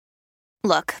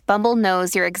Look, Bumble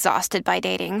knows you're exhausted by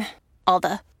dating. All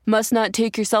the must not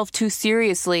take yourself too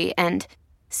seriously and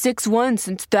 6'1"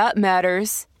 since that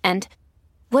matters. And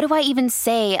what do I even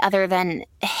say other than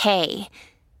hey?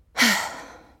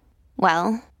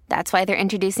 Well, that's why they're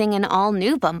introducing an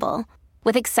all-new Bumble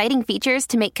with exciting features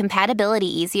to make compatibility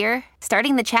easier,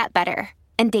 starting the chat better,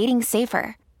 and dating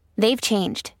safer. They've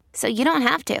changed, so you don't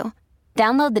have to.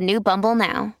 Download the new Bumble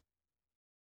now.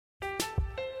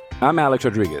 I'm Alex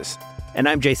Rodriguez. And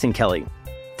I'm Jason Kelly.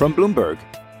 From Bloomberg,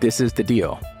 this is The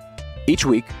Deal. Each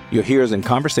week, you'll hear us in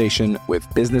conversation with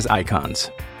business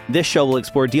icons. This show will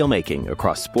explore deal-making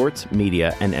across sports,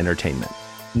 media, and entertainment.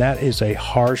 That is a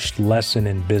harsh lesson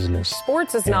in business.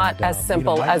 Sports is not as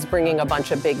simple as bringing a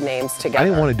bunch of big names together. I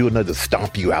didn't want to do another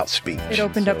stomp you out speech. It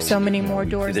opened up so many more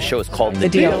doors. The show is called The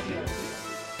Deal.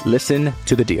 Listen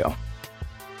to The Deal.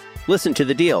 Listen to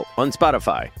The Deal on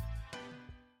Spotify.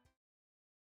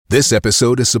 This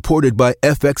episode is supported by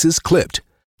FX's Clipped,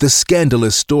 the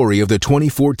scandalous story of the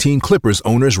 2014 Clippers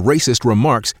owner's racist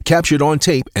remarks captured on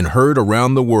tape and heard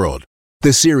around the world.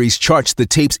 The series charts the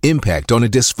tape's impact on a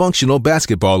dysfunctional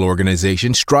basketball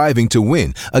organization striving to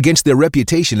win against their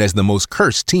reputation as the most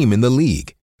cursed team in the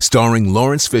league. Starring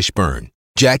Lawrence Fishburne,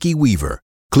 Jackie Weaver,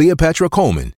 Cleopatra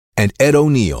Coleman, and Ed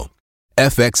O'Neill.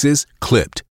 FX's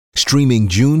Clipped, streaming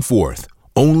June 4th,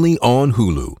 only on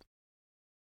Hulu.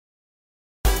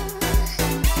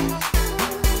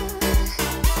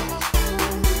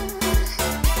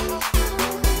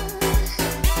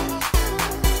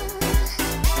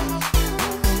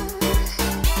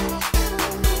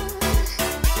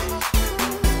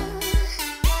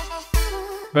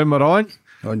 When we're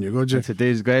on you go, Jim.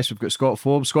 Today's guest, we've got Scott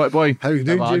Forbes. Scott boy, how you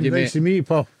doing, Jim? Nice to meet you,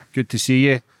 Paul. Good to see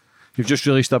you. You've just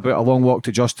released about A Long Walk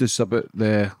to Justice about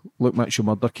the Luke Mitchell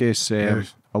murder case.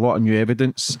 Yes. A lot of new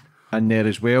evidence in there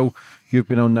as well. You've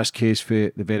been on this case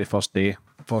for the very first day.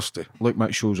 Luke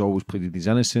Mitchell's always pleaded his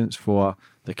innocence for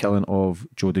the killing of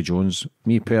Jodie Jones.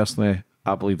 Me personally,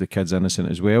 I believe the kid's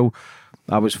innocent as well.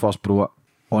 I was first brought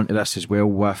onto this as well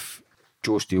with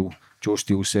Joe Steele. Joe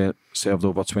Steele served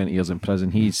over 20 years in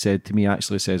prison. He said to me,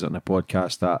 actually says it on the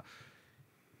podcast, that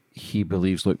he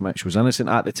believes Luke Mitchell was innocent.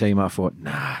 At the time, I thought,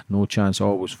 nah, no chance. I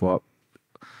always thought,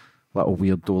 little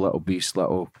weirdo, little beast,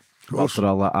 little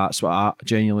murderer. That's what I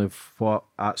genuinely thought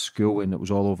at school, and it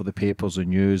was all over the papers and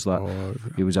news that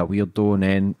he was a weirdo. And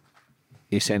then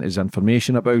he sent his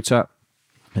information about it.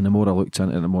 And the more I looked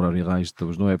into it, the more I realised there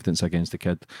was no evidence against the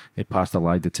kid. He'd passed a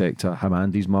lie detector, him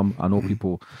and his mum. I know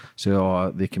people say,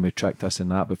 oh, they can be tricked, this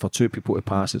and that. But for two people to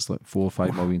pass, it's like 4 or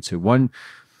 5 million to one.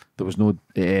 There was no,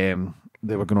 they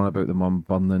were going on about the mum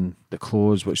burning the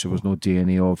clothes, which there was no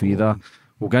DNA of either.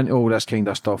 We'll get into all this kind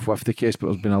of stuff with the case, but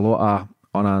there's been a lot of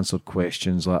unanswered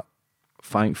questions. Like,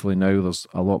 thankfully now there's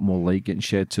a lot more light getting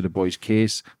shed to the boy's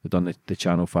case. They've done the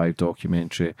Channel 5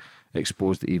 documentary,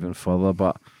 exposed it even further.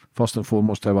 But first and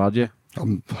foremost, how are you?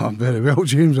 I'm very well,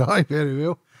 James. Aye, very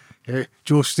well.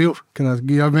 Joe Steele, can I give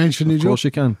you a mention of Joe? Of course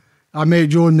you can. I met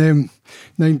Joe in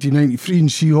 1993 in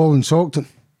Sea Hall in Saughton.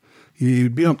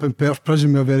 He'd been up in Perth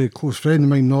prison with a very close friend of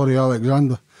mine, Norrie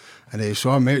Alexander. And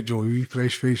so I met Joe, a wee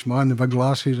fresh-faced man, the big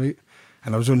glasses, right?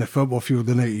 And I was on the football field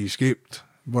the night he escaped.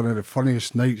 One of the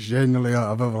funniest nights generally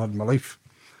I've ever had in my life.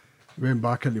 Went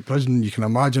back into prison. You can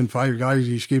imagine 5 guys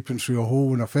escaping through a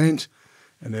hole in a fence.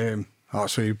 And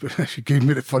so he gave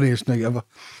me the funniest night ever.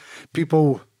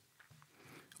 People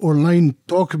online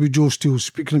talk about Joe Steele,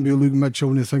 speaking about Luke Mitchell,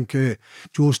 and they think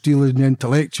Joe Steele is an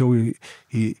intellectual.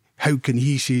 How can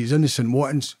he say he's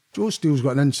innocent? Joe Steele's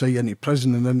got an insight into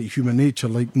prison and into human nature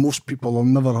like most people will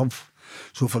never have.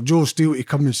 So for Joe Steele to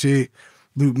come and say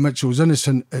Luke Mitchell's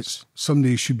innocent, it's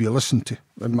somebody who should be listened to,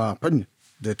 in my opinion.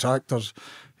 Detractors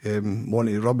want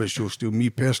to rubbish Joe Steele. Me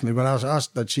personally, when I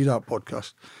did see that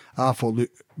podcast, I thought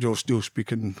Joe Steele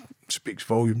speaks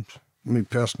volumes. I mean,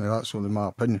 personally, that's only my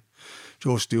opinion.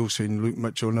 Joe Steele saying Luke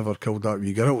Mitchell never killed that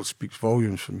wee girl speaks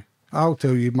volumes for me. I'll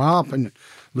tell you my opinion.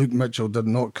 Luke Mitchell did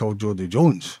not kill Jodie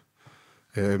Jones.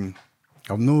 I've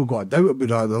no got a doubt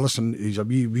about that. Listen, he's a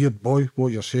wee weird boy,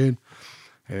 what you're saying.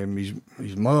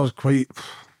 His mother's quite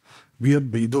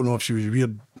weird, but you don't know if she was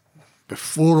weird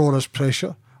before all this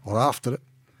pressure or after it.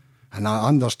 And I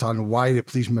understand why the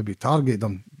police maybe targeted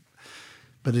him.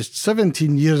 But it's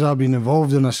 17 years I've been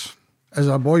involved in this as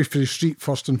a boy for the street,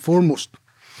 first and foremost.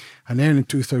 And then in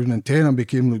 2010, I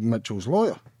became Luke Mitchell's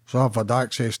lawyer. So I've had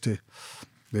access to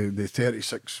the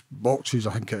 36 boxes,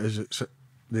 I think it is, it's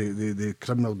the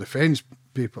criminal defence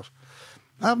papers.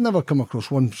 I've never come across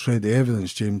one shred of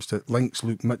evidence, James, that links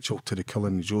Luke Mitchell to the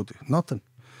killing of Jodie. Nothing.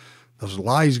 There's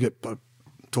lies get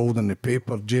told in the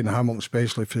paper, Jane Hamilton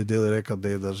especially for the Daily Record,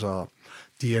 there's a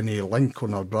DNA link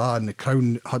on her bra, and the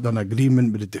Crown had an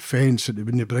agreement with the defence that they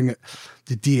wouldn't bring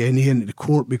the DNA into the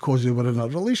court because they were in a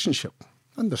relationship,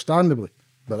 understandably,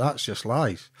 but that's just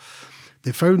lies.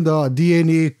 They found a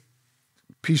DNA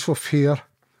piece of hair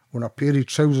on a pair of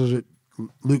trousers at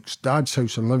Luke's dad's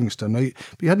house in Livingston, right?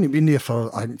 But he hadn't been there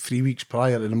for, I think, 3 weeks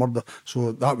prior to the murder,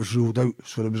 so that was ruled out.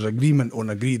 So there was agreement on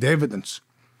agreed evidence.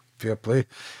 Fair play.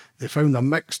 They found a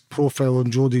mixed profile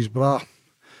on Jodie's bra,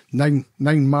 nine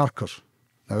markers.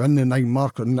 Now in the 9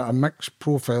 markers, a mixed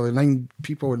profile of 9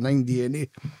 people with 9 DNA.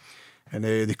 And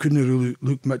they couldn't rule out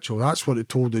Luke Mitchell. That's what they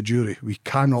told the jury. We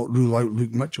cannot rule out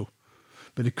Luke Mitchell.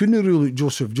 But they couldn't rule out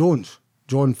Joseph Jones,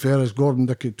 John Ferris, Gordon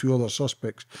Dickey, 2 other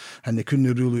suspects. And they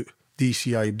couldn't rule out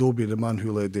DCI Dobie, the man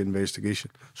who led the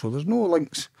investigation. So there's no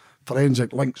links,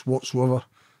 forensic links whatsoever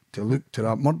to Luke to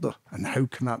that murder. And how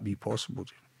can that be possible?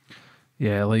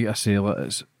 Yeah, like I say,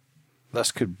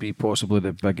 this could be possibly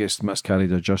the biggest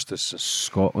miscarriage of justice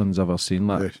Scotland's ever seen.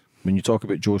 Yes. When you talk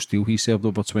about Joe Steele, he served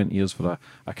over 20 years for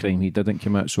a crime he didn't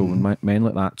commit. So when men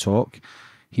like that talk,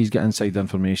 he's got inside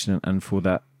information and info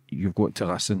that you've got to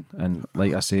listen. And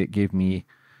like I say, it gave me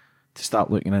to start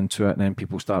looking into it, and then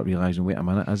people start realising, wait a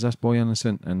minute, is this boy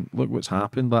innocent? And look what's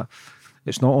happened. But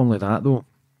it's not only that, though.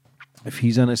 If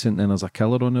he's innocent, then there's a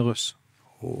killer on the loose.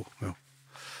 Oh, well.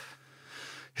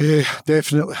 Yeah,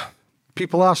 definitely.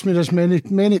 People ask me this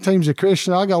many times the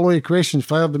question. I got a lot of questions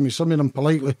fired at me, some of them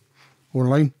politely,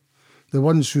 online. The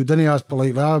ones who didn't ask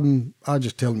politely, I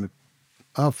just tell them,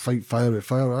 I fight fire with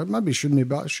fire. I maybe shouldn't,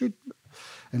 but I should.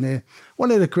 And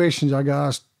one of the questions I get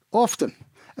asked often,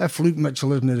 if Luke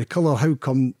Mitchell isn't the killer, how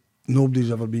come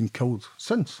nobody's ever been killed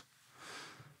since?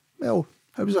 Well,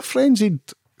 it was a frenzied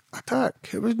attack.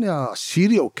 It wasn't a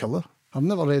serial killer. I've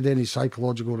never read any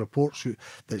psychological reports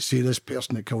that say this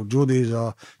person that killed Jodie is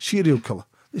a serial killer.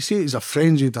 They say it's a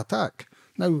frenzied attack.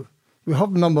 Now, we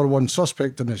have number 1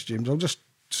 suspect in this, James. I'll just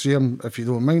say him if you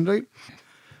don't mind, right?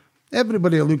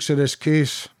 Everybody that looks at this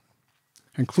case,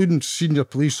 including senior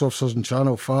police officers in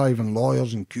Channel 5 and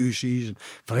lawyers and QCs and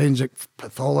forensic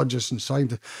pathologists and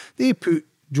scientists, they put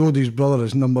Jodie's brother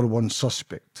as number 1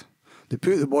 suspect. They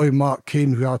put the boy Mark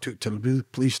Kane, who I took to the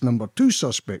police, number 2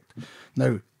 suspect.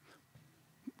 Now,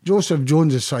 Joseph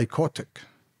Jones is psychotic.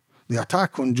 The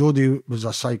attack on Jodie was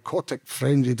a psychotic,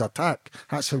 frenzied attack.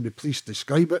 That's how the police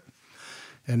describe it.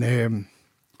 And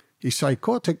he's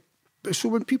psychotic. So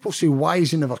when people say, why has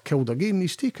he never killed again?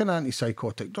 He's taken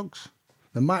antipsychotic drugs.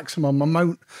 The maximum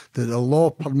amount that the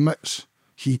law permits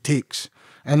he takes.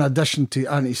 In addition to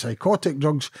antipsychotic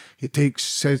drugs, he takes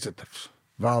sedatives,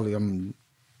 Valium,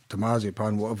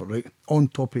 Temazepam, whatever, right? On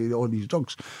top of all these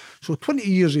drugs. So 20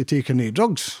 years of taking the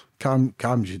drugs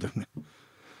calms you, doesn't it?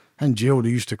 In jail, they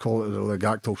used to call it the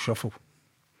Legactyl shuffle.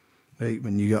 Right?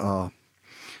 When you get a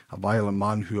violent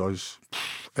man who has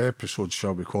episodes,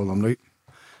 shall we call them, right?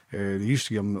 They used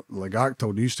to give him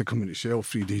Legactyl. They used to come into cell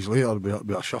 3 days later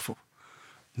with a shuffle.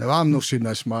 Now, I'm not saying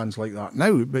this man's like that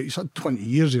now, but he's had 20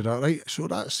 years of that, right? So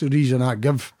that's the reason I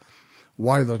give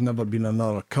why there's never been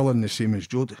another killing the same as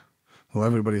Jodie. Well,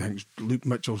 everybody thinks Luke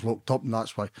Mitchell's locked up, and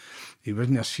that's why he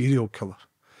wasn't a serial killer.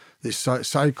 The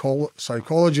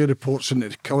psychology reports into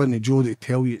the killing of Jodie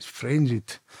tell you it's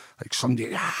frenzied, like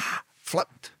somebody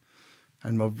flipped.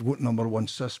 And we've got number 1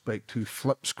 suspect who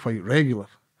flips quite regular.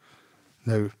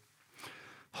 Now,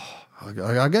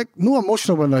 I get no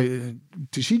emotional when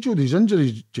to see Jodie's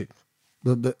injuries, Jake.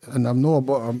 And I'm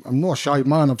not a shy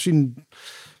man. I've seen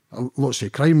lots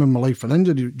of crime in my life and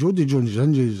injury. Jodie Jones'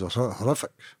 injuries are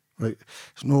horrific, right?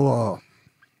 It's no,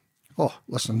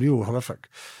 real horrific.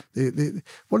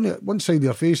 One side of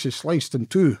her face is sliced in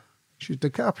 2. She's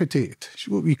decapitated.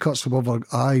 She's got wee cuts above her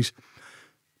eyes.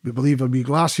 We believe her wee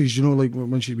glasses, like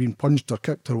when she's been punched or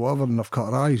kicked or whatever, and they've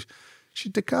cut her eyes.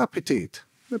 She's decapitated.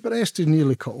 The breast is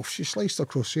nearly cut off. She's sliced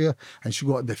across here, and she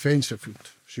got a defensive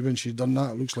wound. When she's done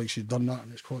that, it looks like she's done that,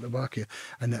 and it's caught the back here,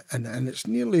 and it's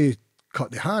nearly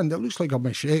cut the hand. It looks like a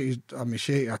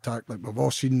machete attack, like we've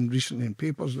all seen recently in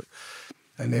papers.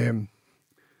 And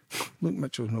Luke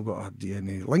Mitchell's not got a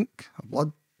DNA link, a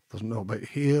blood. There's no bit of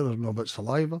hair. There's no bit of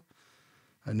saliva,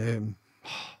 and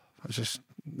it's just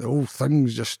the whole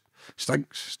thing's just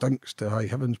stinks to high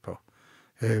heavens, pal.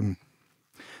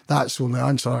 That's the only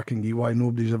answer I can give why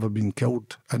nobody's ever been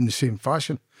killed in the same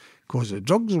fashion, because the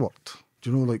drugs worked. Do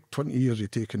you know, like 20 years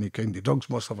of taking the kind of drugs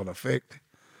must have an effect.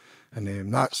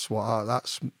 And that's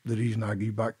the reason I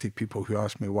give back to people who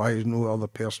ask me, why is no other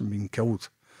person being killed?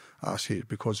 I say it's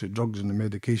because the drugs and the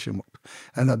medication worked.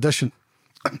 In addition,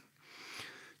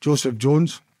 Joseph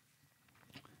Jones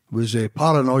was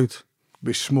paranoid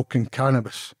with smoking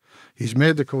cannabis. his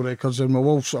medical records, and I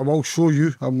will show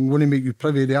you. I'm going to make you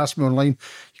privy. They asked me online,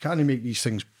 you can't make these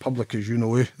things public, as you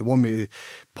know. They want me to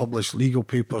publish legal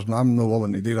papers, and I'm not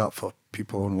willing to do that for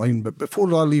people online. But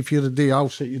before I leave here today, I'll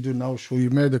sit you down and I'll show you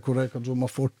medical records on my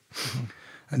phone. Mm-hmm.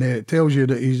 And it tells you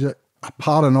that he's a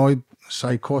paranoid,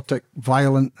 psychotic,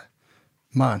 violent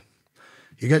man.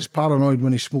 He gets paranoid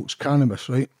when he smokes cannabis,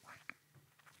 right?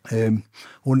 On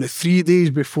the 3 days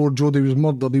before Jodie was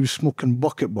murdered, he was smoking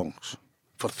bucket bongs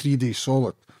for 3 days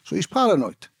solid. So he's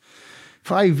paranoid.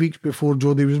 5 weeks before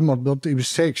Jodie was murdered, he was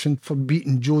sectioned for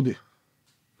beating Jodie,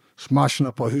 smashing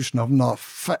up a house and having a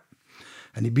fit.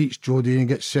 And he beats Jodie and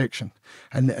gets sectioned.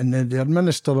 And they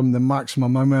administer him the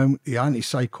maximum amount of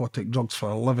antipsychotic drugs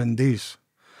for 11 days.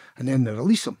 And then they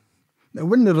release him. Now,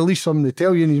 when they release him, they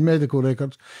tell you in his medical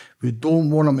records, we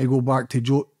don't want him to go back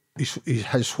to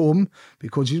his home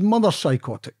because his mother's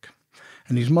psychotic.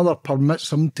 And his mother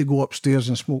permits him to go upstairs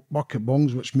and smoke bucket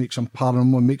bongs, which makes him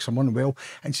paranoid, makes him unwell.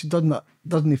 And she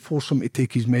doesn't force him to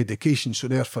take his medication, so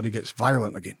therefore he gets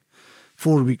violent again.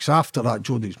 4 weeks after that,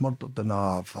 Jodie's murdered in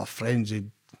a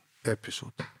frenzied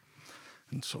episode.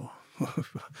 And so,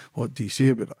 what do you say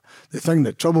about it? The thing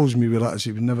that troubles me with that is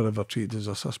he was never ever treated as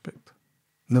a suspect.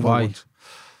 Never once.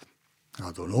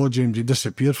 I don't know, James. He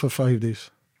disappeared for 5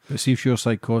 days. But see if you're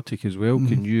psychotic as well,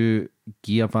 can you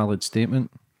give a valid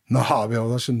statement? No, well,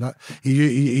 listen,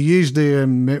 he used the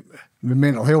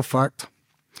Mental Health Act.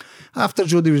 After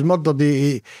Jodie was murdered,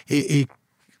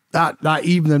 that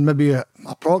evening, maybe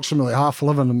approximately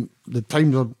 11:30, the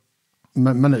times are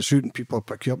minutes out and people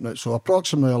pick you up now. So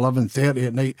approximately 11:30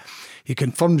 at night, he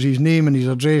confirms his name and his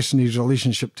address and his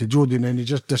relationship to Jodie, and then he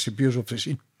just disappears off the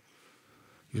scene.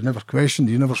 He's never questioned,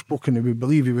 he's never spoken, and we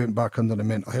believe he went back under the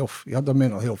mental health. He had a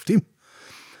mental health team.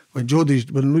 When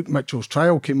Luke Mitchell's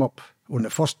trial came up on the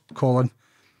first call-in,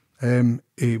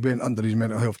 he went under his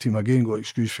mental health team again, got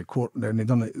excused for court, and then he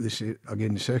done it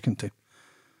again the second time.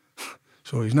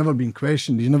 So he's never been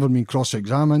questioned, he's never been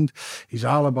cross-examined, his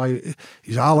alibi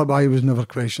was never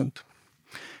questioned.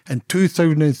 In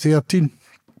 2013,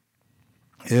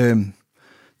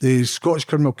 the Scottish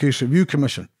Criminal Case Review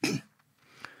Commission,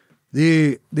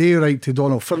 they write to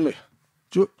Donald Finlay,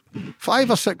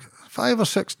 5 or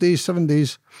 6 days, 7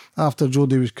 days after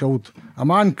Jodie was killed.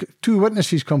 Two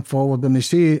witnesses come forward and they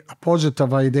say a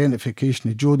positive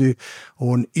identification of Jodie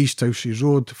on East Houses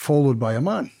Road, followed by a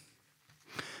man.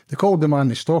 They called the man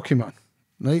the Stocky Man,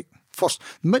 right? First,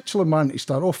 Mitchell man to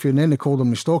start off with, and then they called him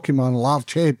the Stocky Man,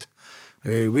 large head,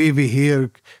 wavy hair,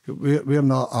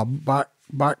 wearing a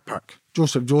backpack.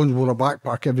 Joseph Jones wore a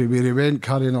backpack everywhere he went,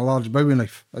 carrying a large bowie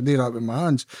knife. I did that with my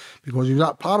hands because he was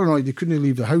that paranoid he couldn't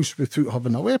leave the house without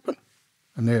having a weapon.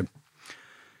 And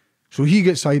so he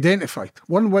gets identified.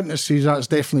 One witness says that's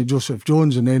definitely Joseph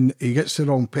Jones, and then he gets the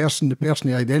wrong person. The person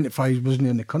he identifies wasn't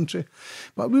in the country.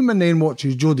 But a woman then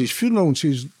watches Jodie's funeral and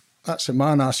says, that's the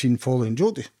man I seen following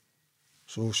Jodie.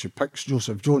 So she picks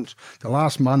Joseph Jones. The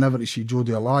last man ever to see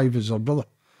Jodie alive is her brother,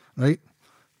 right?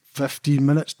 15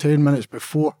 minutes, 10 minutes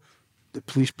before the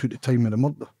police put the time of the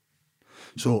murder.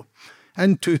 So,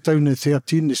 in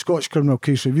 2013, the Scottish Criminal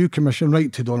Case Review Commission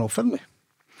write to Donald Finlay.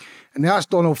 And they asked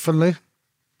Donald Finlay,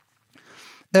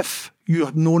 if you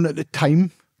had known at the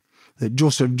time that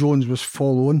Joseph Jones was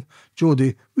following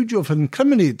Jodie, would you have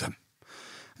incriminated him?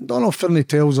 And Donald Finlay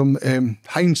tells him,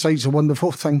 hindsight's a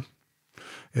wonderful thing.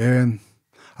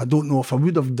 I don't know if I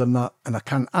would have done that, and I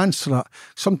can't answer that.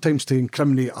 Sometimes to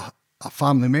incriminate a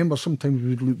family member, sometimes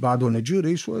would look bad on a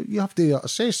jury, so you have to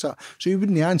assess that. So he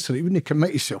wouldn't answer it, he wouldn't commit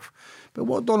himself. But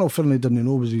what Donald Finlay didn't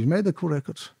know was his medical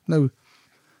records. Now,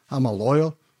 I'm a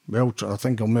lawyer, I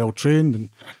think I'm well trained and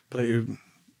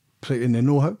pretty in the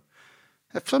know-how.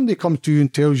 If somebody comes to you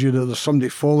and tells you that there's somebody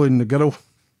following the girl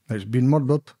that's been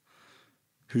murdered,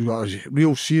 who's got a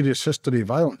real serious history of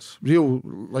violence, real,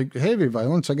 heavy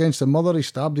violence against the mother, he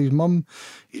stabbed his mum,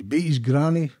 he beat his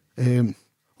granny,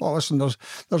 listen,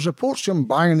 there's reports of him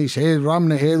banging his head, ramming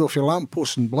the head off your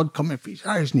lamppost and blood coming from his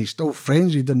eyes, and he's still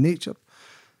frenzied in nature.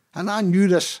 And I knew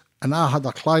this, and I had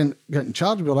a client getting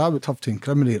charged with it, I would have to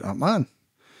incriminate that man.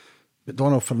 But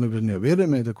Donald Finlay wasn't aware of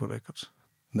medical records.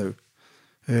 Now,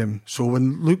 so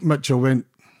when Luke Mitchell went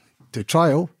to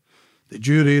trial, the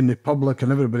jury and the public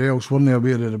and everybody else weren't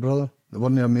aware of the brother. They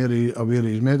weren't aware of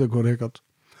his medical records.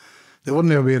 They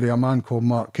weren't aware of a man called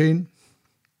Mark Kane.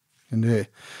 And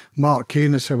Mark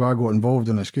Kane is how I got involved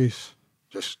in this case.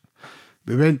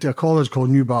 We went to a college called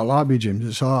New Battle Abbey, James.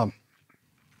 It's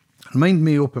remind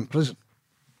me open prison.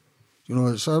 You know,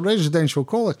 it's a residential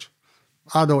college.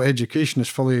 Adult education is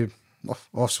fully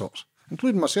all sorts,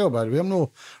 including myself, by the way. I'm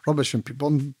no rubbishing people.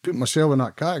 I'm putting myself in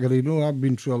that category. You know, I've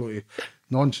been through a lot of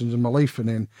nonsense in my life, and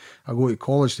then I go to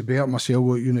college to better myself,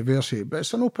 go to university. But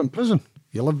it's an open prison.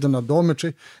 You lived in a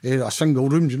dormitory, a single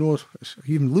room, you know, it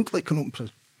even looked like an open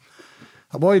prison.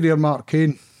 A boy there, Mark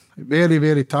Kane, very,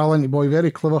 very talented boy,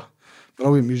 very clever,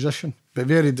 brilliant musician, but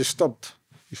very disturbed.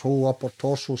 His whole upper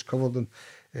torso was covered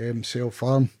in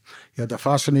self-harm. He had a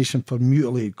fascination for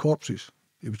mutilated corpses.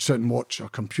 He would sit and watch a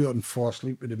computer and fall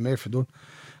asleep with the methadone.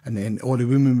 And then all the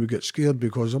women would get scared,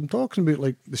 because I'm talking about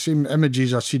like the same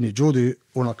images I seen of Jodie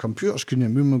on a computer screen,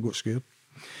 and women got scared.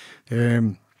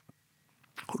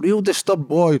 Real disturbed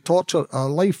boy, torture, a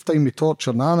lifetime of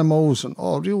torturing animals, and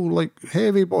real like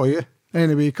heavy boy.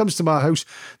 Anyway, he comes to my house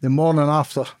the morning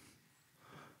after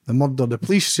the murder. The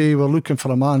police say we're looking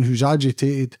for a man who's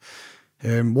agitated,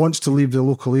 wants to leave the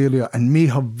local area, and may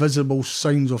have visible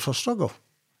signs of a struggle.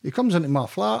 He comes into my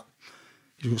flat,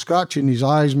 he's got scratches in his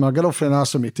eyes. My girlfriend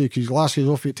asks him to take his glasses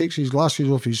off. He takes his glasses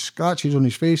off, he's scratches on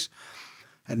his face,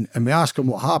 and we ask him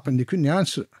what happened. He couldn't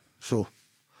answer it. So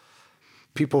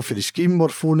people for the scheme were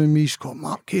phoning me, Scott,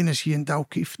 Mark Kane, is he in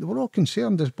Dalkeith? They were all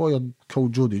concerned this boy had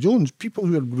killed Jodie Jones. People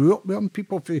who had grew up with him,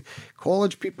 people for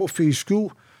college, people for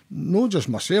school. Not just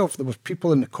myself, there was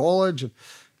people in the college, and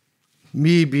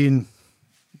me being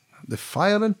the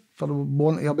firing, for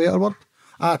want of a better word.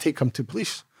 I take him to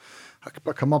police. I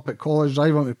pick him up at college,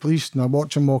 drive him to police, and I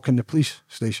watch him walk in the police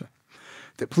station.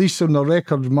 The police on the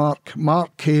record mark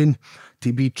Mark Kane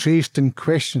to be traced and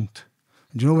questioned.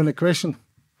 And do you know when they questioned?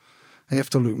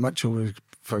 After Luke Mitchell was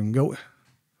found guilty.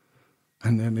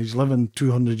 And then he's living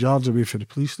 200 yards away from the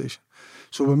police station.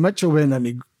 So when Mitchell went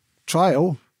into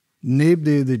trial,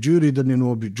 nobody, the jury didn't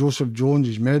know about Joseph Jones,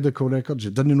 his medical records. They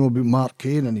didn't know about Mark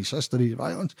Kane and his history of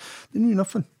violence. They knew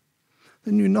nothing.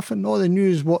 They knew nothing. All they knew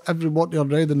is what they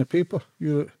had read in the paper.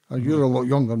 You're a lot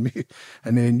younger than me.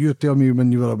 And then you tell me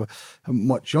when you were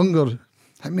much younger,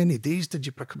 how many days did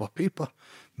you pick up a paper?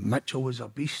 Mitchell was a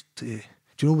beast. Do you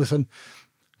know, within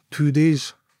 2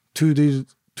 days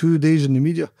in the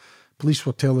media, police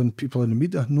were telling people in the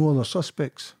media, no other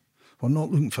suspects. We're not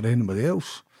looking for anybody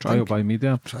else. Trial by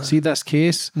media. See this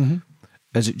case,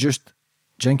 is it just,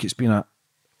 do you think it's been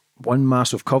one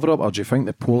massive cover-up, or do you think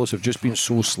the police have just been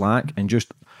so slack and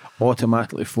just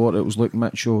automatically thought it was Luke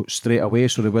Mitchell straight away,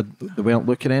 so they weren't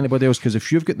looking at anybody else? Because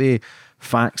if you've got the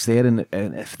facts there, and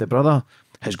if the brother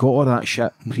has got all that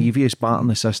shit previous, batting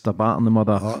the sister, batting the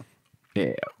mother,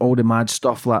 all the mad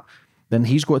stuff, then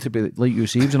he's got to be, like you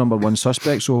say, he's the number one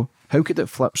suspect. So how could it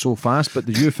flip so fast? But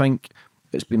do you think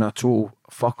it's been a total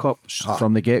fuck up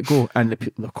from the get-go, and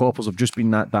the coppers have just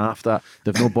been that daft that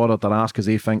they've no bothered their ass because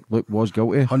they think Luke was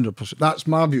guilty? 100%. That's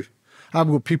my view. I've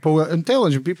got people,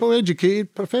 intelligent people,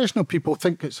 educated, professional people,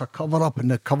 think it's a cover-up, and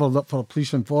they're covered up for a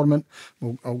police informant.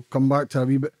 I'll come back to a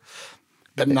wee bit.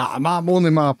 But only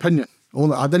my opinion.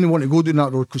 I didn't want to go down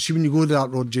that road, because see, when you go down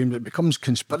that road, James, it becomes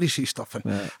conspiracy stuff,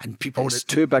 and people... It's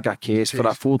too big a case for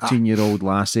a 14-year-old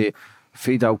lassie,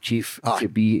 Fade O'Keefe, to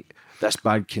be this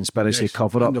bad conspiracy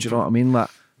cover-up. 100%. Do you know what I mean?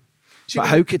 But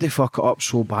how could they fuck it up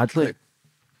so badly?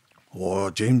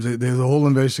 Oh, James, the whole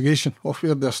investigation. Where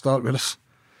do they start with this?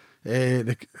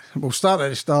 We'll start at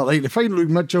the start. Right, they find Luke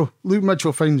Mitchell. Luke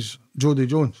Mitchell finds Jodie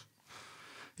Jones.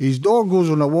 His dog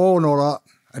goes on the wall and all that.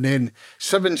 And then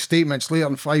 7 statements later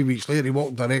and 5 weeks later, he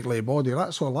walked directly to the body.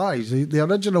 That's all lies. The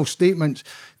original statements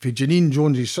for Janine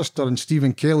Jones, his sister, and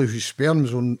Stephen Kelly, whose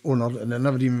sperm's on her, and they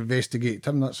never even investigated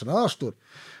him. That's another story.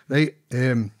 Right?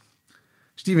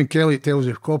 Stephen Kelly tells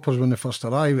the coppers when they first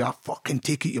arrive, I fucking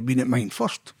take it you've been at mine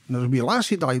first. And there'll be a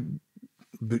lassie died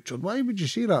butchered. Why would you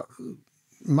say that? In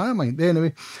my mind.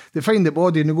 Anyway, they find the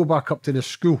body and they go back up to the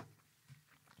school.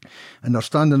 And they're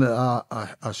standing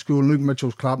at a school, and Luke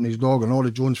Mitchell's clapping his dog, and all the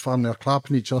Jones family are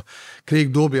clapping each other.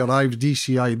 Craig Dobie arrives,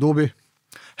 DCI Dobie.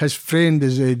 His friend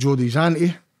is Jodie's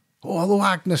auntie. Oh, hello,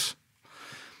 Agnes.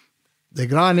 The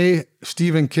granny,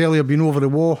 Stephen Kelly, have been over the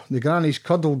wall. The granny's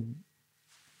cuddled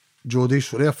Jodie,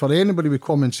 so therefore anybody with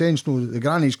common sense knows that the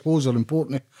granny's clothes are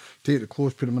important. Take the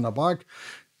clothes, put them in a bag.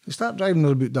 They start driving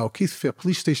her about Dalkeith for a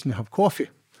police station to have coffee.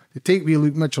 They take wee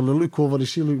Luke Mitchell, they look over, they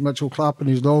see Luke Mitchell clapping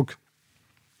his dog.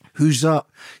 Who's that?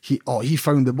 He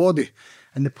found the body.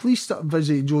 And the police that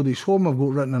visited Jodie's home have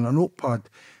got written in a notepad,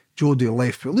 Jodie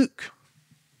left with Luke.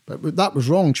 But that was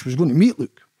wrong. She was going to meet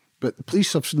Luke. But the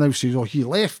police have now said, he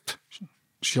left.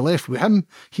 She left with him.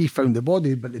 He found the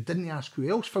body, but they didn't ask who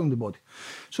else found the body.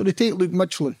 So they take Luke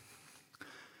Mitchell in,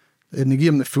 and they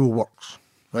give him the full works.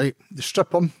 Right? They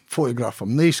strip him, photograph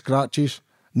him. No scratches,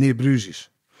 no bruises.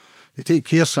 They take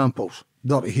hair samples,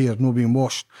 dirty hair, not being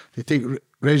washed. They take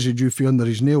residue from under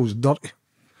his nails, dirty.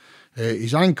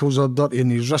 His ankles are dirty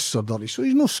and his wrists are dirty, so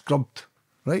he's not scrubbed,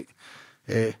 right?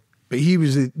 But he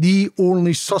was the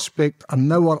only suspect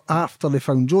an hour after they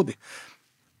found Jodie.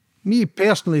 Me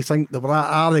personally think they were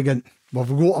that arrogant. We've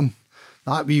got him.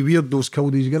 That wee weirdo's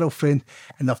killed his girlfriend,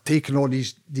 and they've taken all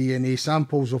these DNA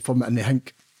samples of him, and they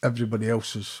think everybody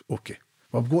else is okay.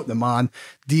 We've got the man.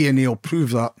 DNA will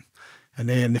prove that. And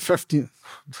then the 15th,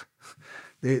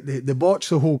 they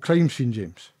botched the whole crime scene,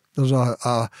 James. There's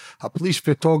a police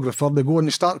photographer. They go and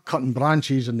they start cutting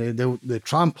branches, and they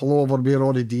trample over where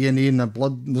all the DNA and the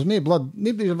blood. There's no blood.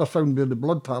 Nobody's ever found where the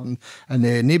blood happened, and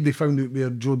nobody found out where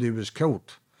Jodie was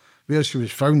killed. Where she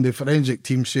was found, the forensic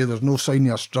team say there's no sign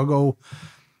of a struggle.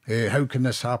 How can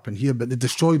this happen here? But they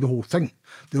destroyed the whole thing.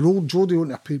 They rolled Jodie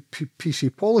on a piece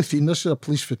of polythene. This is a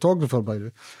police photographer, by the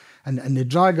way. And they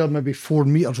drag her maybe 4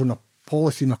 metres on a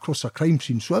polythene across a crime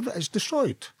scene. So it's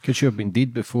destroyed. Could she have been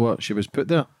dead before she was put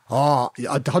there?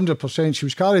 100%. She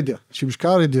was carried there. She was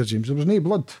carried there, James. There was no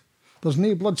blood. There's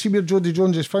no blood. See where Jodie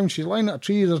Jones is found. She's lying at a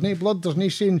tree. There's no blood. There's no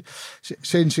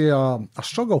sense of a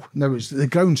struggle. Now, it's the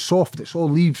ground's soft. It's all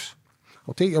leaves.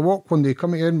 I'll take you a walk one day.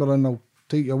 Come to Edinburgh and I'll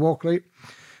take you a walk, right?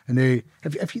 And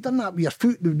if you done that with your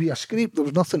foot, there would be a scrape. There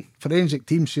was nothing. Forensic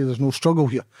team say there's no struggle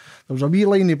here. There was a wee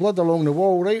line of blood along the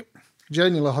wall, right?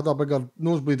 Genuinely had a bigger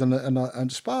nosebleed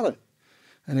and sparring.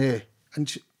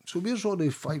 So where's all the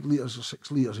 5 litres or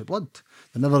 6 litres of blood?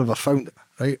 They never ever found it,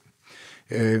 right?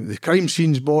 The crime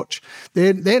scene's botched.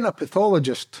 Then a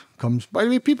pathologist comes. By the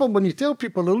way, people, when you tell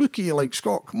people, they look at you like,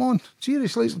 Scott, come on,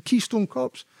 seriously, it's the Keystone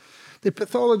Cops. The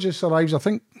pathologist arrives, I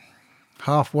think,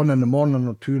 1:30 in the morning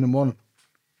or 2 in the morning.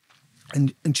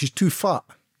 And she's too fat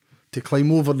to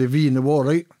climb over the V in the wall,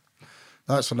 right?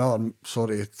 That's another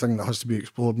thing that has to be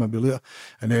explored maybe later.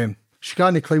 And she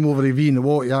can't climb over the V in the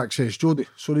wall to access Jodie.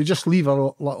 So they just leave her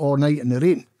all night in the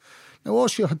rain. Now, all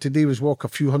she had to do was walk a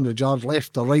few hundred yards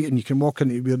left or right, and you can walk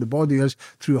into where the body is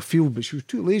through a field, but she was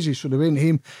too lazy, so they went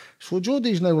home. So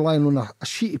Jodie's now lying on a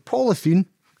sheet of polythene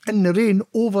in the rain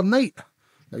overnight.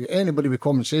 Now, anybody with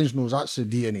common sense knows that's the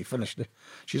DNA finished.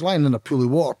 She's lying in a pool of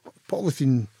water.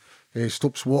 Polythene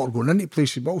stops water going into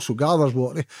places, but also gathers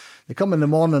water. They come in the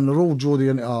morning, they roll Jodie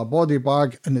into a body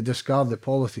bag, and they discard the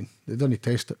polythene. They didn't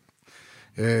test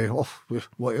it.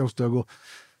 What else do I go?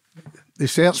 The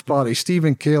search party,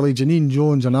 Stephen Kelly, Janine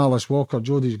Jones and Alice Walker,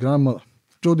 Jodie's grandmother.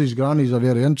 Jodie's granny's a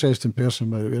very interesting person,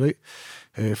 by the way,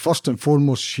 right? First and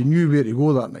foremost, she knew where to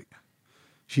go that night.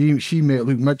 She met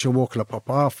Luke Mitchell walking up a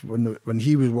path when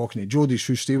he was walking to Jodie's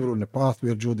house. They were on the path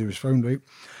where Jodie was found, right?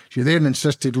 She then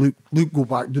insisted Luke go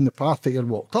back down the path that he had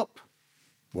walked up.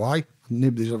 Why?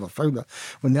 Nobody's ever found that.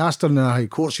 When they asked her in the High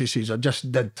Court, she says, I just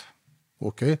did.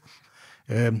 Okay.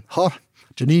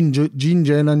 Jean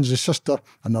Jennings, the sister,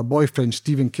 and her boyfriend,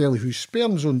 Stephen Kelly, whose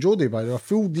sperm's on Jodie, by the way, a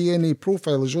full DNA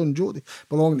profile is on Jodie,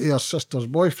 belonging to her sister's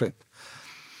boyfriend.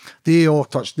 They all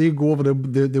touch. They go over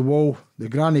the wall. The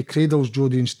granny cradles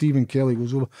Jodie and Stephen Kelly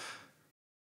goes over.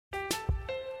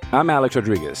 I'm Alex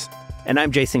Rodriguez. And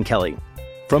I'm Jason Kelly.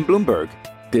 From Bloomberg,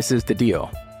 this is The Deal.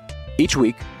 Each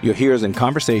week, you'll hear us in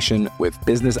conversation with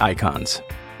business icons.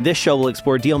 This show will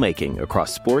explore deal-making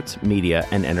across sports, media,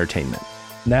 and entertainment.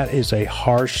 That is a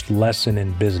harsh lesson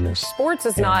in business. Sports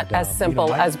is not as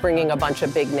simple as bringing a bunch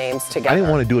of big names together. I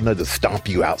didn't want to do another stomp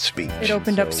you out speech. It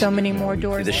opened up so many more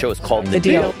doors. The show is called The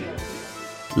Deal.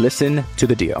 Listen to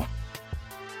The Deal.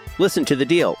 Listen to The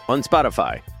Deal on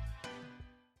Spotify.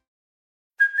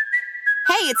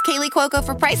 Hey, it's Kaylee Cuoco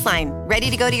for Priceline.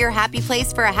 Ready to go to your happy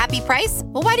place for a happy price?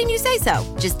 Well, why didn't you say so?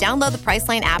 Just download the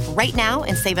Priceline app right now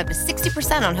and save up to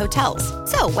 60% on hotels.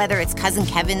 So whether it's Cousin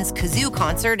Kevin's Kazoo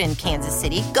Concert in Kansas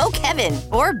City, go Kevin,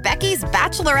 or Becky's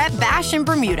Bachelorette Bash in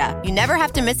Bermuda, you never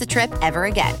have to miss a trip ever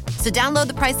again. So download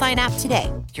the Priceline app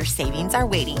today. Your savings are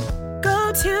waiting.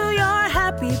 Go to your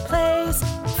happy place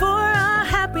for a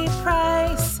happy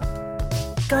price.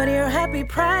 Go to your happy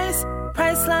price,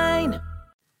 Priceline.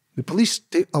 The police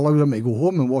allow them to go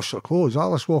home and wash their clothes.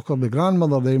 Alice Walker, the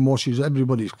grandmother, then washes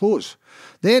everybody's clothes.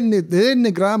 Then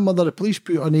the grandmother, the police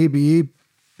put an ABA,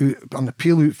 an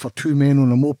appeal out for 2 men on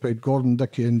a moped, Gordon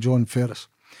Dickey and John Ferris.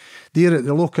 They're at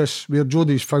the locus where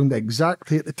Jodie's found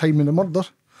exactly at the time of the murder.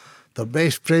 They're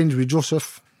best friends with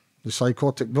Joseph, the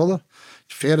psychotic brother.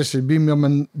 Ferris has been with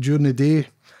him during the day.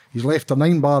 He's left a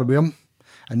 9-bar with him.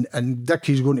 And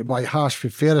Dickey's going to buy hash for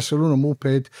Ferris on a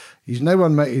moped. He's now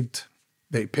admitted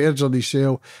that he perjured his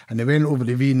cell, and they went over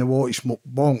the V in the wall to smoke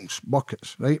bongs,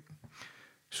 buckets, right?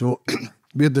 So,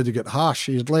 where did he get hash?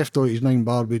 He had left out his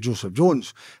 9-bar with Joseph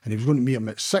Jones, and he was going to meet him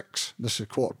at 6. This is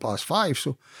 5:15,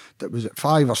 so that was at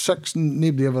 5 or 6, and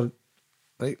nobody ever,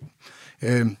 right?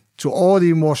 So all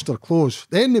they washed their clothes.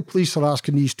 Then the police are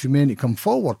asking these 2 men to come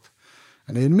forward,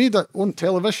 and they made it on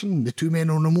television, the 2 men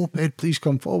on the moped, please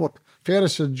come forward.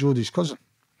 Ferris is Jodie's cousin.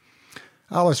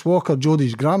 Alice Walker,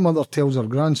 Jodie's grandmother, tells her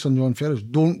grandson John Ferris,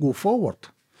 don't go forward.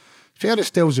 Ferris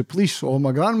tells the police, oh,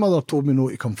 my grandmother told me not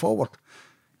to come forward.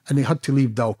 And he had to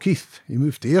leave Dalkeith. He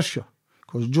moved to Ayrshire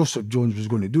because Joseph Jones was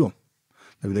going to do him.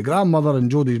 Now, the grandmother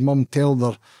and Jodie's mum tell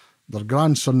their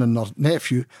grandson and their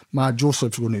nephew, my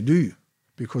Joseph's going to do you,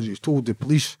 because he's told the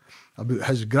police about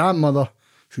his grandmother,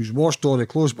 who's washed all the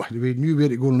clothes, by the way, knew where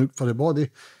to go and look for the body,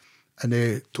 and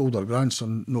they told their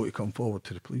grandson not to come forward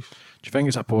to the police. Do you think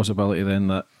it's a possibility then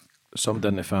that somebody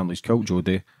in the family's killed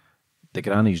Jodie, the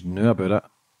grannies knew about it,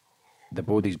 the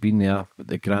body's been there, but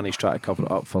the grannies try to cover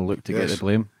it up for Luke to get the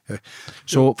blame? Yeah.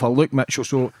 So for Luke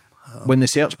Mitchell, when the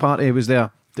search party was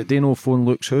there, did they no phone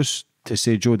Luke's house to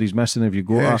say Jodie's missing, have you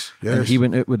got her? Yes. And he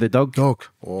went out with the dog?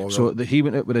 Oh, so he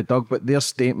went out with the dog, but their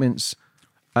statements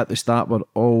at the start were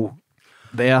all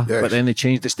there, but then they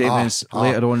changed the statements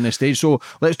later on in the stage. So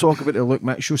let's talk about the Luke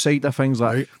Mitchell side of things.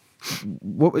 Like,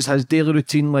 what was his daily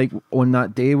routine like on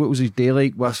that day? What was his day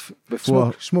like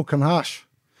before? Smoking hash.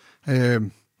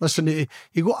 Listen,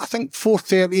 he got, I think,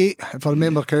 4:38, if I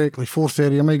remember correctly,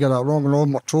 4:30. I might get that wrong, and all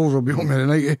my trolls will be on me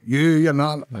tonight. You're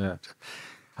not. Yeah.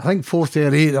 I think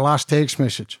 4:38, the last text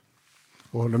message.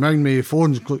 Well, remind me of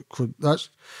phones, that's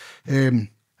to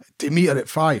meet her at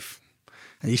 5.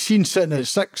 And he's seen sitting at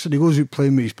 6, and he goes out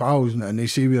playing with his pals, and they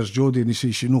say, where's Jodie? And he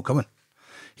says, she's not coming.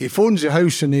 He phones the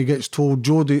house and he gets told,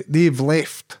 Jodie, they've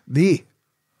left. They.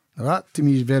 Now that to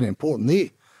me is very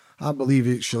important. I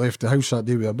believe she left the house that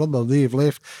day with her brother. They've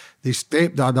left. The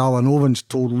stepdad, Alan Owens,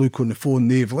 told Luke on the phone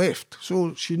they've left.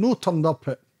 So she's no turned up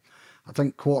at, I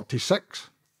think, 20 to 6.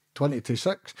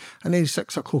 And then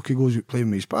 6 o'clock he goes out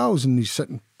playing with his pals, and he's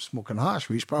sitting smoking hash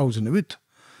with his pals in the wood.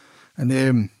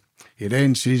 And he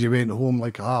then says he went home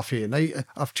like 8:30 at night.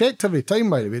 I've checked every time,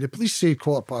 by the way. The police say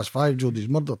 5:15 Jodie's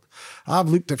murdered. I've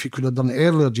looked if he could have done it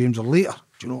earlier, James, or later.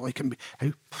 Do you know, like,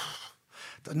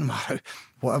 doesn't matter.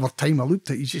 Whatever time I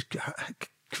looked at, he just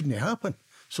couldn't happen.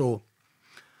 So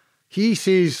he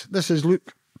says, this is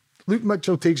Luke. Luke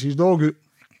Mitchell takes his dog out.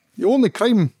 The only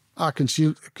crime I can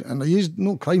see, and he is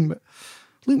no crime, but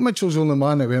Luke Mitchell's the only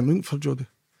man that went looking for Jodie.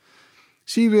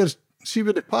 See where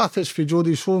the path is for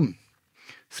Jodie's home.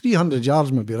 300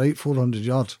 yards maybe, right? 400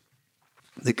 yards.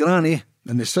 The granny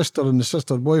and the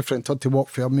sister's boyfriend had to walk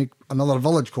for another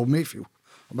village called Mayfield.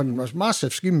 I mean, it was a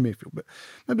massive scheme, Mayfield, but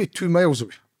maybe 2 miles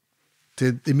away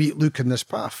to meet Luke in this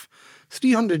path.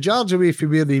 300 yards away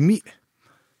from where they meet.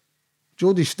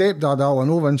 Jodie's stepdad, Alan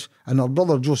Owens, and her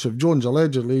brother, Joseph Jones,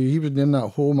 allegedly, he was in that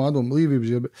home, I don't believe he was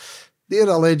there, but they're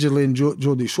allegedly in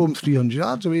Jodie's home 300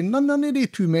 yards away. None of the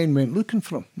 2 men went looking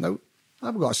for him. Now,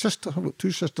 I've got a sister, I've got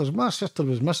 2 sisters. My sister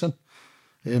was missing.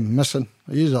 Missing.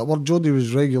 I use that word. Jodie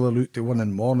was regularly out to 1 in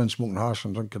the morning, smoking hash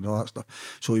and drinking and all that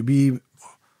stuff. So he'd be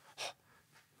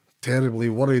terribly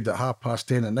worried at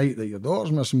 10:30 at night that your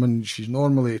daughter's missing when she's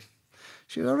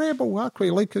a rebel. I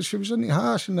quite like her. She was into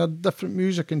hash and had different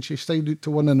music, and she stayed out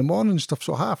to 1 in the morning and stuff.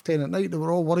 So 10:30 at night, they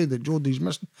were all worried that Jodie's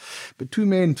missing. But 2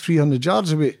 men 300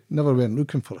 yards away never went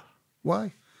looking for her.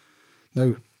 Why?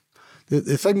 Now,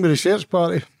 the thing with the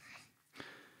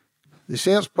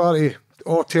search party,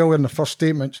 all tell in the first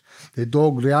statements, the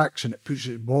dog reacts and it puts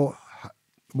its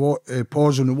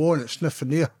paws on the wall and it's sniffing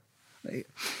there. Right?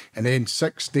 And then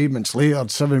 6 statements later,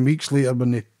 7 weeks later,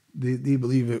 when they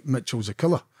believe that Mitchell's a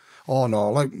killer. Oh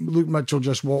no, like Luke Mitchell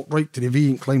just walked right to the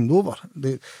V and climbed over.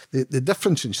 The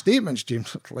difference in statements,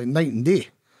 James, like night and day.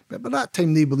 But by that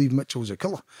time they believe Mitchell was a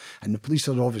killer. And the police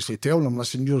are obviously telling them,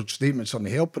 listen, your statements aren't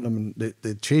helping them, and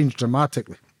they changed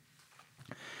dramatically.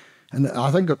 And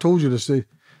I think I told you this,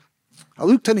 I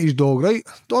looked into his dog, right?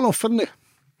 Donald Finney,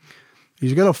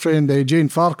 his girlfriend, Jane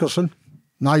Farquharson,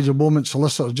 Nigel Bowman,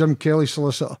 solicitor, Jim Kelly,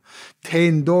 solicitor,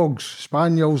 10 dogs,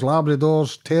 Spaniels,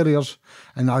 Labradors, Terriers,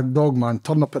 and a dog man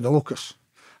turn up at the locus.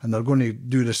 And they're going to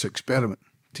do this experiment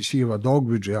to see how a dog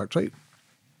would react, right?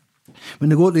 When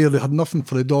they got there, they had nothing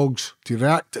for the dogs to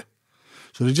react to.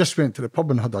 So they just went to the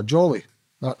pub and had a jolly.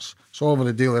 It's all over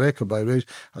the Daily Record, by the way.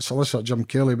 A solicitor, Jim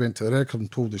Kelly, went to the Record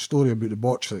and told the story about the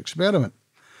botched experiment.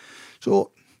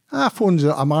 So I phoned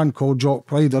a man called Jock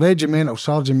Pride, a regimental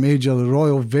sergeant major of the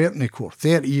Royal Veterinary Corps,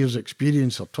 30 years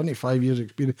experience or 25 years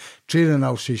experience, training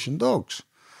Alsatian dogs.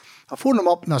 I phoned him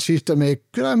up and I said to him,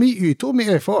 could I meet you? He told me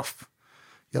F off.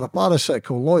 You're a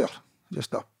parasitical lawyer.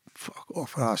 Just a fuck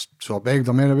off ass. So I begged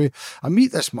him anyway. I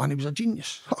meet this man, he was a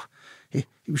genius. He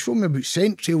was showing me about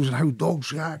scent trails and how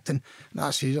dogs react. And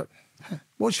I says,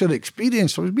 what's your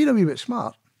experience? I was being a wee bit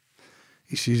smart.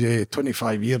 He says,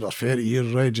 25 years or 30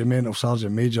 years, regimental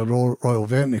sergeant major, Royal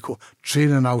Veterinary Corps,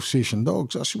 training Alsatian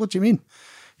dogs. I said, what do you mean?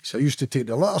 He said, I used to take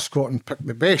the litter squad and pick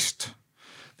the best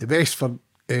for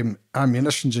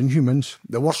ammunitions and humans,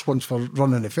 the worst ones for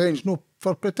running the fence, no,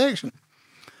 for protection.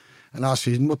 And I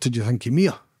said, what did you think of me?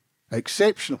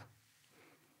 Exceptional.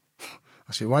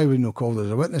 I said, why wouldn't you called as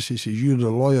a witness? He says, you're the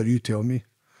lawyer, you tell me.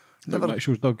 Luke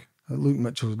Mitchell's dog. Luke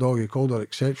Mitchell's dog, he called her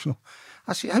exceptional.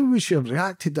 I said, how would she have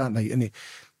reacted that night?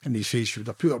 And he says she would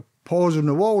have put her paws on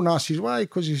the wall. And I says, why?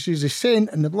 Because he says the scent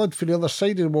and the blood for the other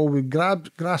side of the wall would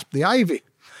grasp the ivy.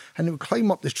 And it would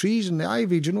climb up the trees and the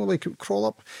ivy, do you know, like it would crawl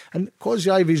up. And because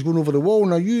the ivy's going over the wall,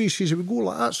 now he says it would go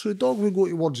like that, so the dog would go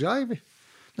towards the ivy.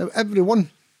 Now everyone,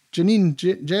 Janine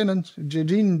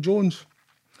Jones,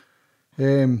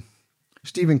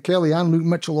 Stephen Kelly and Luke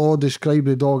Mitchell all described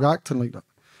the dog acting like that.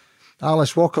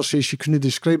 Alice Walker says she couldn't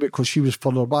describe it because she was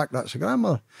further back, that's a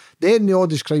grandmother. Then they all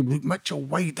described Luke Mitchell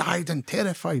wide-eyed and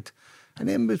terrified. And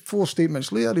then with 4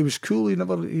 statements later, he was cool, he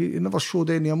never showed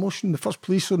any emotion. The first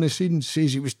police on the scene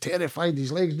says he was terrified,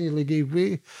 his legs nearly gave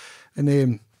way.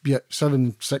 And yet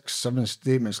 7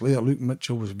 statements later, Luke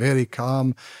Mitchell was very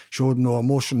calm, showed no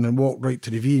emotion, and walked right to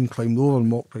the V and climbed over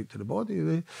and walked right to the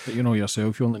body. But you know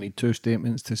yourself, you only need 2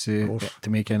 statements to say to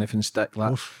make anything stick.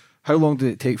 How long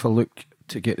did it take for Luke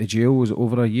to get to jail? Was it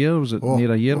over a year? Was it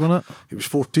near a year, wasn't it? He was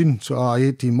 14, so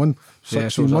 18 months. Yeah,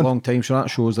 so it was a long time, so that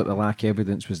shows that the lack of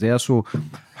evidence was there. So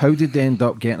how did they end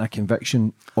up getting a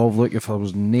conviction of Luke if there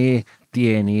was no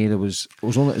DNA? Is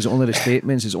it only the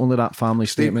statements, it's only that family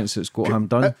statements that's got him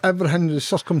done? Everything is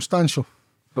circumstantial.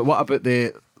 But what about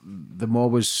the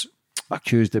mob was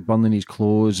accused of burning his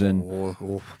clothes and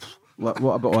what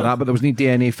about all that? But there was no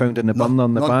DNA found in the burner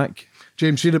on the back?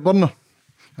 James, see the burner?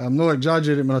 I'm not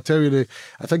exaggerating when I tell you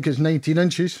I think it's 19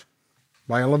 inches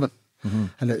by 11,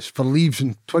 and it's for leaves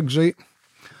and twigs, right?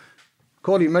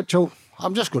 Corey Mitchell,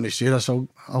 I'm just going to say this, I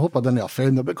hope I didn't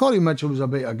offend her, but Corey Mitchell was a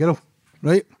bit of a girl,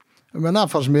 right? And when I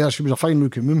first met her, she was a fine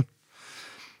looking woman.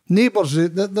 Neighbours,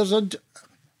 there's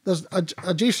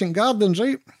adjacent gardens,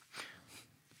 right?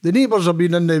 The neighbours have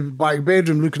been in the back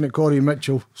bedroom looking at Corey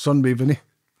Mitchell sunbathing,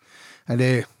 and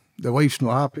the wife's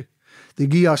not happy. They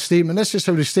give a statement. This is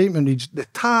how the statement reads. The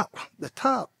tarp, that's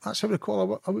how they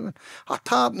call a woman. A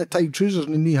tarp and the tight trousers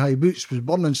and the knee-high boots was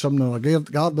burning something in a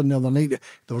garden the other night.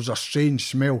 There was a strange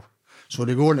smell. So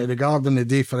they go into the garden the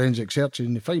day forensic searches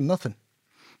and they find nothing.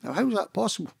 Now, how's that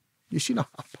possible? You seen a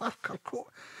Parker coat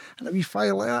and a wee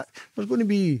fire like that? There's going to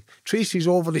be traces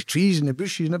over the trees and the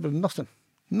bushes and everything.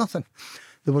 Nothing.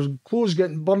 There was clothes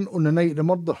getting burnt on the night of the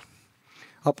murder.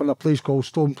 Up in a place called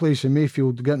Stone Place in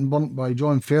Mayfield, getting burnt by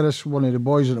John Ferris, one of the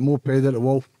boys at the moped at the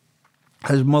wall.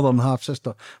 His mother and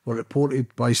half-sister were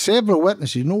reported by several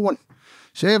witnesses,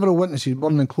 several witnesses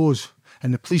burning clothes,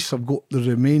 and the police have got the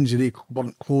remains of the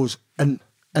burnt clothes in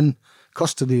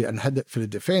custody and hid it for the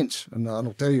defence. And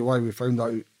I'll tell you why we found that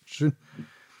out soon.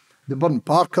 The burnt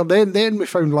Parker, then we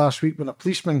found last week when a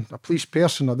police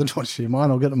person, I didn't want to say man,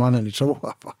 I'll get the man into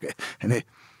trouble, and he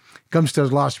comes to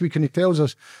us last week and he tells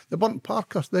us the burnt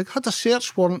Parker, they had a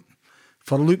search warrant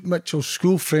for Luke Mitchell's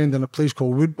school friend in a place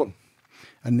called Woodburn,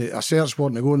 and a search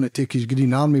warrant to go and take his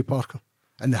green army Parker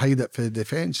and they hide it for the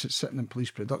defence. It's sitting in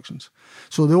police productions.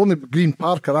 So the only green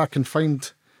Parker I can find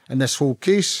in this whole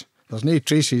case, there's no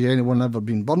traces of anyone ever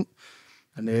been burnt.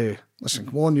 And listen,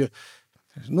 come on,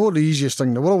 it's not the easiest thing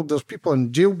in the world. There's people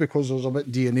in jail because there's a bit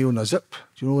of DNA on a zip,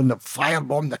 and they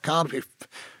firebombed the car with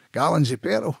gallons of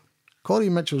petrol. Corey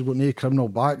Mitchell's got no criminal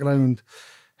background,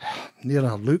 near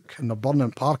a Luke, and they're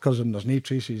burning Parkers, and there's no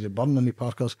traces of burning any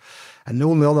Parkers. And the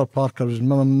only other Parker is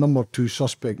number 2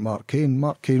 suspect, Mark Kane.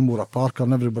 Mark Kane wore a Parker,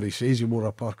 and everybody says he wore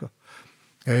a Parker.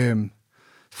 There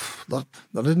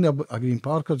isn't a green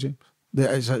Parker, James.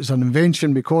 It's an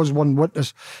invention because one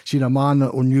witness seen a man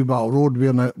on New Battle Road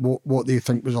wearing what they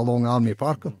think was a long army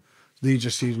Parker. They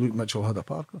just say Luke Mitchell had a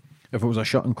Parker. If it was a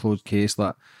shut and closed case,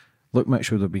 that Luke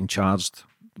Mitchell would have been charged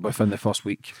within the first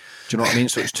week. Do you know what I mean?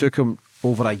 So it's took him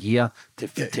over a year to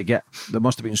get. There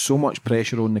must have been so much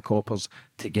pressure on the coppers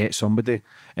to get somebody.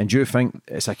 And do you think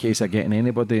it's a case of getting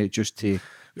anybody just to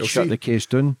shut the case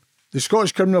down? The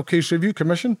Scottish Criminal Case Review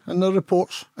Commission in their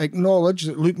reports acknowledged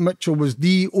that Luke Mitchell was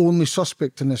the only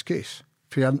suspect in this case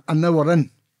for an hour in.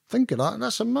 Think of that.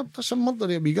 That's a murder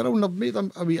of a wee girl, and they've made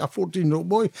him a 14-year-old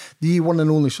boy the one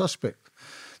and only suspect.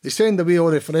 They send away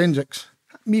all the forensics.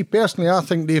 Me personally, I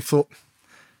think they thought,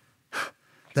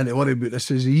 don't worry about this,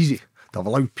 is easy. They've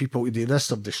allowed people to do this,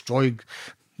 they've destroyed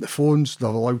the phones, they've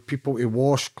allowed people to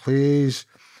wash clays,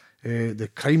 the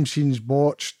crime scene's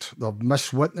botched, they've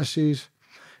missed witnesses,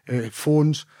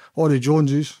 phones, all the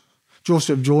Joneses.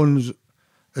 Joseph Jones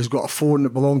has got a phone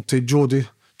that belonged to Jodie.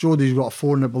 Jodie's got a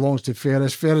phone that belongs to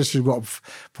Ferris. Ferris has got a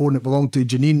phone that belonged to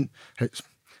Janine. It's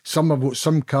Some have got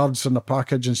SIM cards in the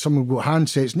package and some have got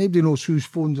handsets. Nobody knows whose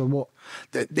phones are what.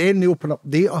 Then they open up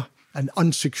data in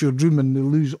unsecured room and they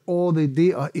lose all the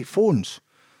data of phones,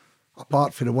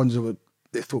 apart from the ones that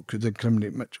they thought could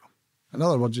incriminate Mitchell. In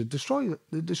other words, they destroyed it.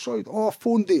 They destroyed all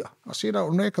phone data. I say that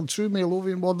on record, through me,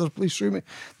 Lothian Borders Police, through me.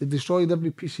 They destroyed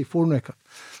every piece of phone record.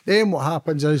 Then what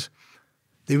happens is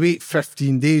they wait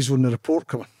 15 days when the report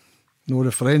comes.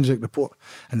 The forensic report.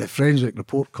 And the forensic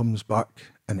report comes back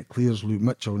and it clears Luke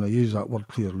Mitchell. And I use that word,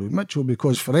 clear Luke Mitchell,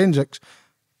 because forensics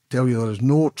tell you there is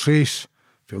no trace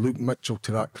for Luke Mitchell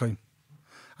to that crime.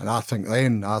 And I think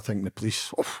the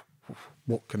police,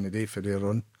 what can they do for their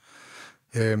run?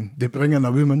 They bring in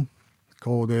a woman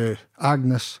called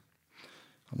Agnes.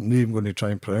 I'm not even going to try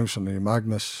and pronounce her name.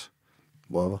 Agnes,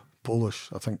 whatever, Polish,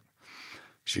 I think.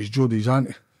 She's Jodie's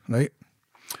auntie, right?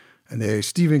 And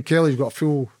Stephen Kelly's got a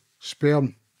full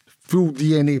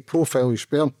DNA profile of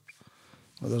sperm.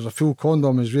 Well, there's a full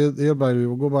condom is there, by the way.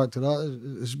 We'll go back to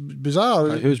that. It's bizarre.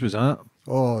 Right, whose was that?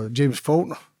 Oh, James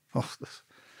Faulkner.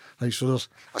 Right, so there's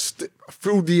a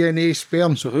full DNA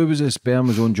sperm. So who was the sperm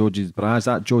was on Georgie's bra? Is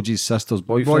that Georgie's sister's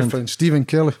boyfriend? Stephen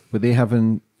Kelly. Were they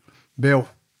having Bell?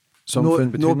 Something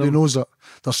between nobody them? knows that.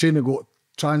 They're saying it got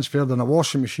transferred in a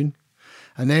washing machine.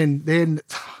 And then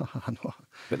I know.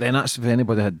 But then that's if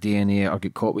anybody had DNA or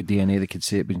got caught with DNA, they could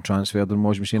say it'd been transferred in a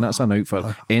washing machine. That's an out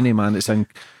for any man that's in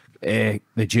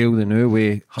the jail the new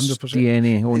way. 100%.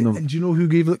 DNA on them. And do you know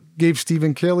who gave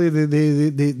Stephen Kelly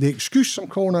the excuse? I'm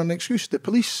calling it an excuse. The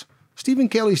police. Stephen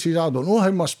Kelly says, I don't know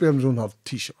how much sperm's on her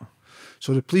t-shirt.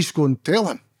 So the police go and tell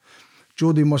him,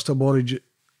 Jodie must have borrowed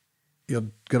your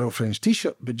girlfriend's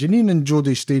t-shirt. But Janine and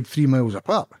Jodie stayed 3 miles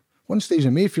apart. One stays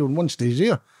in Mayfield and one stays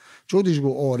there. Jodie's got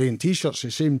all her own t-shirts,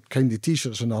 the same kind of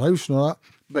t-shirts in her house and all that.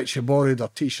 But she borrowed her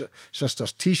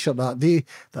sister's t-shirt that day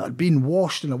that had been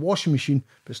washed in a washing machine,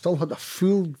 but still had a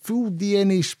full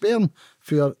DNA sperm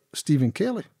for Stephen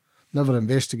Kelly. Never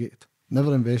investigated.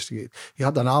 He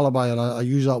had an alibi, and I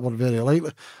use that word very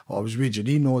lightly. I was with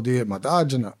Janine all day at my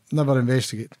dad's, and I never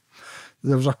investigated.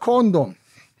 There was a condom.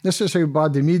 This is how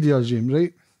bad the media is, James,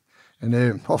 right?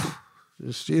 And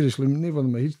seriously, never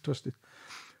my head's twisted.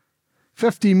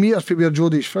 15 metres from where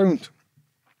Jodie's found,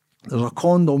 there's a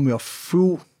condom with a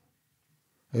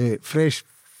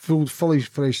fully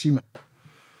fresh semen.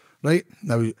 Right?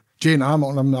 Now, Jane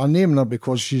Hamilton, I'm naming her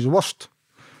because she's the worst.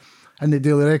 In the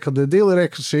Daily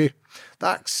Record say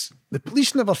the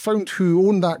police never found who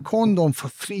owned that condom for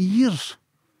 3 years.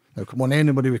 Now, come on,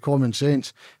 anybody with common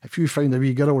sense, if you find a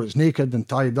wee girl that's naked and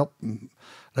tied up,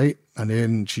 right, and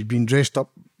then she'd been dressed up,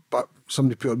 but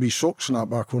somebody put a wee socks in that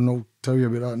back on, I'll tell you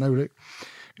about that now, right?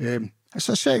 It's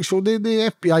a sexual, the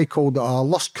FBI called it a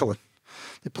lust killing.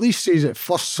 The police says at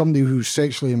first somebody who's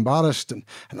sexually embarrassed and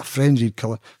a frenzied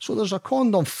killing. So there's a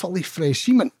condom fully fresh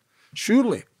semen.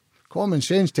 Surely, common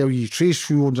sense tells you trace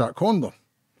who owns that condom.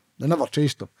 They never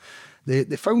traced him. They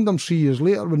found him 3 years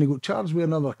later when he got charged with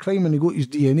another crime and he got his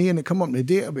DNA and it came up in the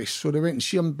database. So they went and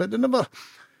see him, but they never.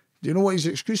 Do you know what his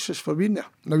excuse is for being there?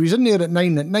 Now he's in there at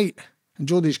 9 at night and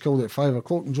Jodie's killed at 5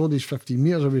 o'clock and Jodie's 15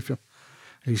 metres away from him.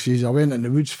 He says, I went in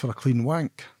the woods for a clean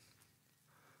wank.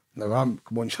 Now,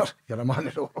 come on, you're a man.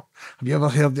 Have you ever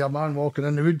heard of a man walking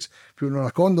in the woods, putting on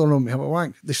a condom on to have a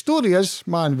wank? The story is,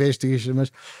 my investigation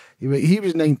is, he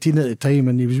was 19 at the time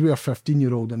and he was with a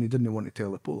 15-year-old and he didn't want to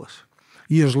tell the police.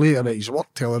 Years later at his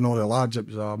work, telling all the lads it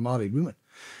was a married woman.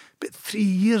 But 3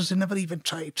 years, they never even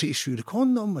tried to trace who the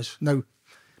condom was. Now,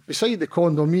 beside the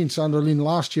condom, me and Sandra Lean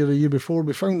last year, a year before,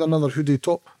 we found another hoodie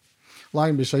top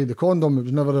lying beside the condom. It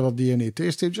was never ever DNA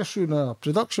tested, just through a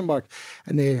production bag.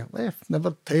 And they left,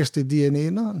 never tested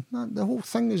DNA, nothing. The whole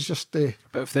thing is just... But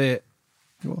if the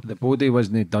body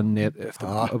wasn't done there, if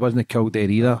it wasn't killed there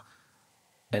either,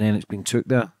 and then it's been took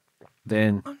there,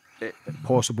 then it's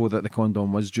possible that the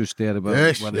condom was just there, whether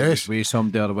it was with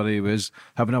somebody or whether he was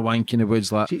having a wank in the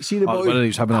woods, like, or whether he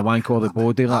was having a wank or the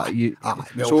body.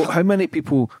 So how many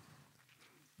people,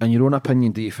 in your own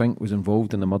opinion, do you think was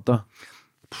involved in the murder?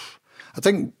 I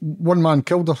think one man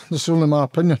killed her. This is only my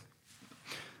opinion.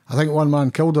 I think one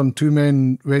man killed her and 2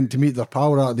 men went to meet their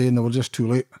pal that day and they were just too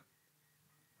late.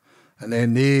 And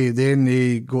then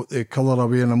they got the killer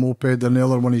away in a moped and the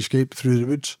other one escaped through the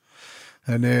woods.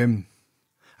 And then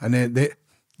the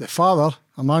father,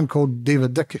 a man called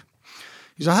David Dickey,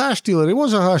 he's a hash dealer. He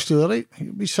was a hash dealer, right?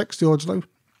 He'll be 60 odds now.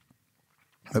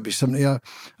 He'll be 70.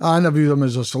 I interviewed him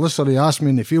as a solicitor. He asked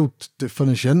me in the field to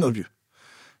finish the interview.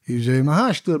 He was a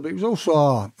hash dealer, but he was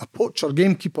also a poacher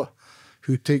gamekeeper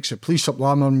who takes the police up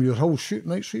Lammermuir Hill shooting,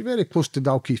 right? So he's very close to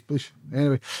Dalkeith Police.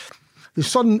 Anyway, the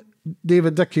son,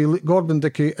 David Dickey, Gordon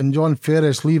Dickey and John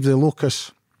Ferris leave the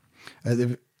locus at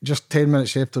just 10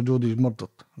 minutes after Jodie's murdered,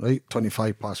 right?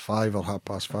 5:25 or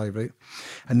 5:30, right?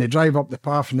 And they drive up the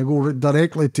path and they go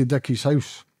directly to Dickie's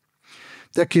house.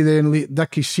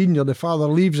 Dickie Senior, the father,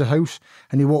 leaves the house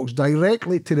and he walks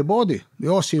directly to the body. They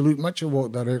all say Luke Mitchell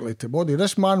walked directly to the body.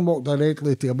 This man walked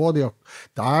directly to a body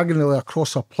diagonally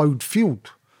across a ploughed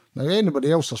field. Now,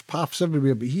 anybody else, there's paths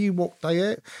everywhere, but he walked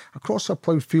across a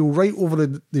ploughed field right over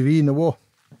the V in the wall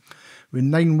with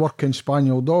 9 working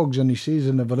spaniel dogs, and he says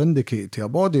they never indicated to a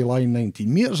body lying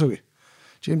 19 metres away.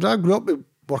 James, I grew up with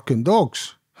working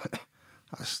dogs.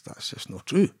 That's just not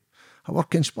true. A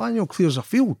working spaniel clears a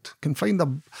field, can find a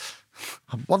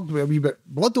bird with a wee bit of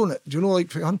blood on it, do you know,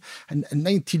 like, and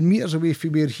 19 metres away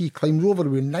from where he climbed over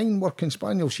with 9 working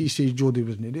spaniels, he says Jodie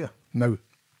wasn't there. Now,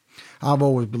 I've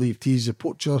always believed he's the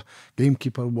poacher,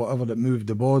 gamekeeper, whatever, that moved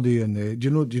the body, and do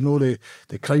you know the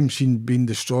crime scene being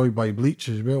destroyed by bleach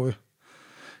as well?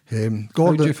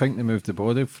 How do you think they moved the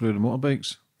body through the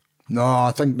motorbikes? No,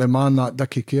 I think the man that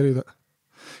Dickie carried it.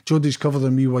 Jodie's covered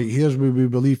in wee white hairs we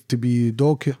believe to be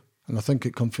dog hair, and I think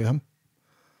it come from him.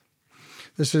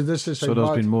 This is so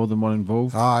there's been more than one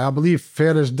involved? I believe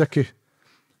Ferris, Dickie,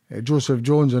 Joseph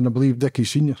Jones, and I believe Dickie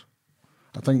Senior.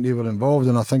 I think they were involved,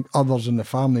 and I think others in the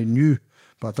family knew,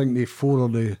 but I think they 4 are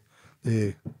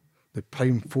the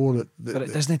prime 4. But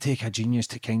it doesn't take a genius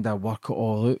to kind of work it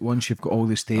all out once you've got all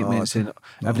the statements and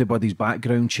everybody's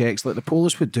background checks. Like, the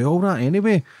police would do all that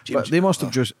anyway. James, but they must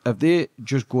have if they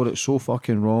just got it so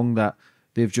fucking wrong that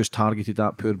they've just targeted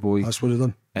that poor boy. That's what they've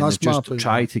done. And that's they just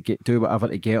try to do whatever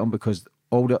to get him, because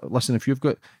listen, if you've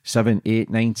got 7, 8,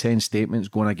 9, 10 statements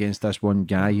going against this one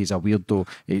guy, he's a weirdo,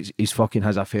 he's fucking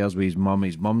has affairs with his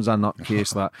mum's a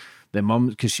nutcase, that the mum,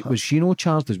 because was she no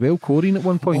charged as well, Corinne, at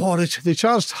one point? Oh, they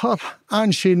charged her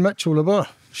and Shane Mitchell, the brother.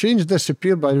 Shane's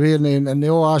disappeared, by the way, and they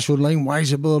all asked online, why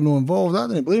is the brother no involved? I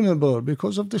didn't blame the brother,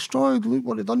 because they've destroyed, look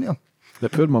what they've done to him. The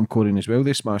poor mum Corinne as well,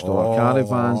 they smashed all her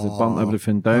caravans, they burnt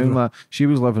everything down. Like, she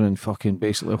was living in fucking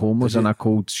basically homeless in a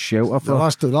cold shelter for... The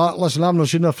last of that, listen, I've not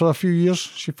seen her for a few years.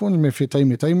 She phones me from time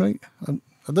to time, right? And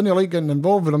I didn't like getting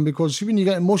involved with them, because see, when you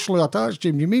get emotionally attached,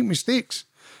 Jim, you make mistakes.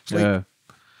 Yeah.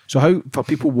 So how, for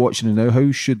people watching now,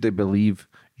 how should they believe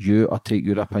you or take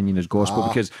your opinion as gospel?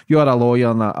 Because you're a lawyer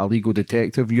and a legal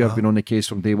detective, you have been on the case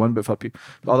from day one, but for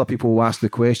other people who ask the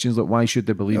questions, like, why should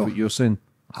they believe what you're saying?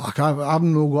 I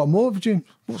haven't got a motive, James.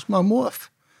 What's my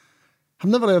motive? I've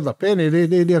never heard a penny.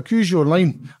 They accuse you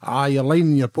online. You're lying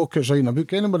in your pockets writing a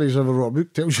book. Anybody's ever wrote a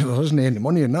book tells you there isn't any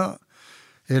money in that.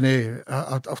 And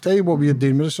I'll tell you what we're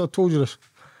doing with this. I told you this.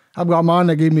 I've got a man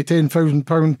that gave me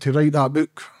 £10,000 to write that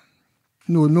book.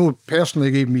 No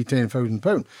personally gave me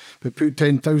 £10,000, but put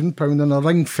 £10,000 in a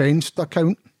ring-fenced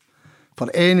account for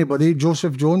anybody,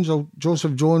 Joseph Jones,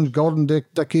 Gordon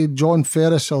Dickie, John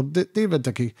Ferris, or David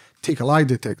Dickie, take a lie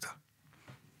detector.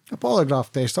 A polygraph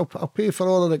test. I'll pay for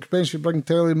all the expenses, bring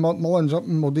Terry Mullins up,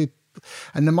 and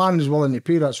the man is willing to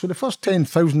pay that. So the first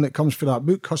 10,000 that comes for that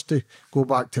book has to go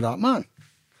back to that man.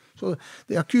 So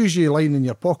they accuse you of lying in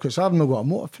your pockets. I've not got a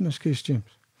motive in this case, James.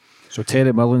 So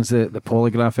Terry Mullins, the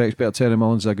polygraph expert, Terry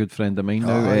Mullins is a good friend of mine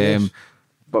now. Yes.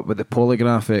 But with the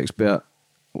polygraph expert,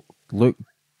 Luke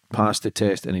passed the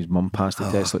test and his mum passed the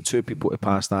test. Like, 2 people to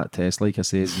pass that test, like I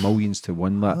say, is millions to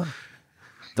one. That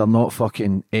they're not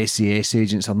fucking SAS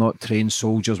agents, they're not trained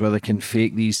soldiers where they can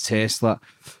fake these tests. Like,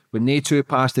 when they 2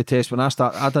 passed the test, I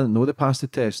didn't know they passed the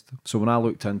test. So when I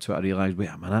looked into it, I realised, wait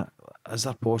a minute, is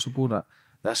there possible that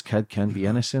this kid can be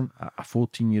innocent? A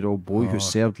 14-year-old boy who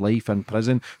served life in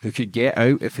prison, who could get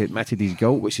out if he admitted his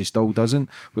guilt, which he still doesn't,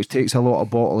 which takes a lot of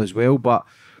bottle as well. But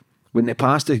when they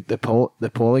passed the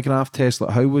polygraph test,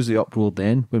 like, how was the uproar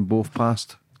then when both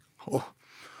passed?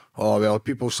 Well,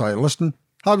 people started listening.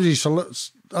 I was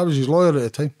his lawyer at the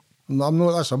time. I'm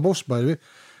not, that's a boss, by the way.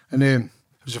 And it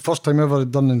was the first time ever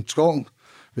I'd done in Scotland.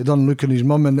 We done Luke and his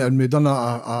mum, and we done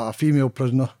a female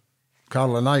prisoner,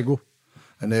 Carla Nigo,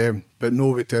 and but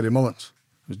no with Terry Mullins.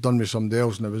 It was done with somebody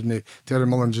else, and it wasn't. Terry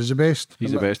Mullins is the best.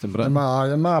 He's the best in Britain.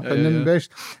 In my opinion, the best.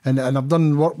 And I've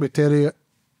done work with Terry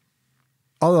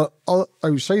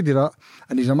outside of that,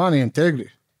 and he's a man of integrity.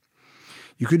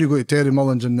 You couldn't go to Terry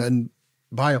Mullins and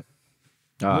buy him.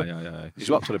 Yeah. He's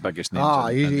worked for the biggest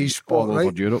names he's spot all right.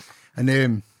 over Europe.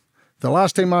 And the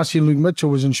last time I seen Luke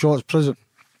Mitchell was in Shorts Prison.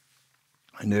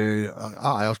 And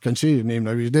I can say his name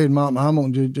now. He's dead, Martin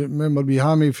Hamilton. Do you remember me,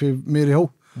 Hammy from Mary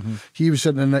Hill? Mm-hmm. He was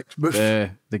sitting in the next booth.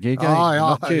 The gay guy?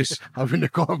 I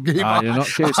wouldn't call him gay. You're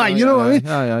nutcase. You know what I mean?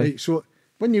 Right, so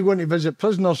when you're going to visit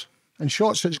prisoners in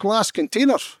Shorts, it's glass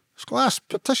containers. It's glass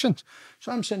partitions.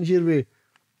 So I'm sitting here with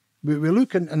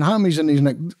Luke and Hammy's in his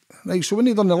neck. Right, so when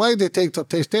he done the lie detector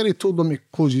test, Terry told him to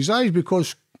close his eyes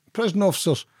because prison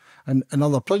officers and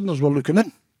other prisoners were looking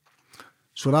in.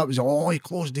 So that was all, he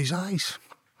closed his eyes.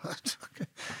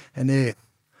 And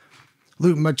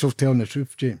Luke Mitchell's telling the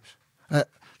truth, James.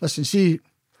 Listen, see,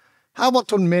 I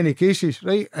worked on many cases,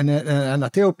 right? And I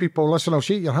tell people, listen, I'll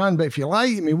shake your hand, but if you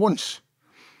lie to me once,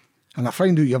 and I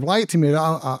find out you've lied to me,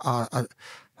 I've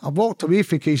walked away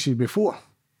from cases before.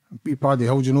 Paddy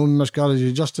Hill, you know, miscarriage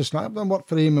of justice. I've done work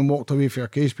for him and walked away for a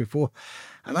case before.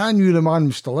 And I knew the man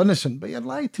was still innocent, but he'd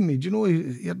lied to me. Do you know,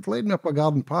 he'd led me up a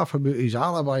garden path about his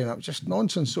alibi, and it was just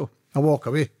nonsense. So I walk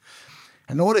away.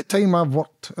 And all the time I've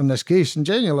worked on this case, and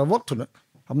genuinely I've worked on it.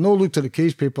 I've not looked at the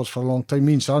case papers for a long time.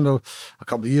 Me and Sandra, a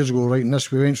couple of years ago, writing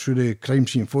this, we went through the crime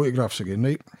scene photographs again,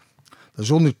 right?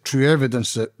 There's only true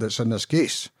evidence that's in this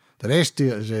case. The rest of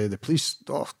it is the police.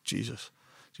 Oh, Jesus,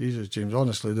 James,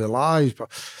 honestly, the lies. But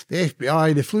the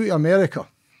FBI, they flew to America.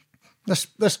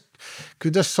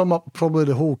 Could this sum up probably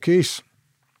the whole case?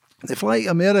 They fly to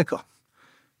America.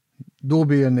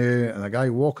 Dobie and a guy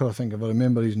Walker, I think, if I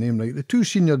remember his name right. The two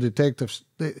senior detectives,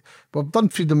 we've done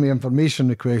freedom of information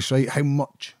requests, right? How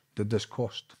much did this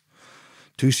cost?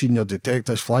 Two senior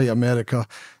detectives fly to America.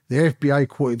 The FBI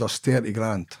quoted us 30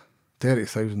 grand,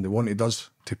 30,000 they wanted us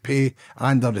to pay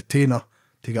and a retainer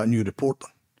to get a new report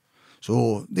done.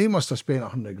 So they must have spent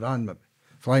 100 grand maybe,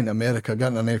 flying to America,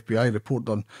 getting an FBI report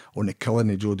done on the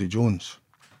killing of Jody Jones.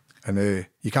 And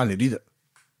you can't read it.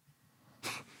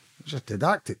 It's just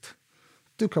redacted.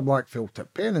 Took a black felt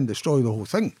tip pen and destroyed the whole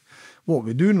thing. What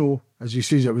we do know is he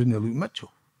says it was in the Luke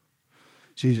Mitchell.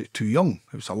 He says it's too young.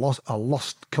 It was a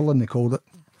lust killing, they called it.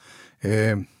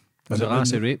 Was it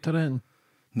Lassie raped her then?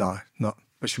 No,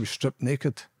 but she was stripped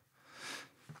naked.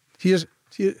 The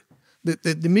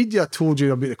media told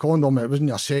you about the condom, it wasn't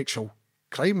a sexual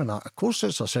crime and that. Of course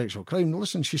it's a sexual crime.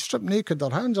 Listen, she's stripped naked, her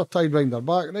hands are tied round her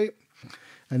back, right?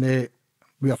 And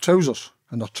with her trousers.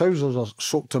 And her trousers are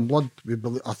soaked in blood,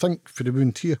 I think, for the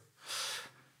wound here.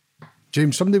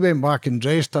 James, somebody went back and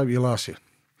dressed out your lassie.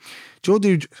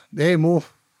 Jodie, the MO,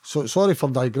 so sorry for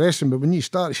digressing, but when you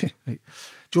start, right,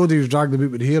 Jodie was dragged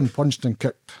about with the hair and punched and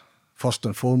kicked, first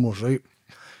and foremost, right?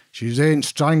 She was then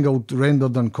strangled,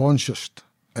 rendered unconscious,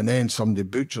 and then somebody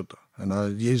butchered her. And I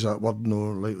use that word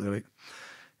no lightly, right?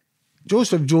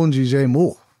 Joseph Jones's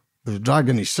MO was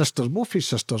dragging his sisters, both his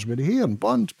sisters, with the hair and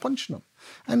punching them.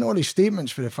 And all his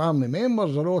statements for the family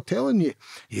members are all telling you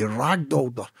he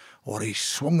ragdolled her or he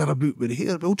swung her about with the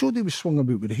hair. Well, Jodie was swung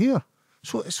about with the hair.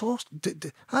 So it's all,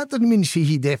 that doesn't mean to say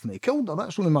he definitely killed her.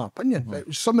 That's only my opinion. But it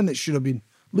was something that should have been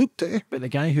looked at. But the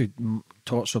guy who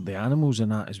tortured the animals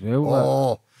and that as well.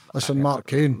 Oh, listen, Mark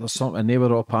Kane. There's something, and they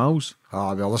were all pals.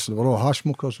 Ah, well, listen, we're all hash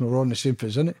smokers and we're all in the same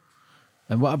vicinity.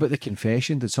 And what about the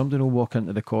confession? Did somebody walk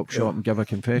into the cop shop and give a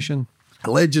confession?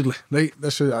 Allegedly, right?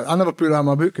 I never put that in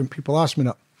my book and people ask me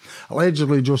that.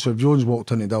 Allegedly, Joseph Jones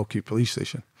walked into Dalkeith police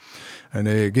station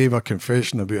and gave a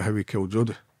confession about how he killed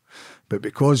Jodie. But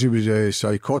because he was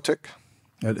psychotic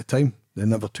at the time, they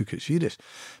never took it serious.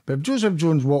 But if Joseph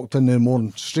Jones walked in the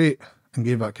morning straight and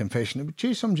gave that confession, it would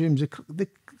chase him, James.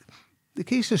 The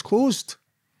case is closed.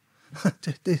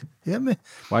 You hear me?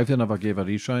 Why have they never gave a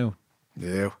retrial?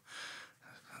 Yeah,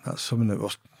 that's something that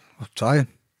we're trying.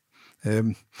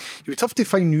 It would tough to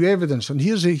find new evidence, and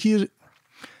there's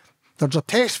a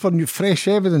test for new fresh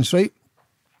evidence, right?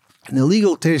 And the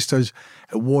legal test is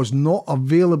it was not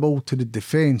available to the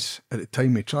defence at the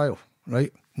time of trial,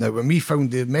 right? Now, when we found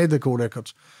the medical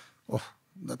records,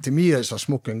 that to me it's a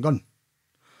smoking gun.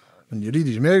 When you read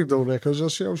his medical records, I'll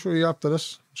show you after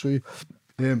this. Show you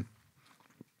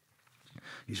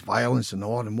his violence and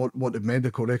all, and what the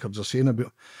medical records are saying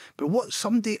about. But what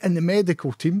somebody in the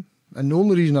medical team, and the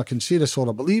only reason I can say this or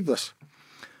I believe this,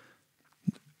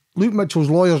 Luke Mitchell's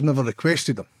lawyers never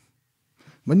requested them.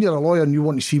 When you're a lawyer and you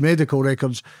want to see medical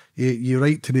records, you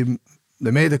write to the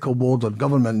medical board or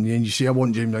government and you say, I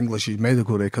want James English's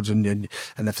medical records, and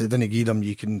if they didn't give them,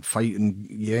 you can fight and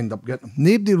you end up getting them.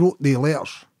 Nobody wrote the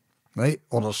letters, right?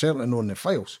 Or they're certainly not in the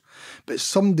files. But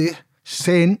somebody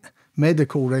sent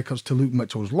medical records to Luke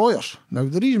Mitchell's lawyers. Now,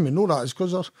 the reason we know that is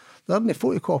because they're in the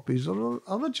photocopies,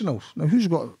 they're originals. Now, who's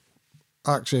got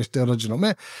access to the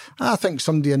original? I think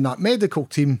somebody in that medical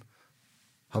team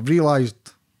have realised,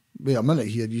 wait a minute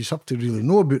here, you have to really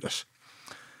know about this.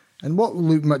 And what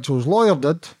Luke Mitchell's lawyer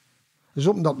did is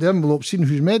opened up the envelope, seen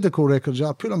whose medical records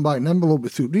are, put them back in the envelope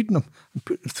without reading them, and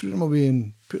threw them away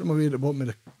at the bottom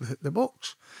of the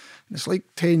box. And it's like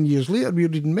 10 years later, we're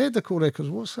reading medical records.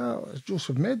 What's that? It's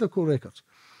Joseph medical records.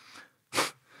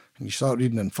 And you start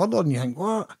reading them further and you think,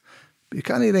 what? But you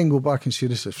can't then go back and say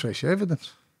this is fresh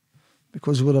evidence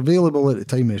because they were available at the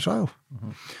time of the trial.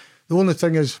 Mm-hmm. The only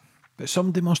thing is, but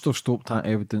somebody must have stopped that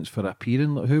evidence for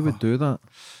appearing. Like, who would do that?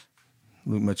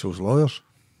 Luke Mitchell's lawyers.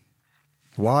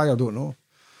 Why? I don't know.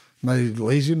 My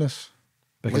laziness.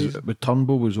 Because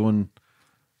Turnbull was on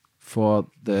for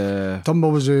the...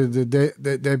 Turnbull was the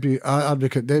deputy,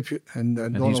 advocate deputy. And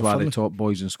he's one of the top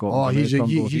boys in Scotland.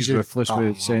 Oh, he's ruthless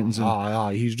with sentencing.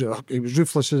 He was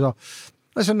ruthless as a...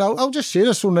 Listen, I'll just say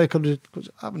this on record because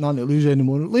I haven't nothing to lose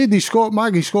anymore. Lady Scott,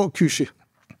 Maggie Scott QC.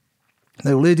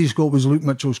 Now, Lady Scott was Luke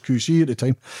Mitchell's QC at the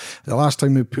time. The last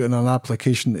time we put in an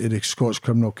application to the Scots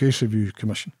Criminal Case Review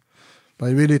Commission. By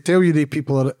the way, they tell you the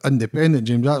people are independent,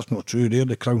 James. That's not true. They're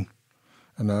the Crown.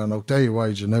 And I'll tell you why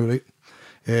you now,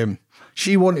 right?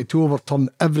 She wanted to overturn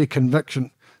every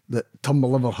conviction that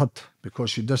Turnbull ever had because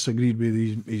she disagreed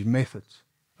with his methods,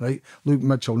 right? Luke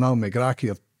Mitchell and Al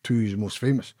McGrackie are two of his most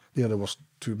famous. They're the worst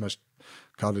two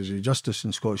miscarriages of justice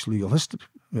in Scottish legal history.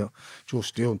 Joe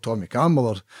Steele and Tommy Campbell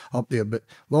are up there, but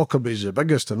Lockerbie's the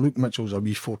biggest and Luke Mitchell's a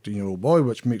wee 14-year-old boy,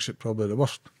 which makes it probably the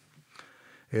worst.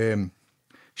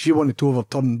 She wanted to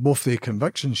overturn both the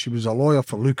convictions. She was a lawyer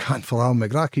for Luke and for Al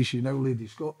McGrackie. She's now Lady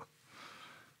Scott.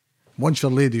 Once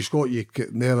you're Lady Scott, you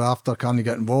thereafter can't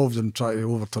get involved and try to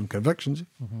overturn convictions.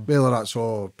 Mm-hmm. Whether that's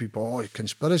all people,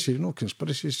 conspiracy. No,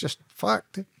 conspiracy is just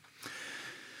fact.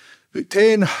 About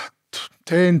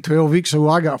 10, 12 weeks ago,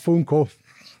 I got a phone call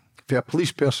for a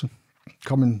police person.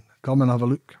 Come and have a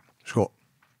look, Scott.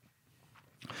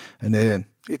 And then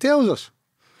he tells us,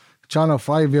 Channel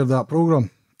 5 aired that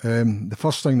programme. The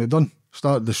first thing they done,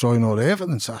 started destroying all the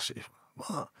evidence. I said,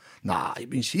 what? Nah, you've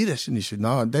been serious? And he said,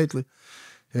 nah, deadly.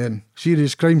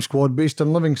 Serious crime squad based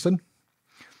in Livingston.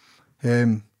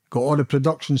 Got all the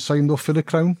productions signed off for the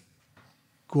Crown.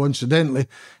 Coincidentally,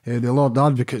 the Lord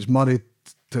Advocate's married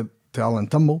to Alan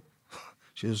Turnbull.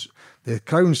 The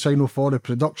Crown signed off all the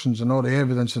productions and all the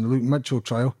evidence in the Luke Mitchell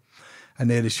trial. And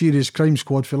the serious crime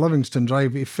squad for Livingston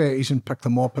drive to Fetties and picked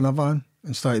them up in a van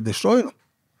and started destroying them.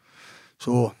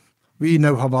 So we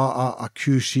now have a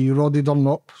QC, Roddy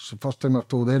Dunlop. It's the first time I've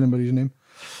told anybody his name.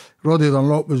 Roddy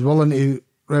Dunlop was willing to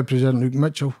represent Luke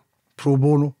Mitchell pro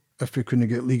bono if we couldn't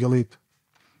get legal aid.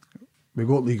 We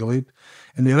got legal aid.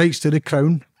 And he writes to the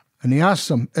Crown and he asks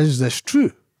them, is this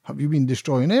true? Have you been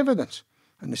destroying evidence?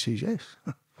 And they says yes.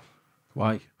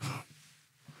 Why?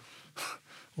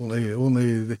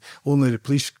 Only the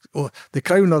police. The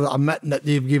Crown are admitting that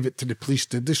they've gave it to the police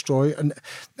to destroy. And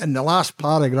in the last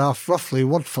paragraph, roughly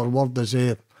word for word, is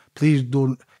there, please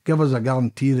don't give us a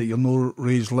guarantee that you'll not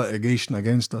raise litigation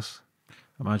against us.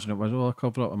 Imagine it was all a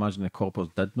cover-up. Imagine the coppers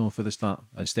did know for the start.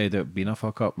 Instead of it being a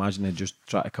fuck-up, imagine they just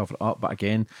try to cover it up. But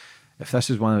again, if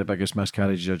this is one of the biggest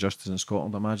miscarriages of justice in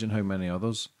Scotland, imagine how many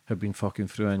others have been fucking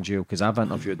through in jail. Because I've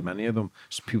interviewed many of them.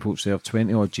 People served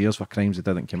 20 odd years for crimes they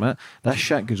didn't commit. That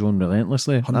shit goes on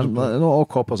relentlessly. Not all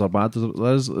coppers are bad.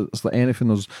 It's like anything.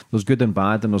 There's good and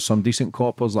bad, and there's some decent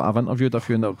coppers. Like I've interviewed a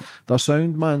few, and they're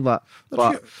sound, man. But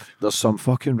there's some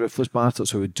fucking ruthless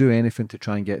bastards who would do anything to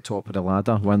try and get top of the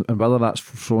ladder. And whether that's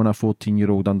throwing a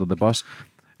 14-year-old under the bus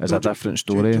is a different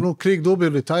story. Do you know Craig Dobie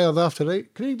retired after,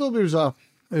 right? Craig Dobie was a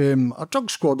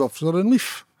drug squad officer in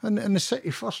Leaf in the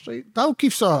city first, right?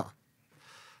 Dalkeith's a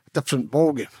different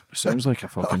ballgame. Sounds like a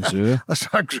fucking zoo.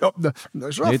 I grew up there.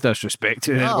 It's rough. No disrespect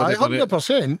to anybody.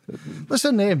 100%.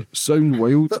 Listen, sound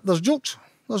wild. There's jokes.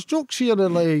 There's jokes here that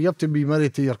like, you have to be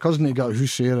married to your cousin to get a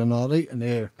house here and all, right?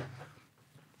 And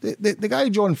the guy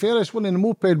John Ferris, one of the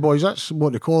moped boys, that's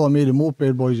what they call him, the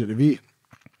moped boys at the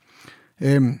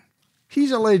V.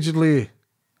 He's allegedly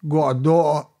got a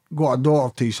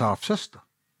daughter to his half sister.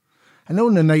 And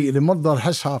on the night of the murder,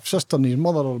 his half-sister and his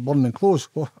mother are burning clothes.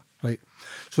 Oh, right.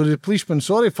 So the policeman,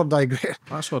 sorry for digress.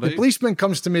 That's all right. The policeman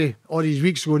comes to me all these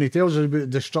weeks ago and he tells us about the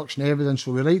destruction of evidence.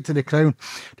 So we write to the Crown.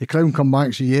 The Crown come back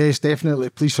and say, yes, definitely,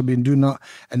 the police have been doing that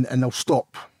and they'll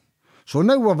stop. So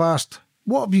now we've asked,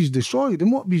 what have he's destroyed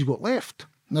and what have he's got left?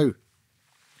 Now,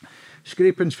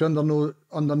 scrapings for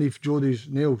underneath Jodie's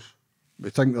nails. We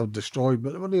think they're destroyed,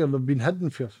 but they were there, they've been hidden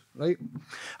for us, right?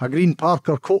 A green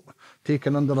Parker coat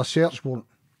taken under a search warrant,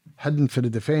 hidden for the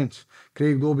defence.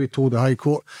 Craig Dobie told the High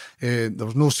Court there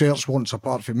was no search warrants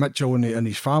apart from Mitchell and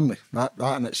his family. That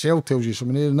in itself tells you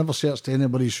something. They never searched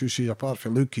anybody's house apart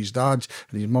from Luke, his dad's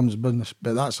and his mum's business.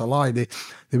 But that's a lie. They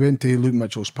went to Luke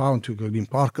Mitchell's pal and took a green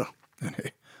Parker. And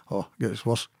it gets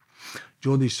worse.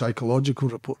 Jodie's psychological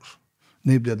reports.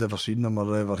 Nobody had ever seen them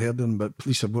or ever heard them, but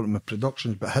police have got them in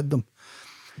productions but hid them.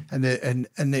 And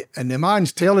the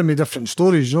man's telling me different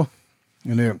stories, you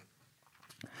know. And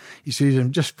he says,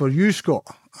 just for you, Scott.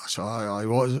 I said, aye,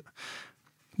 what is it?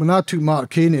 When I took Mark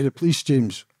Kane to the police,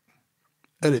 James,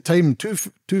 at the time,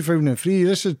 2003,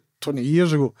 this is 20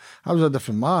 years ago, I was a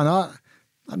different man.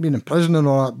 I'd been in prison and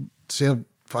all that, served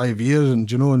 5 years,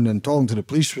 and you know, and talking to the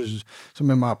police was some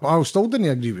of my pals still didn't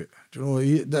agree with it. You know,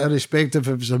 irrespective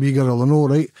if it's a wee girl or no,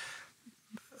 right?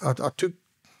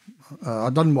 I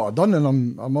done what I done,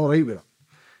 and I'm all right with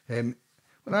it.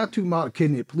 When I took Mark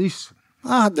Kane to the police,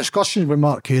 I had discussions with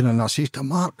Mark Kane, and I said to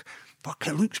Mark, fuck,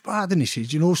 it looks bad. And he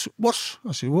says, you know, worse.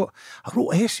 I said, what? I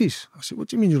wrote essays. I said, what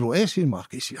do you mean you wrote essays, Mark?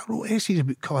 He said, I wrote essays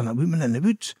about killing a woman in the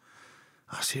woods.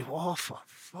 I said, oh, for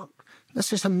fuck.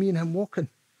 This is me and him walking.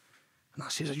 And I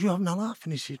says, are you having a laugh?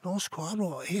 And he says, no, Scott, I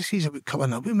wrote essays about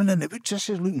killing a woman in the woods. This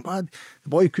is looking bad. The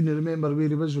boy couldn't remember where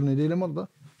he was when he did the murder.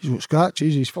 He's got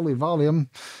scratches, he's fully Valium,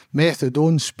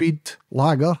 methadone, speed,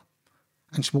 lager,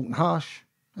 and smoking hash.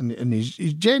 And he's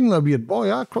generally a weird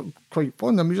boy. I quite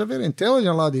fond of him. He's a very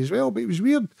intelligent lad as well, but he was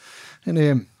weird.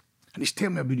 And he's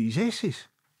telling me about his essays.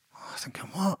 I was thinking,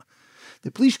 what? The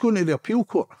police go into the appeal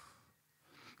court,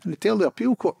 and they tell the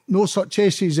appeal court, no such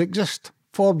essays exist.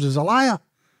 Forbes is a liar.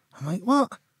 I'm like,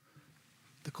 what?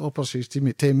 The copper says to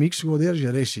me 10 weeks ago, there's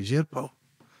your essays here, pal.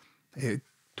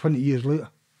 20 years later.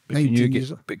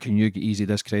 But can you get easily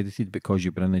discredited because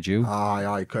you've been in the jail?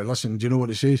 Aye. Listen, do you know what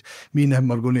it says? Me and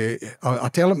him are going to... I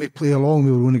tell him to play along,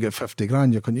 we were going to get 50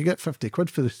 grand. Can you get 50 quid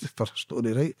for a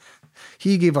story, right?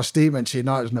 He gave a statement saying,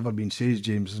 that has never been said,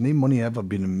 James. There's no money ever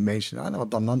been mentioned. I never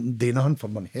done nothing, do nothing for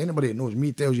money. Anybody that knows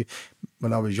me tells you,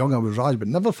 when I was young, I was rash, but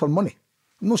never for money.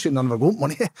 I'm not saying I never got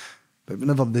money, but we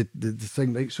never did the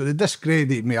thing, right? So they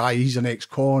discredited me. He's an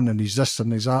ex-con, and he's this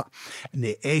and he's that. And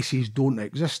the essays don't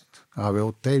exist.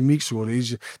 Well, 10 weeks ago,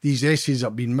 these essays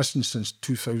have been missing since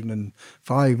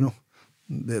 2005, no?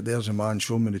 There's a man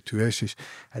showing me the 2 essays.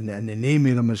 And the name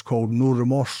of them is called No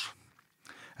Remorse.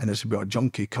 And it's about a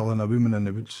junkie killing a woman in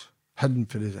the woods. Hidden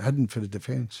for the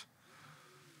defence.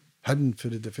 Hidden for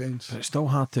the defence. But it's still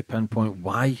hard to pinpoint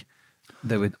why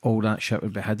all that shit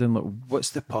would be hidden. Like,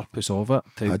 what's the purpose of it?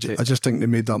 I just think they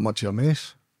made that much of a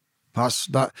mess. That's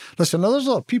that. Listen, there's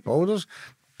other people. There's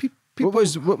people.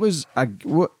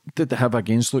 What did they have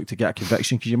against Luke to get a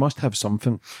conviction? Because you must have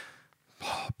something.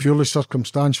 Purely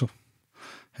circumstantial.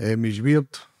 He's weird.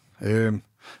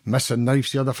 Missing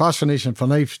knives. He had a fascination for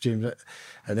knives, James.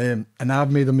 And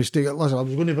I've made a mistake. Listen, I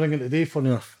was going to bring it today for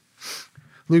you.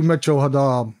 Luke Mitchell had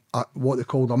what they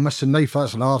called a missing knife.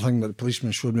 That's another thing that the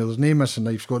policeman showed me. There's no missing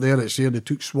knife. Got there, it's there. They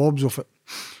took swabs off it.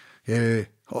 There's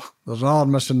another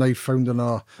missing knife found in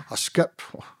a skip.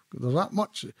 There's that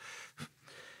much.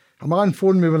 A man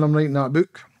phoned me when I'm writing that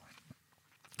book.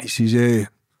 He says,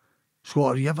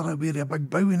 Scott, are you ever aware of a big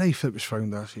Bowie knife that was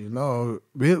found? I said, no,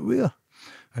 where?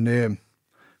 And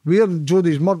where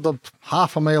Jodie's murdered,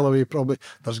 half a mile away probably,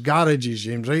 there's garages,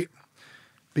 James, right?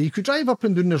 But you could drive up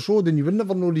and down this road and you would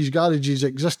never know these garages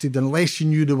existed unless you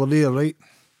knew they were there, right?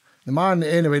 The man,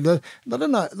 anyway, they're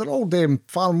all them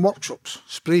farm workshops,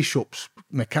 spray shops,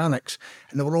 mechanics,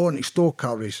 and they were all into stock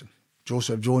car racing.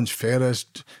 Joseph Jones, Ferris,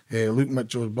 Luke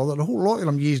Mitchell's brother, a whole lot of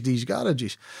them used these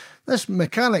garages. This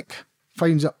mechanic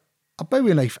finds a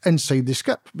Bowie knife inside the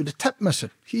skip with the tip missing.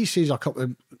 He says a couple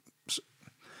of...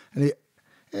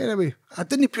 Anyway, I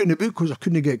didn't put in the book because I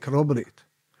couldn't get corroborated.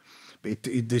 But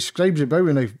he describes the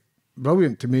Bowie knife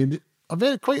brilliant to me.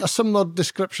 Quite a similar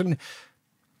description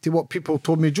to what people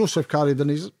told me Joseph carried in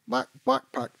his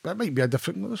backpack. That might be a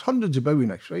different... There's hundreds of Bowie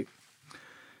knives, right?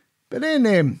 But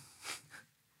then...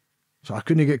 so I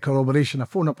couldn't get corroboration. I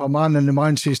phone up a man and the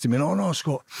man says to me, no,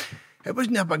 Scott, it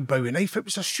wasn't a big Bowie knife, it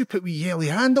was a stupid wee yellow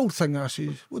handled thing. I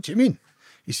says, what do you mean?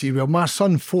 He said, well, my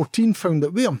son, 14, found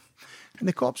it with him. And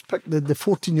the cops picked the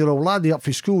 14-year-old laddie up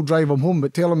for school, drive him home,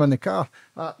 but tell him in the car,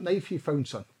 that knife you found,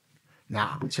 son.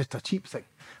 Nah, it's just a cheap thing.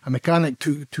 A mechanic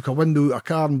took a window out of a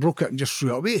car and broke it and just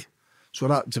threw it away. So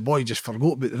that the boy just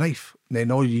forgot about the knife. And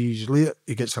then all years later,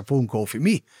 he gets a phone call from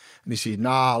me. And he said,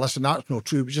 nah, listen, that's not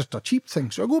true. It was just a cheap thing.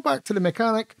 So I go back to the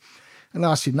mechanic and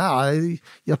I said, nah,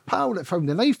 your pal that found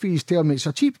the knife, he's telling me it's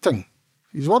a cheap thing.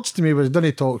 His words to me was,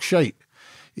 didn't talk shite.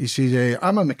 He says,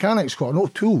 I'm a mechanic, Scott, no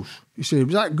tools. He said, it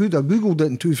was that good. I Googled it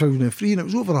in 2003 and it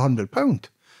was over £100. I'm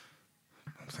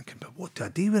thinking, but what do I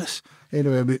do with this?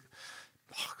 Anyway, about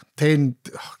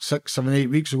 6, 7, 8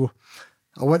 weeks ago,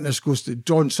 a witness goes to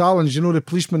John Sallins, you know, the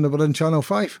policeman that were in Channel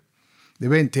 5. They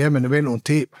went to him and they went on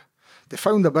tape. They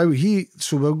found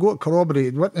so we'll go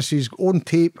corroborated witnesses on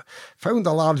tape, found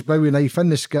a large Bowie knife in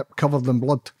the skip covered in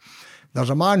blood. There's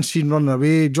a man seen running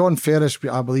away, John Ferris,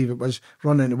 I believe it was,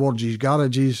 running towards his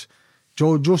garages.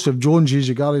 Joseph Jones used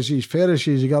the garages, Ferris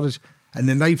used the garage, and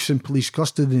the knife's in police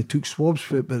custody and they took swabs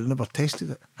for it, but they never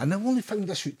tested it. And they only found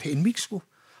this out 10 weeks ago.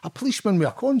 A policeman with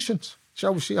a conscience,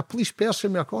 shall we say, a police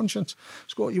person with a conscience.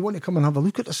 Scott, you want to come and have a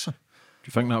look at this, son? Do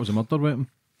you think that was a murder weapon?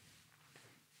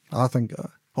 I think,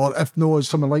 or if no, it's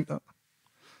something like that.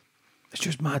 It's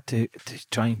just mad to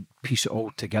try and piece it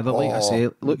all together. Like I say,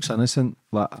 it looks innocent.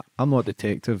 Like, I'm not a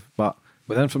detective, but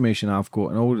with the information I've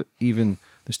got and even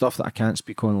the stuff that I can't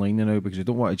speak online now because I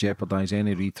don't want to jeopardise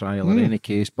any retrial or any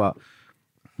case, but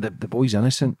the boy's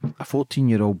innocent. A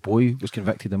 14-year-old boy was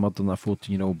convicted of murdering a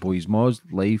 14-year-old boy's mum's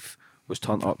life was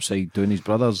turned upside down. His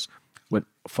brothers went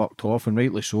fucked off, and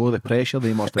rightly so. The pressure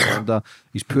they must have under.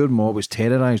 His poor mom was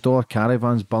terrorised. All her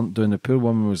caravans burnt down. The poor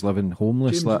woman was living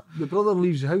homeless. James, the brother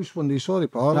leaves the house one day. Sorry,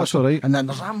 pal. That's all right. And then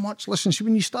there's that much. Listen, see,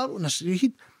 when you start on this,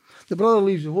 the brother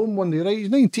leaves the home one day, right? He's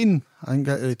 19. I think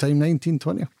at the time, 19,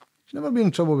 20. He's never been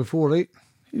in trouble before, right?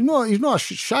 He's not a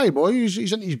shy boy.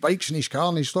 He's into his bikes and his car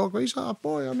and his stock. He's a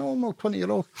boy, I know, I'm not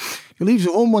 20-year-old. He leaves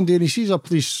the home one day and he sees a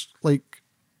police,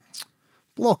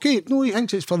 blockade. No, he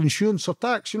thinks it's for insurance or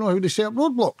tax. You know how they set up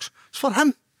roadblocks? It's for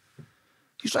him.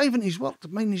 He's driving his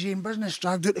work, minding his own business,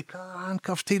 dragged out the car,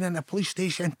 handcuffed, taken in the police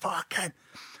station. Fucking.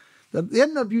 The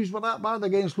interviews were that bad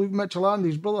against Luke Mitchell and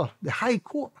his brother. The High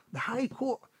Court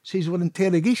says were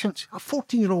interrogations. A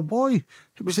 14-year-old boy,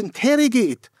 it was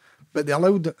interrogated, but they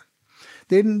allowed it.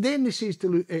 Then they says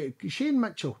to Shane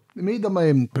Mitchell, they made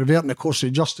him perverting the course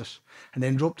of justice and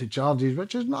then dropped the charges,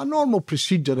 which is not a normal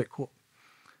procedure at court.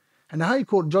 And the High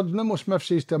Court judge, Nimmo Smith,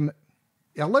 says to him,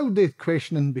 he allowed the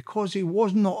questioning because he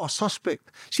was not a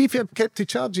suspect. See, if he had kept the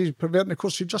charges perverting the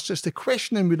course of justice, the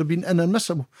questioning would have been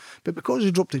inadmissible. But because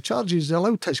he dropped the charges, they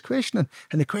allowed his questioning.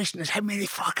 And the question is, how many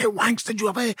fucking wanks did you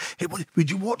have? Would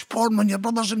you watch porn when your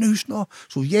brother's in the house? No.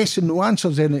 So yes and no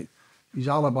answers in it. His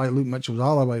alibi, Luke Mitchell's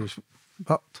alibi, was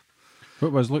fucked.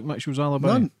 What was Luke Mitchell's alibi?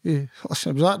 None. Listen,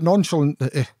 it was that nonchalant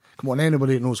that, come on,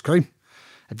 anybody that knows crime.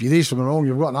 If you do something wrong,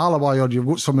 you've got an alibi or you've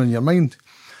got something in your mind.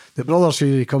 The brother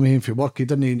says he come home from work, he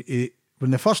didn't,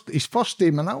 when his first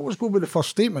statement, I always go with the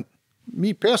first statement.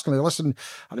 Me personally, listen,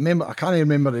 I can't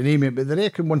remember the name of it, but they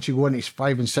reckon once you go into his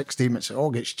 5 and 6 statements, it all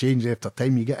gets changed after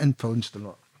time, you get influenced or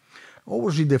not.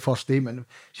 Always read the first statement.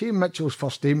 Shane Mitchell's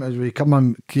first statement is when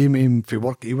he came home from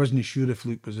work, he wasn't sure if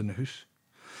Luke was in the house.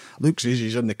 Luke says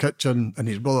he's in the kitchen and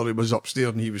his brother was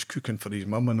upstairs and he was cooking for his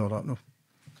mum and all that. No,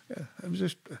 yeah, it was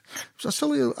a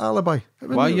silly alibi.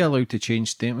 Why are you allowed to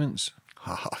change statements?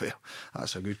 Well,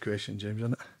 that's a good question, James,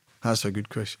 isn't it? That's a good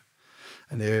question.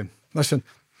 And listen,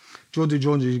 Jodie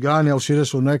Jones' granny, I'll say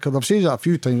this on record, I've said that a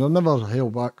few times, I've never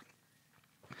held back.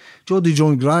 Jodie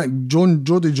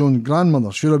Jones'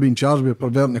 grandmother should have been charged with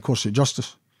perverting the course of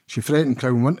justice. She threatened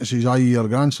Crown witnesses, i.e. her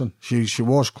grandson. She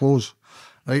washed clothes,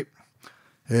 right?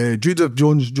 Judith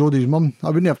Jones, Jodie's mum, I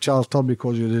wouldn't have charged her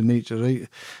because of the nature, right?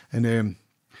 And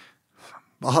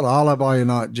her alibi and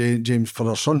that, James, for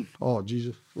her son. Oh,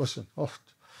 Jesus, listen.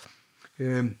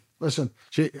 Listen,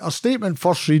 her statement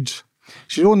first reads,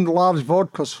 she's owned large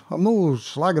vodkas. I'm no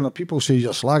slagging her. People say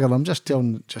you're slagging. I'm just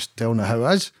telling her how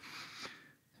it is.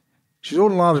 She's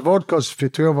owned large vodkas for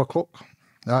 12 o'clock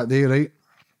that day, right?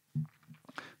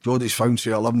 Jodie's found,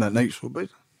 say, 11 at night. So, but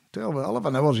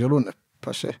 11 hours, you're on the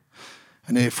piss, eh?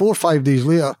 And 4 or 5 days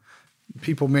later,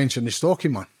 people mention the Stocky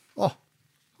man. Oh,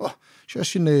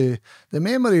 just in the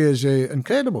memory is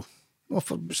incredible. Well,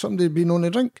 for somebody being on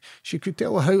the drink, she could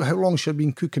tell how long she'd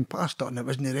been cooking pasta and it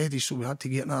wasn't ready, so we had to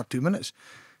get another 2 minutes.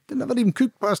 They never even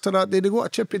cooked pasta that day. They got a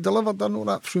chippy delivered. I know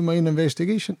that through my own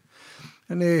investigation.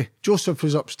 And Joseph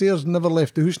was upstairs, never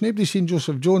left the house. Nobody seen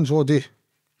Joseph Jones all day.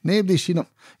 Nobody seen him.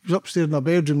 He was upstairs in a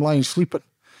bedroom lying sleeping.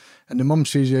 And the mum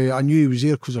says, I knew he was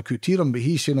there because I could hear him, but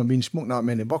he's saying I've been smoking that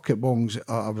many bucket bongs,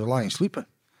 I was lying sleeping.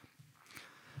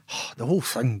 The whole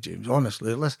thing, James,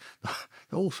 honestly, the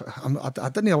whole thing,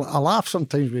 I laugh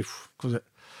sometimes because the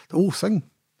whole thing,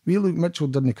 Luke Mitchell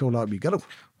didn't kill that wee girl.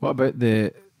 What about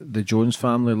the Jones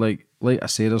family? Like I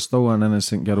say, there's still an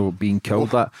innocent girl being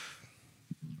killed.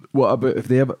 What about if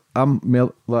they ever? I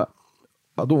don't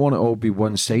want it all be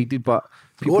one-sided, but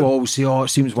people always say, "Oh, it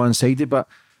seems one-sided," but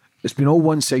it's been all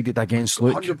one-sided against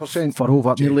Luke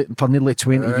 100%. for nearly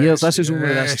 20 years. This is only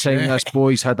this time this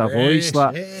boy's had a voice.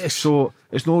 So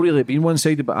it's not really been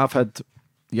one-sided, but I've had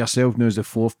yourself now as the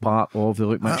fourth part of the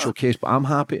Luke Mitchell case, but I'm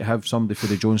happy to have somebody for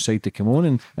the Jones side to come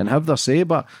on and have their say,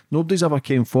 but nobody's ever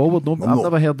came forward. I've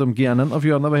never heard them get an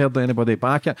interview. I've never heard anybody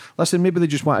back it. Listen, maybe they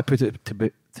just want to put it to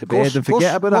bed and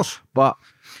forget about it, but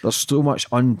there's so much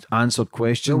unanswered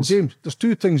questions. Well, James, there's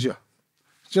two things here.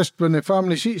 Just when the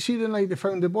family, see the night they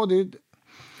found the body,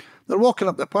 they're walking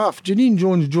up the path. Janine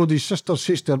Jones, Jodie's sister,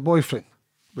 says to her boyfriend,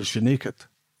 was she naked?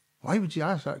 Why would you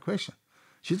ask that question?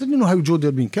 She didn't know how Jodie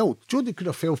had been killed. Jodie could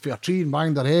have fell for a tree and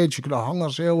banged her head. She could have hung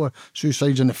herself or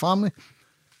suicides in the family.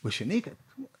 Was she naked?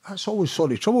 That's always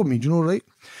troubled me, do you know, right?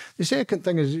 The second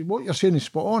thing is, what you're saying is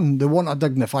spot on. They want a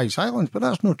dignified silence, but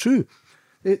that's not true.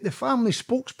 The family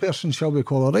spokesperson, shall we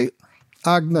call her, right?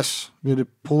 Agnes, with the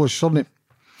Polish surname.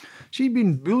 She'd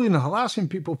been bullying and harassing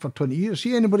people for 20 years.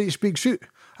 See anybody that speaks out.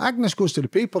 Agnes goes to the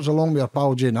papers along with her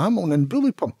pal Jane Hamilton and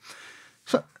bully them.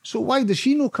 So So why does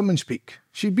she not come and speak?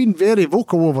 She's been very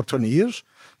vocal over 20 years.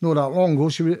 Not that long ago,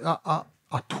 she was a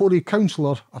Tory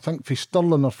councillor, I think, for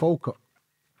Stirling or Falkirk.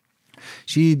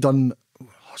 She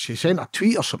sent a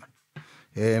tweet or something.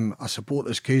 I support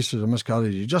this case as a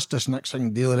miscarriage of justice. Next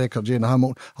thing, Daily Record, Jane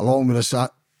Hamilton, along with his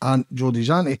aunt Jodie's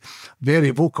auntie, very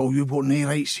vocal. You've got no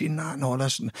right saying that and all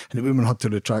this, and the woman had to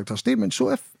retract her statement. So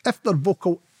if they're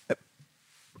vocal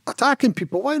attacking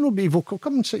people, why not be vocal?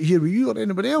 Come and sit here with you or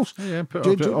anybody else. Yeah, put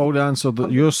up all the answer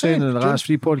that you're saying in the last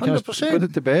 3 podcasts. 100%. Put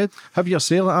it to bed. Have your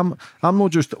say. I'm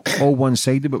not just all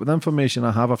one-sided, but with the information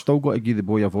I have, I've still got to give the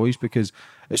boy a voice, because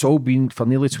it's all been for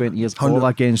nearly 20 years all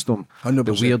against him. 100%.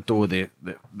 The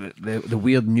weirdo, the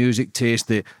weird music taste,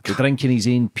 the drinking his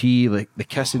own pee, the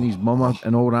kissing his mama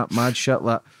and all that mad shit.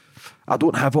 Like, I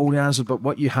don't have all the answers, but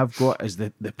what you have got is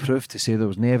the proof to say there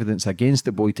was no evidence against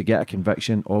the boy to get a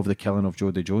conviction of the killing of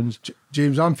Jodie Jones.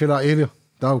 James, I'm from that area.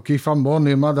 Dalkeith, I'm born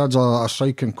there. My dad's a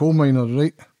strike and coal miner,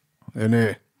 right?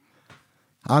 And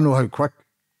I know how quick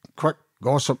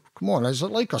gossip. Come on, it's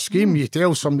like a scheme. You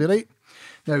tell somebody, right?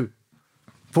 Now,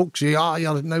 folks say,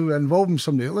 you're now involved in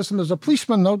somebody. Listen, there's a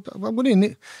policeman now. I'm going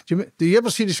to. Do you ever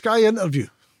see the Sky interview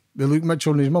with Luke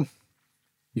Mitchell and his mum?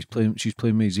 She's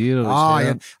playing with his ear.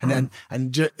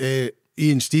 And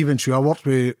Ian Stevens, who I worked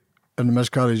with in the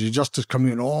miscarriage of justice,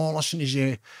 come out, listen,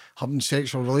 he's having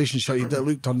sexual relationship, that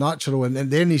looked unnatural. And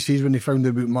then he says, when he found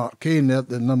out about Mark Kane,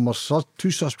 the number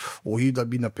 2 sus, he'd have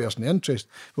been a person of interest.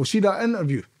 Well, see that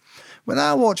interview. When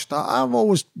I watched that, I've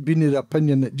always been of the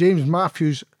opinion that James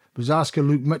Matthews was asking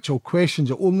Luke Mitchell questions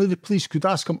that only the police could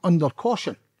ask him under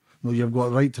caution. No, you've got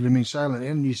the right to remain silent,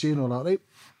 and you saying all that, right?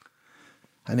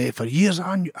 And for years,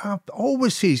 I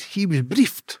always says he was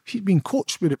briefed. He's been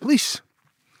coached with the police.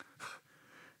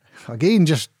 Again,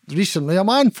 just recently, a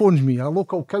man phones me, a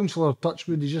local councillor,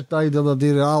 Touchwood, he just died the other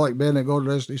day, Alec Bennett, God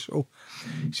rest his soul.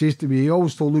 He says to me, he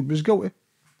always told Luke was guilty.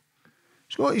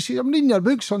 So he says, I'm reading your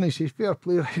book, son. He says, fair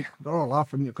play. They're all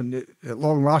laughing. You can, at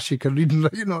long last, you can read and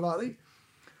write and all that, right?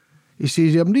 He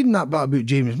says, I'm reading that bit about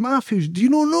James Matthews. Do you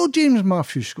know James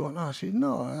Matthews, Scott? And I said,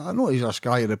 no, I know he's a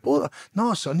Sky reporter.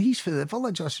 No, son, he's for the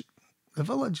village. I said, the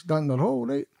village down the hall,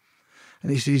 right?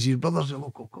 And he says, his brother's a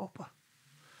local copper.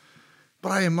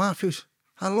 Brian Matthews,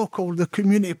 the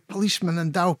community policeman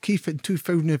in Dalkeith in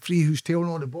 2003, who's telling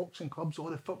all the boxing clubs, all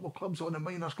the football clubs, all the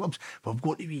miners clubs, we've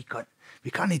got the wee cunt.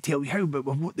 We can't tell you how, but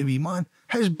we've got the wee man.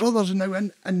 His brother's now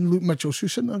in Luke Mitchell's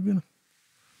house interviewing him.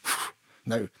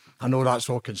 Now, I know that's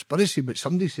all conspiracy, but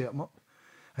somebody set him up.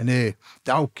 And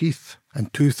Dalkeith in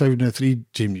 2003,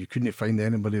 James, you couldn't find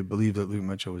anybody who believed that Luke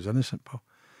Mitchell was innocent, pal.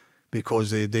 Because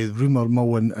the rumour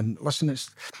mill and listen,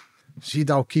 see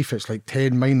Dalkeith, it's like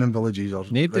 10 mining villages.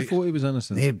 Nobody thought he was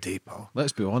innocent. Nobody, pal.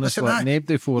 Let's be honest, listen,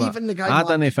 nobody thought even that. the guy I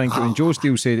didn't think it. When Joe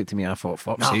Steele said it to me, I thought,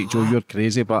 fuck's sake, Joe, you're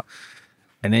crazy. But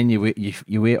and then you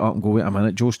wait up and go, wait a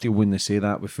minute, Joe Steele wouldn't say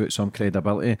that without some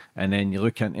credibility, and then you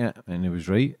look into it and he was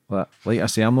right. Like I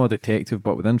say, I'm not a detective,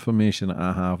 but with information that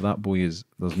I have, that boy there's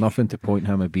nothing to point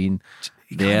him at being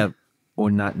there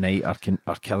on that night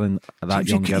or killing that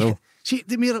young girl. See,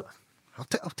 the mirror, I'll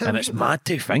tell and you. It's mad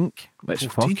to think. It's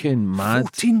 14, fucking mad.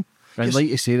 14. And like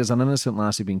you say, there's an innocent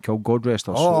lassie being killed. God rest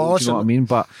her soul. Do you know what I mean?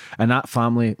 But in that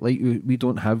family, like we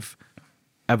don't have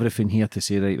everything here to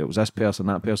say, right, it was this person,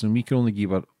 that person. We can only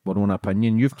give our own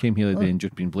opinion. You've came here today and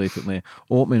just been blatantly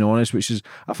open and honest, which is,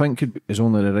 I think, is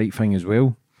only the right thing as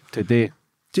well today.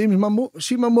 James, my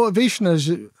motivation is,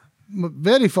 my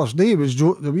very first day was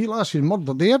the wee lassie's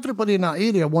murder day. Everybody in that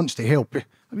area wants to help you.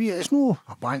 I mean, it's no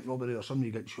a bank robbery or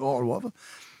somebody gets shot or whatever.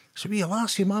 It's a wee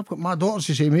lassie, man. I've got my daughter's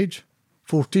the same age,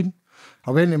 14.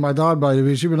 I went to my dad, by the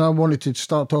way. See, when I wanted to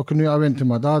start talking to you, I went to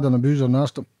my dad and a boozer and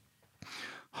asked him.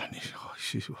 And he says,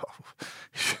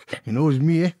 he knows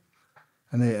me, eh?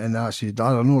 And I said,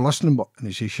 Dad, I'm not listening, but... And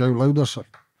he says, shout louder, son.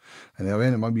 And I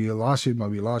went to my wee lassie,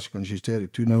 when she's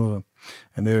 32 now.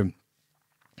 And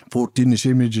 14, the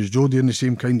same age as Jodie, in the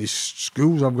same kind of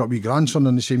schools. I've got a wee grandson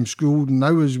in the same school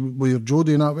now as where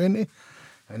Jodie and I went to.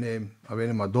 And I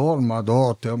went to my daughter, and my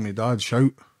daughter told me, Dad,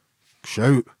 shout.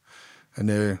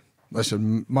 And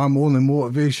listen, my only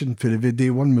motivation for the day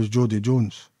one was Jodie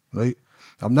Jones, right?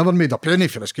 I've never made a penny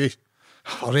for this case.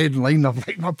 I've read in line, I've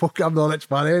like my pocket, I'm not rich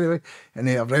man anyway. And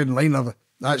I've read in line,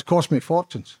 that's cost me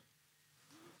fortunes.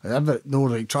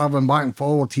 Travelling back and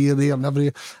forward here, there,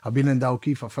 never. I've been in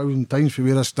Dalkeith 1,000 times for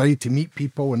where I stayed to meet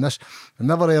people and this. I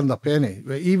never earned a penny.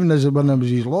 But even when I was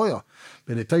his lawyer,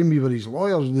 by the time we were his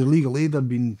lawyers, the legal aid had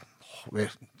been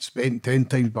spent 10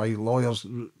 times by lawyers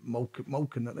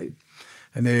milking it, right?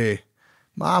 And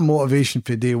my motivation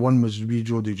for day one was to be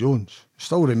Jodie Jones.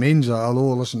 Still remains that,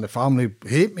 although, listen, the family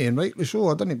hate me, and rightly so.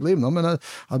 I didn't blame them, and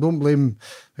I don't blame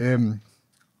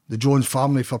the Jones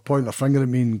family for pointing a finger at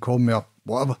me and calling me a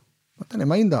whatever. I didn't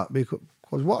mind that, because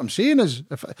what I'm saying is,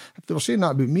 if they were saying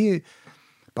that about me,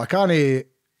 but I can't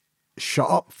shut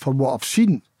up for what I've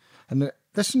seen. And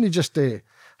this isn't just,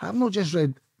 I've not just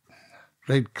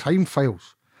read crime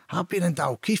files. I've been in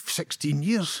Dalkeith 16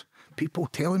 years. People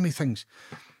telling me things.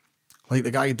 Like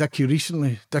the guy Dickie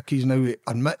recently. Dickie's now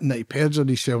admitting that he perjured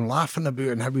himself, laughing about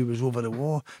it and how he was over the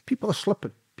wall. People are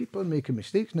slipping. People are making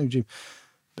mistakes now, James.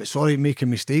 But sorry, making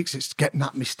mistakes, it's getting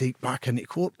that mistake back into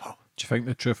court, pal. Do you think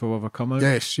the truth will ever come out?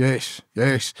 Yes.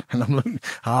 And I'm like,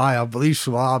 I believe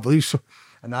so.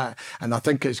 And I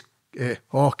think it's,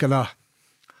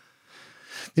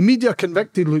 the media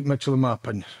convicted Luke Mitchell, in my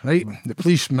opinion, right? The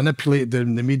police manipulated the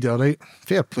media, right?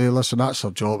 Fair play, listen, that's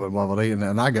their job and whatever, right?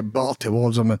 And I get bitter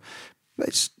towards them.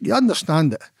 You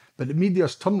understand it, but the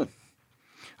media's turning.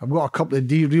 I've got a couple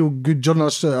of real good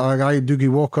journalists, a guy, Doogie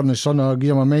Walker and his son, I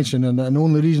give him a mention, and the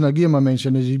only reason I give him a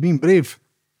mention is he's been brave.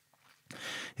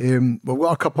 We've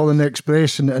got a couple in the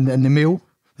Express and the Mail,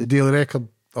 the Daily Record.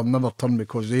 I've never turned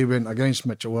because they went against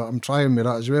Mitchell. I'm trying with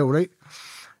that as well, right?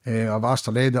 I've asked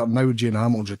an editor now, Jane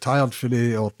Hamilton's retired for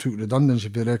or took redundancy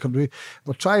for the Record.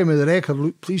 We're trying with the Record,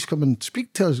 look, please come and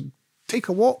speak to us. Take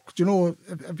a walk. Do you know,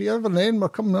 if you're ever in the end, we're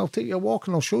coming, I'll take you a walk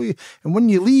and I'll show you. And when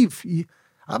you leave,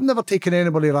 I've never taken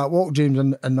anybody that walk, James,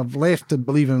 and I've left to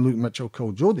believing Luke Mitchell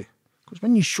killed Jodie. Because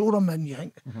when you show them and you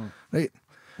think, right?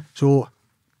 So,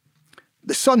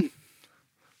 The Sun,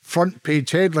 front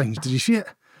page headlines, did you see it?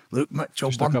 Luke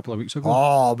Mitchell. Just a couple of weeks ago.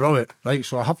 Oh, brilliant. Right,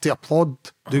 so I have to applaud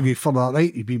Doogie for that,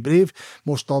 right? He'd be brave.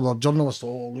 Most other journalists,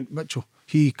 Luke Mitchell,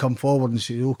 he come forward and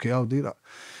say, okay, I'll do that.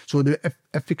 So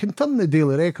if you can turn the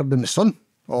Daily Record and the Sun,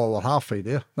 we're halfway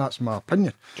there. That's my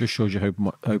opinion. Just shows you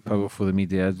how powerful the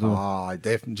media is, though.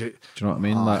 Definitely. Do you know what I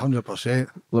mean? 100%.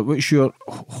 Like, what's your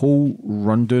whole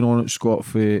rundown on it, Scott,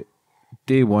 for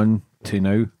day one to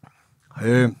now?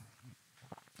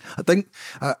 I think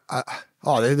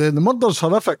the murder's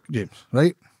horrific, James,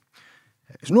 right?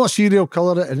 It's not a serial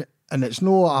killer and it's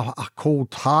not a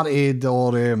cold-hearted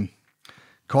or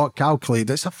calculated.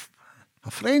 It's a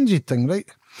frenzied thing, right?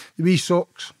 The wee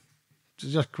socks.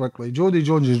 Just quickly, Jodie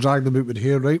Jones is dragged about with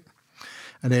hair, right?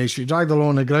 And she dragged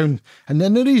along the ground. And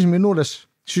then the reason we know this,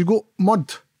 she's got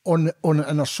mud in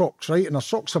her socks, right? And her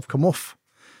socks have come off.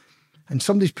 And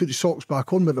somebody's put the socks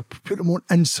back on, but they put them on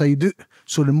inside out.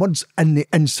 So the mud's in the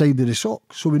inside of the sock.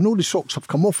 So we know the socks have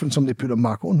come off and somebody put them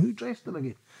back on. Who dressed her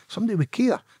again? Somebody would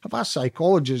care. I've asked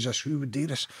psychologists just who would do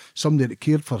this. Somebody that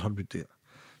cared for her would do it.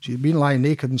 She'd been lying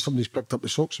naked and somebody's picked up the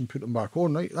socks and put them back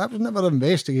on, right? That was never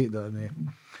investigated.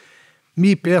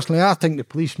 Me personally, I think the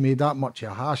police made that much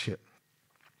of a hash of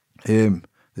it.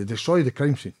 They destroyed the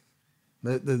crime scene.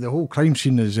 The whole crime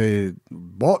scene is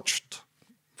botched,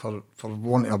 for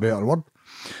want of a better word.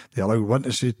 They allowed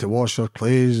witnesses to wash their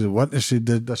clothes. The witnesses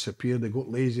did disappear. They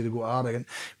got lazy. They got arrogant.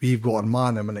 We've got our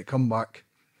man, and when they come back,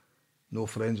 no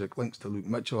forensic links to Luke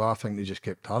Mitchell. I think they just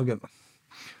kept targeting him.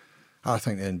 I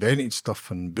think they invented stuff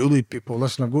and bullied people.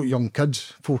 Listen, I've got young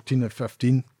kids, 14 and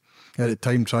 15, at the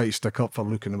time trying to stick up for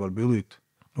Luke, and they were bullied.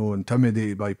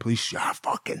 Intimidated by police. Yeah,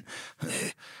 fucking.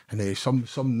 And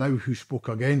some now who spoke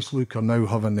against Luke are now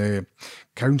having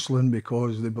counselling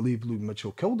because they believe Luke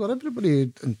Mitchell killed her.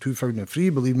 Everybody in 2003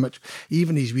 believed Mitchell,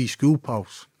 even his wee school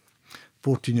pals,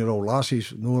 14-year-old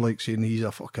lassies, saying he's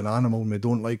a fucking animal and we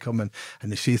don't like him, and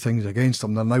they say things against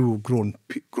him. They're now grown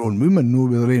women,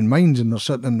 with their own minds, and they're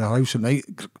sitting in the house at night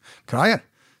crying,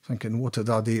 thinking, what did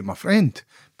I do to my friend?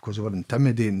 Because they were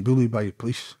intimidated and bullied by the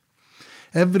police.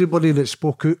 Everybody that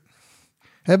spoke out,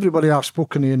 everybody I've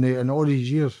spoken to in all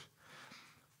these years,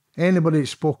 anybody that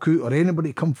spoke out or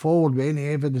anybody come forward with any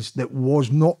evidence that was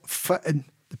not fitting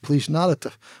the police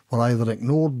narrative were either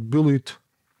ignored, bullied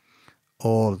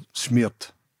or smeared.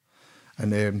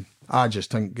 And I just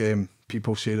think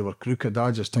people say they were crooked.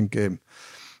 I just think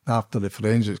after the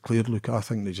forensics cleared, look, I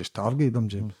think they just targeted them,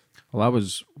 James. Well, I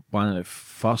was one of the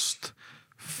first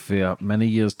for many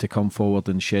years to come forward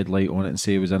and shed light on it and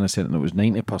say it was innocent, and it was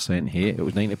 90% hate. It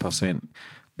was 90%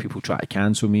 people try to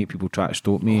cancel me, people try to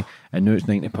stop me, and now it's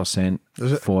 90%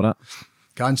 for it.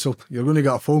 Cancelled. You're going to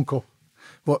get a phone call.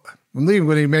 But I'm not even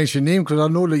going to mention name because I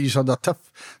know that you had a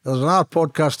tiff. There's another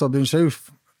podcaster down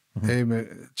south,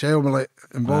 Chelmley,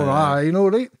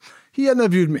 involved. Right? He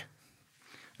interviewed me,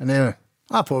 and I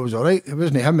thought it was all right. It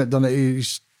wasn't him that done it.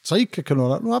 He's psychic and all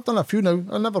that. No, I've done a few now.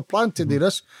 I never planned to do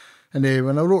this. And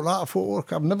when I wrote that, I thought,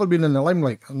 look, I've never been in the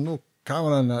limelight. I'm no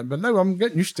camera in that. But now I'm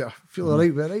getting used to it. I feel all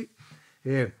right with it, right?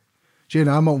 Yeah. Jane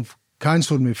Hamilton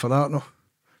cancelled me for that, no?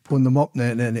 Phoned them up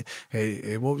and then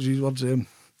what was his words?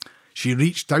 She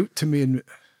reached out to me and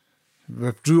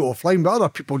withdrew offline, but other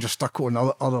people just stuck on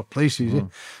other places.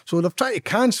 So they've tried to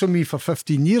cancel me for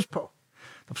 15 years, Paul.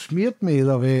 They've smeared me,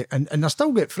 and I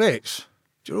still get threats.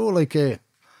 Do you know, like,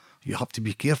 you have to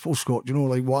be careful, Scott. Do you know,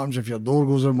 like, what happens if your door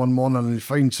goes in one morning and you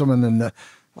find someone in the...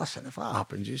 Listen, if that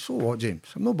happens, so what, James?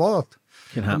 I'm not bothered.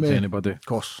 Can happen to anybody. Of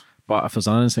course. But if there's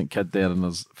an innocent kid there and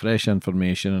there's fresh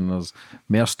information and there's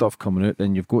more stuff coming out,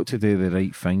 then you've got to do the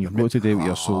right thing. You've got to do what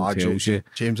your soul tells you.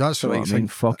 James, that's the right thing.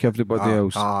 Fuck everybody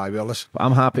else. Well, listen. But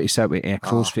I'm happy to sit with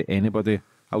close for anybody.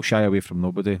 I'll shy away from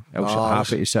nobody. I'm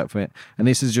happy to sit for it. And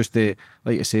this is just like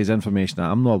I say, information that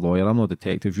I'm not a lawyer, I'm not a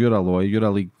detective. You're a lawyer, you're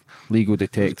a legal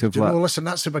detective. Do you know, listen,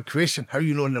 that's the big question. How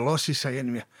you know in the law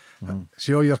society?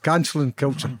 See all your cancelling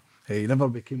culture. You never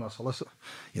became a solicitor.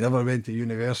 You never went to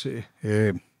university.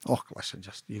 Listen,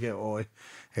 just you get it all.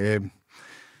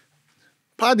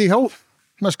 Paddy Hill,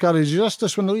 miscarriage of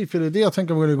justice. When I leave for the day, I think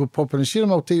I'm going to go pop in and see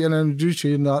him. I'll take you in and introduce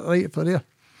you in that right for there.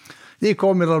 They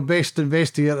call me their best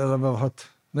investigator I've ever had.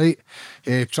 Right,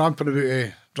 tramping about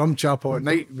a drum chapel at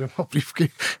night with my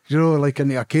briefcase. You know, like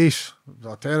into a case,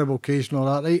 a terrible case and all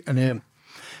that. Right, and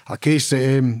a case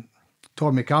that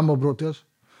Tommy Campbell brought to us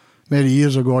many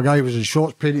years ago. A guy was in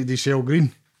shorts painted to sell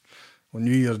green on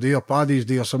New Year's Day or Paddy's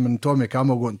Day or something. Tommy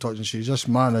Campbell got in touch and says, "This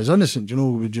man is innocent, you know,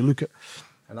 would you look at?"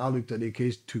 And I looked at the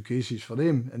case, 2 cases for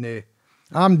him, and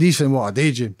I'm decent what I do,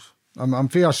 James. I'm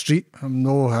fair street. I'm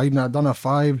no hiding. I've done a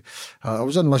 5. I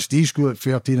was in List school at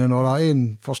 13 and all that,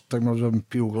 and first time I was in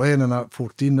Peel Glen and at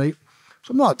 14, right?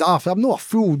 So I'm not daft. I'm not a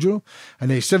fool, you know.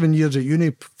 And 7 years at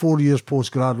uni, 4 years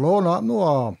post-grad law, and I'm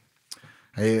not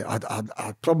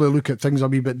I'd probably look at things a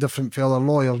wee bit different for other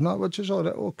lawyers, and that, which is all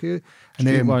right, okay. And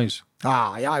Streetwise.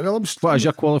 Well, what is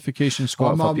your qualification,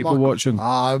 Scott, for people watching?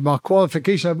 My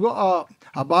qualification, I've got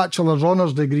a bachelor's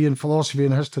honours degree in philosophy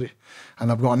and history,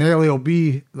 and I've got an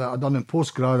LLB that I've done in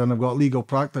postgrad, and I've got a legal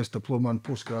practice diploma in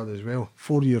postgrad as well.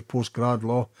 4-year postgrad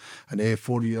law and a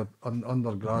 4-year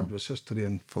undergrad with history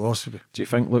and philosophy. Do you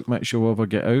think Luke Mitchell will ever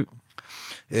get out?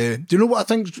 Do you know what I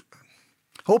think?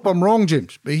 Hope I'm wrong,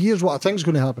 James, but here's what I think's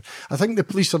going to happen. I think the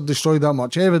police have destroyed that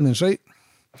much evidence, right?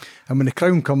 And when the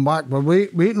Crown come back, we're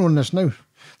waiting on this now.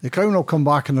 The Crown will come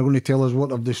back and they're going to tell us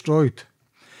what they've destroyed.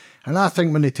 And I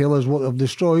think when they tell us what they've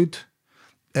destroyed,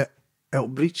 it'll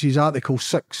breach his Article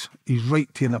 6, his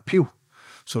right to an appeal.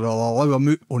 So they'll allow him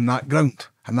out on that ground.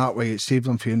 And that way it saves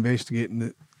them from investigating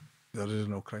that there is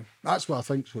no crime. That's what I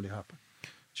think's going to happen.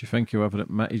 Do you think he'll ever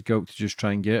admit his guilt to just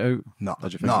try and get out? No, or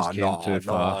do you think he's came too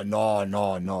far?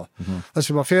 No.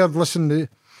 Listen, I've heard,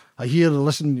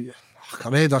 I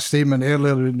read a statement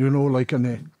earlier, you know, like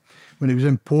when he was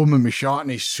in Pullman, me shot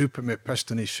and his soup and me pissed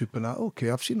in his soup and that. Okay,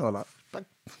 I've seen all that. But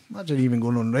imagine even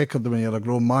going on record when you're a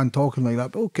grown man talking like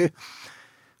that. But okay.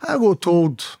 I got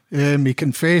told he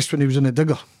confessed when he was in a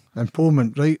digger in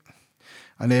Pullman, right?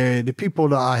 And the people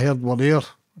that I heard were there.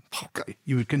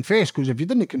 You would confess, because if you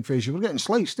didn't confess, you were getting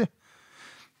sliced.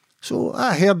 So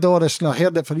I heard all this, and I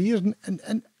heard it for years,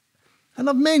 and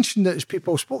I've mentioned it as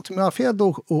people spoke to me. I've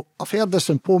heard this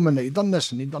in Pullman, that he'd done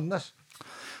this and he'd done this.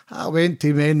 I went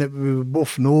to men that we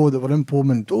both know that were in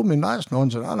Pullman and told me, that's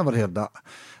nonsense, I never heard that.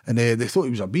 And they thought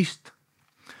he was a beast.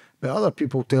 But other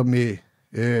people tell me,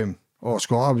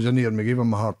 Scott, I was in here and we gave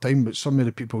him a hard time, but some of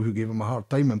the people who gave him a hard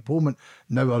time in Pullman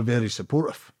now are very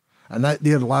supportive. And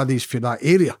they're laddies for that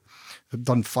area. They've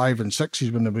done 5 and 6s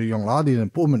when they were young laddies in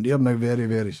Pullman. They're now very,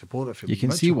 very supportive. You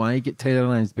can see why he get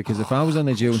terrorised, because if I was in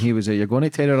the jail and he was there, you're going to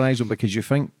terrorise him because you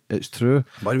think it's true.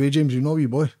 By the way, James, you know you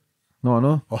boy. No, I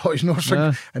know. Oh, he's not sick.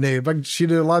 Yeah. And the big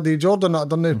senior laddie Jordan that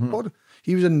done the pod,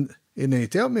 he was in he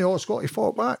told me, Scott, he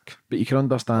fought back. But you can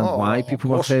understand why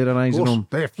people were terrorising him.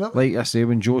 Definitely. Like I say,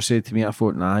 when Joe said to me, I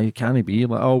thought, nah, he can't be.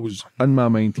 Like, in my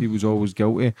mind, he was always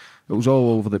guilty. It was all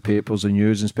over the papers and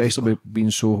news, and especially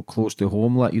being so close to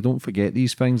home. Like, you don't forget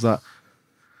these things. Like,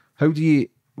 how do you,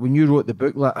 when you wrote the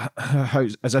book, like,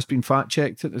 has this been fact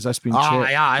checked? Has this been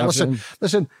checked? Yeah.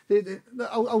 Listen.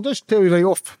 I'll just tell you right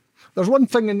off. There's one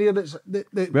thing in there that's...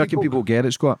 Where can people get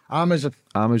it, Scott? Amazon.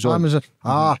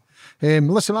 Mm-hmm.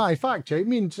 Listen, fact check. I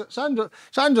mean,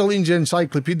 Sandra Lean's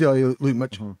encyclopedia, Luke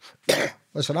Mitchell.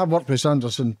 Listen, I've worked with Sandra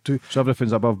since too. So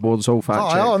everything's above board, it's all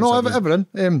fact check.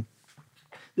 Everything.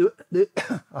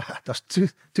 There's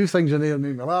two things in there that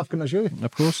make me laugh, can I show you?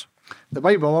 Of course. The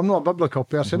Bible, I'm not a biblical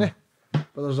person,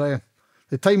 but there's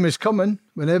the time is coming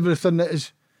when everything that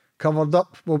is covered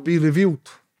up will be revealed.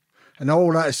 And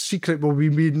all that is secret will be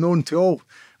made known to all.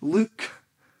 Luke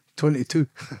 22,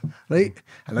 right?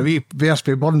 And a wee verse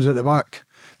by Burns at the back.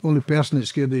 The only person that's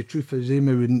scared of the truth is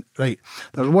Amy wouldn't. Right.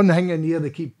 There's one thing in here they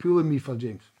keep pulling me for,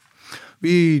 James.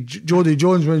 Jodie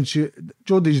Jones,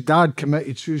 Jodie's dad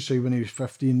committed suicide when he was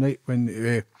 15, right?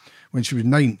 When she was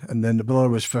 9, and then the brother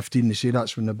was 15. They say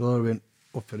that's when the brother went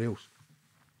off the rails.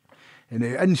 And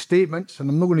in statements, and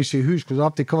I'm not going to say whose because I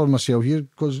have to cover myself here,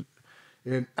 because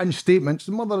in statements,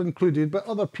 the mother included, but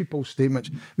other people's statements,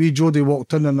 Jodie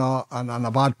walked in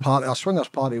a bad party, a swingers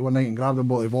party one night, and grabbed a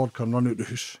bottle of vodka and run out the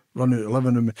house, run out the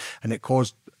living room, and it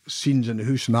caused scenes in the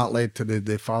house, and that led to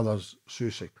the father's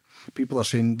suicide. People are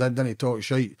saying, didn't he talk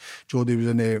shite?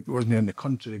 Jodie wasn't in the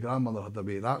country, the grandmother had a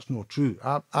baby. That's not true.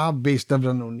 I've based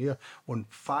everything on here on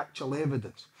factual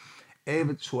evidence.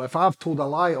 So if I've told a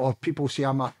lie, or people say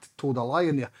I'm told a lie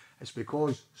in there, it's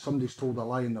because somebody's told a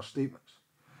lie in their statements.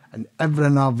 And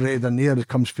everything I've read in there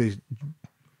comes from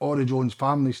Ori Jones'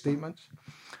 family statements,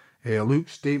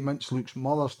 Luke's statements, Luke's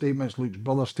mother's statements, Luke's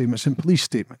brother's statements, and police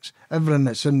statements. Everything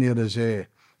that's in there is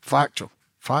factual.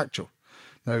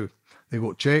 Now, they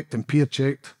got checked and peer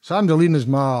checked. Sanderleen is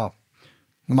my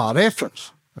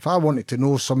reference. If I wanted to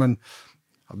know something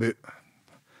about,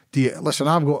 listen,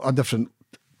 I've got a different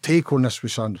take on this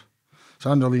with Sandra.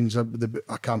 Sanderleen's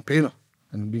a campaigner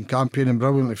and been campaigning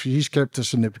brilliantly. She's kept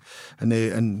us in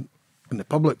the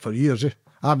public for years.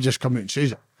 I've just come out and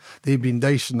says it. They've been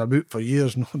dicing about for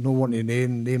years, no wanting to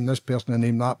name this person and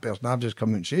name that person. I've just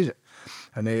come out and says it.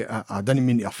 And I didn't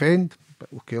mean to offend, but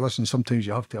okay, listen, sometimes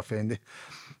you have to offend.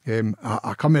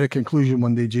 I come to the conclusion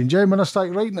one day, Jane, when I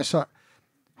started writing this, I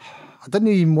didn't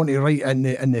even want to write in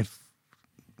the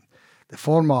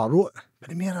format I wrote it. But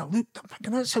the more I looked, I'm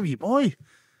thinking, that's a wee boy.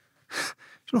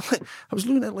 You know, I was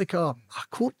looking at like a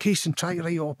court case and trying to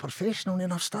write all professional, and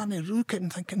then I'm starting to look at it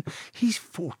and thinking, he's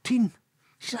 14.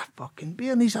 He's a fucking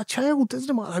bear and he's a child.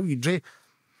 Doesn't matter how you dress.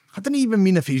 I didn't even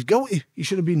mean if he's guilty, he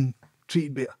should have been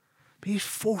treated better. But he's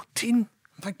 14.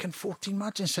 I'm thinking 14,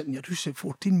 imagine sitting in your house at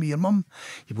 14 with your mum.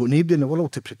 You've got nobody in the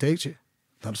world to protect you.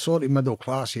 They're sort of middle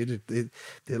class here. They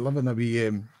live in a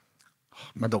wee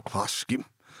middle class scheme.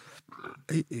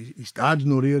 His dad's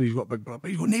not here, he's got big brother,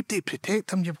 but you've got nobody to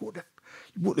protect him.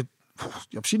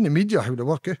 You've seen the media, how they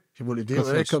work, You've got the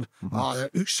Daily Record,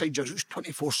 outside your house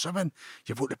 24/7.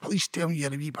 You've got the police telling you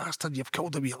you're a wee bastard, you've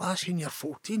killed a wee lassie and you're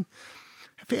 14.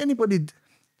 If anybody,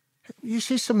 you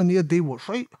say something there, do what's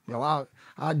right. Well,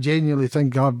 I genuinely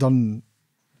think I've done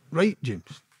right,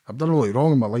 James. I've done a lot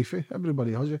wrong in my life,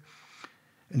 Everybody has,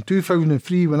 In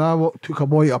 2003, when I took a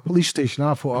boy to a police station,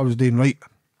 I thought I was doing right.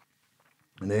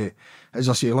 And as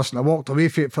I say, listen, I walked away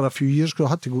from it for a few years because I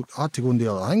had to go and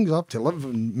do other things. I had to live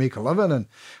and make a living,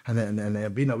 and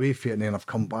I've been away from it, and then I've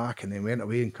come back, and then went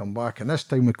away and come back. And this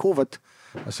time with COVID,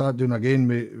 I sat down again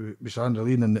with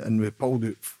Sanderleen, and we pulled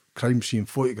out crime scene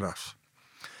photographs.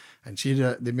 And see,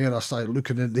 the more I started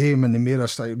looking at them, and the more I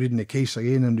started reading the case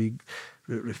again and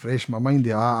refresh my mind,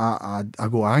 I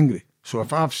go angry. So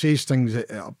if I've said things that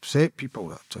upset people,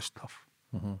 that's just tough.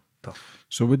 Mm-hmm. Tough.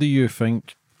 So who do you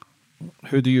think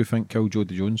killed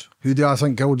Jodie Jones? Who do I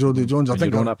think killed Jodie Jones? In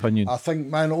your own opinion? I think,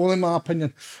 man, only my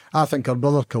opinion, I think her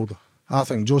brother killed her. I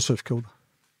think Joseph killed her.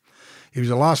 He was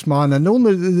the last man, and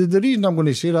the reason I'm going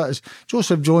to say that is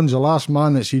Joseph Jones, the last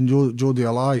man that seen Jodie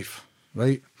alive,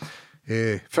 right?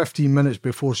 15 minutes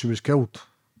before she was killed,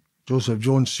 Joseph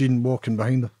Jones seen walking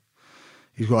behind her.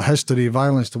 He's got a history of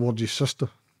violence towards his sister.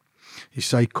 He's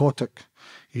psychotic.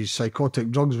 His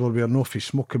psychotic drugs were wearing off. He's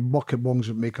smoking bucket bongs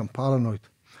that make him paranoid.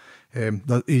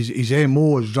 His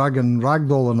MO is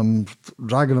ragdolling him,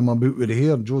 dragging him about with the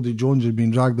hair. Jodie Jones has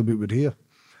been dragged about with hair.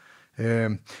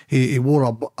 He wore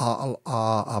a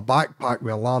backpack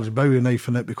with a large Bowie knife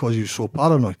in it because he was so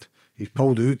paranoid. He's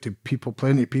pulled out to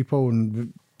plenty of people,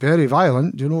 and very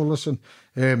violent. You know, listen,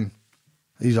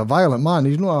 he's a violent man.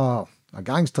 He's not a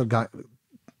gangster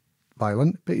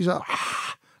violent, but he's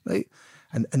right.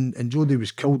 And Jodie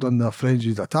was killed under a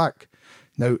frenzied attack.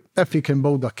 Now, if he can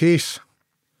build a case,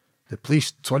 the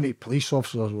police, 20 police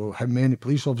officers, well, how many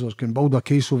police officers can build a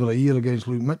case over a year against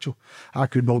Luke Mitchell? I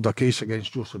could build a case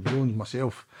against Joseph Jones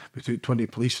myself without 20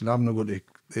 police, and I've not got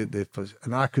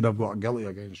and I could have got a guilty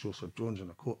against Joseph Jones in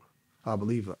the court. I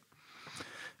believe that.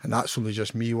 And that's only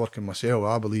just me working myself.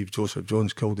 I believe Joseph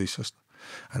Jones killed his sister.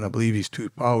 And I believe his two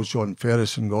pals, John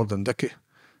Ferris and Gordon Dickey,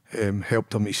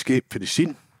 helped him escape for the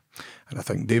scene. And I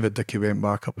think David Dickey went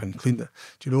back up and cleaned it.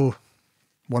 Do you know,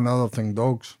 one other thing,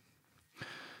 dogs.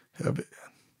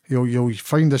 You'll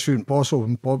find this out in Postle.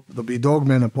 There'll be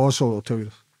dogmen in Postle that'll tell you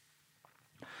this.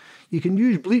 You can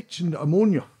use bleach and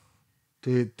ammonia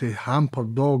to hamper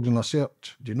dogs in a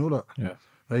search. Do you know that? Yeah.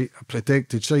 Right, a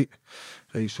protected site.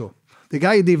 Right, so the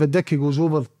guy David Dickey goes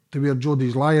over to where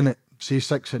Jodie's lying at, say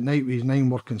 6 at night with his 9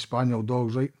 working spaniel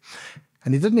dogs, right?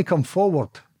 And he didn't come forward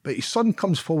But his son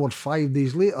comes forward 5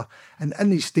 days later, and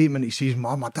in his statement he says,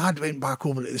 "Mum, my dad went back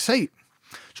over to the site."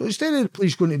 So instead of the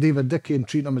police going to David Dickey and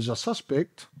treating him as a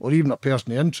suspect, or even a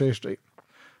person of interest, right,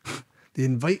 they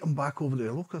invite him back over to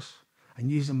the locus and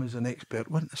use him as an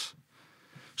expert witness.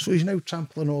 So he's now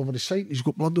trampling all over the site. He's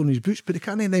got blood on his boots, but they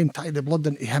can't then tie the blood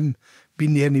into him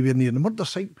being anywhere near the murder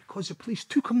site because the police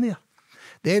took him there.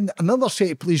 Then another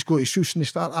set of police go to his house and they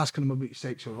start asking him about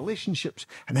sexual relationships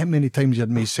and how many times he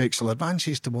had made sexual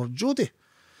advances towards Jodie.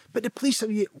 But the police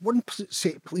one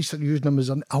set of police are using him as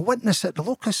a witness at the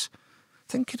locus.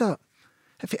 Think of that.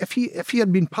 If he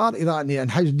had been part of that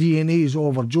and his DNA is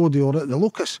over Jodie or at the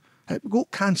locus, it got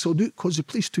cancelled out because the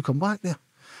police took him back there.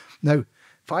 Now,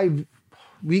 5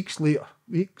 weeks later,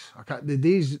 the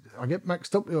days, I get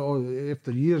mixed up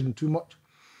after years and too much.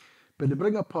 But they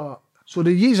bring up so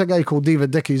they use a guy called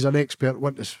David Dickey as an expert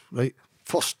witness, right?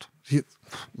 First.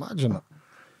 Imagine that.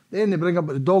 Then they bring up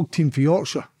the dog team for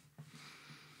Yorkshire.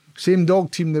 Same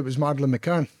dog team that was Madeleine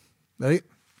McCann, right?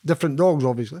 Different dogs,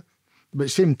 obviously,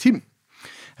 but same team.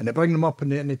 And they bring them up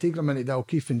and they take them into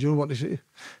Dalkeith, and do you know what they say?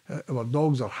 Our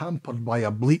dogs are hampered by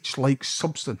a bleach-like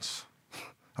substance.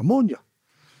 Ammonia.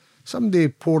 Somebody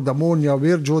poured ammonia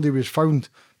where Jodie was found.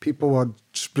 People had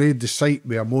sprayed the site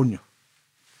with ammonia.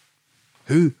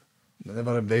 Who? They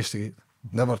never investigated,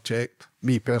 never checked.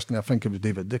 Me personally, I think it was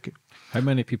David Dickey. How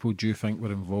many people do you think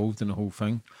were involved in the whole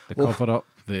thing? The cover-up,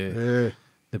 the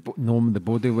knowing the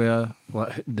body wear,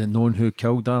 the knowing who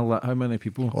killed her, how many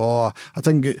people? Oh, I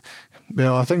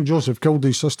think Joseph killed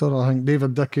his sister. I think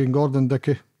David Dickey and Gordon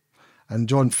Dickey and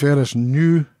John Ferris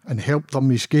knew and helped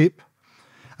them escape.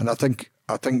 And I think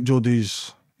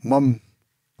Jodie's mum,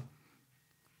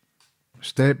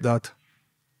 stepdad,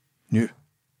 knew.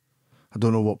 I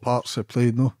don't know what parts they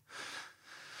played, no.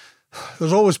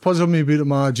 There's always puzzled me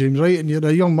about James, right? And you're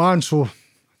a young man, so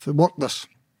if it worked this.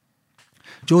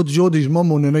 Jodie's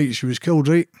mum on the night she was killed,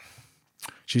 right?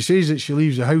 She says that she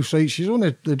leaves the house, right? She's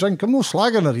only the drink. I'm not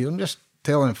slagging her here, I'm just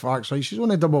telling facts, right? She's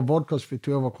only double vodkas for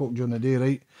 12 o'clock during the day,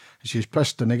 right? And she's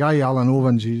pissed. And the guy, Alan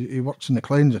Ovens, he works in the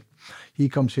cleansing. He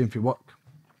comes home from work.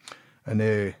 And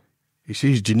he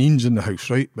says Janine's in the house,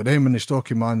 right? But then when the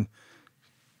stocky man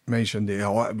mentioned it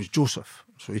was Joseph.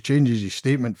 So he changes his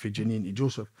statement for Janine to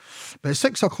Joseph. But at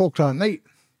 6 o'clock that night,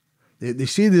 they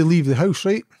say they leave the house,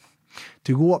 right,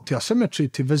 to go up to a cemetery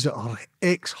to visit her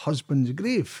ex-husband's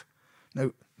grave.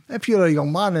 Now, if you're a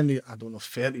young man in the,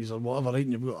 30s or whatever, right,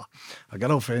 and you've got a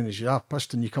girlfriend and you're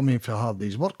pissed and you come in for a hard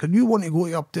day's work, and you want to go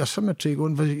up to a cemetery, go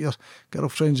and visit your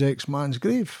girlfriend's ex-man's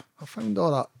grave. I found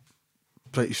all that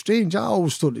pretty strange. I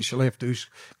always thought that she left the house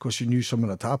because she knew something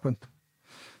had happened.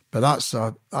 But that's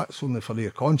only for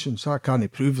their conscience. I can't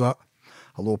prove that.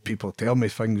 Although people tell me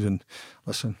things, and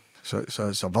listen,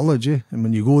 it's a village, eh? And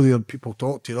when you go there, people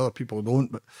talk to you, other people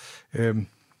don't. But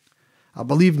I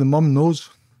believe the mum knows.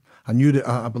 I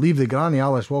believe the granny,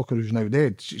 Alice Walker, who's now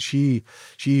dead, she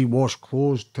washed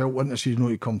clothes, told witnesses not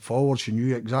to come forward. She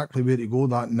knew exactly where to go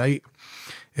that night.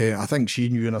 I think she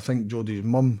knew, and I think Jodie's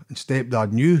mum and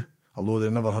stepdad knew, although they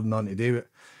never had nothing to do with it.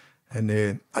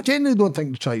 And I genuinely don't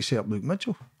think they try to set up Luke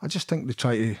Mitchell. I just think they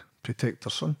try to protect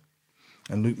their son.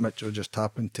 And Luke Mitchell just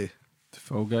happened to... The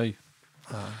fall guy.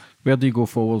 Where do you go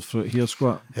forward for it here,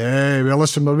 Squat? Well,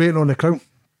 listen, we're waiting on the Crown.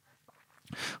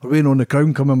 We're waiting on the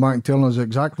Crown coming back and telling us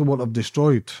exactly what they've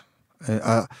destroyed.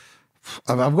 I've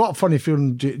got a funny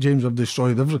feeling, James, have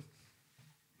destroyed everything.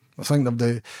 I think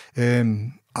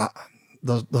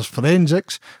there's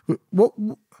forensics.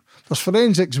 There's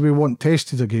forensics we want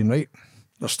tested again, right?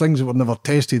 There's things that were never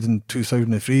tested in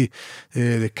 2003.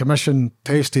 The Commission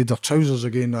tested their trousers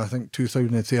again, I think,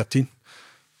 2013.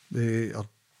 Our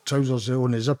trousers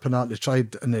on the zip and that, they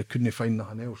tried and they couldn't find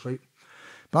nothing else, right?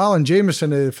 But Alan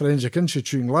Jameson of the Forensic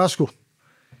Institute in Glasgow,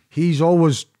 he's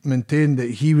always maintained that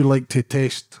he would like to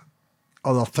test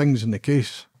other things in the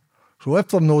case. So if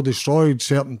they've not destroyed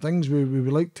certain things, we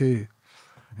would like to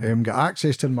get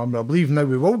access to them. I believe now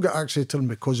we will get access to them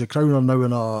because the Crown are now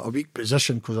in a weak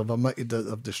position because they've admitted that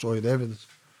they've destroyed evidence.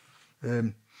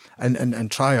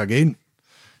 And try again.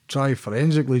 Try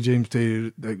forensically, James,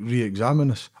 to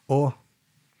re-examine us. Or,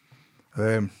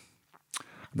 I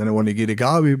don't want to get a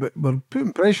Galway, but we're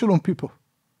putting pressure on people.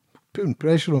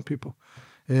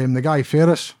 The guy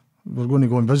Ferris, we're going to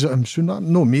go and visit him soon.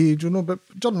 No me, you know, but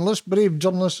journalists, brave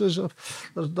journalists,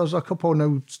 there's a couple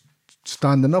now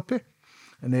standing up here.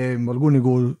 And we're going to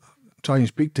go try and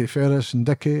speak to Ferris and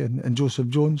Dickey and Joseph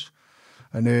Jones.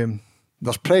 And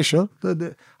there's pressure.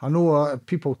 I know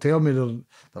people tell me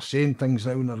they're saying things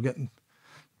now and they're getting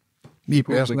Me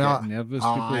People personally, get nervous.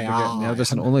 People get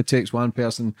nervous, and it only takes one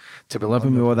person to be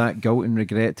living with all that guilt and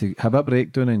regret to have a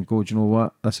breakdown and go, do you know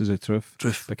what? This is the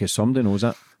truth. Because somebody knows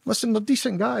it. Listen, they're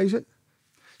decent guys.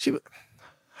 See,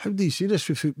 how do you see this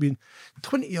without being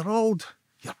 20-year-old?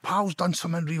 Your pal's done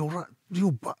something real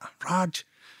raj.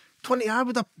 20, I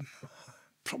would have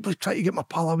probably tried to get my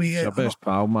pal away. It's your best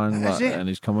pal, man, and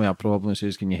he's come with a problem and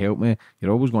says, can you help me?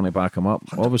 You're always going to back him up.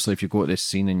 Obviously, if you go to this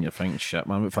scene and you think, shit,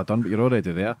 man, what have I done? But you're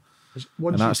already there.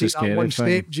 Once and that's you the take scary that one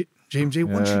thing. step, James,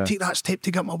 once you take that step to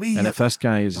get my way. And if this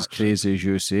guy is as crazy as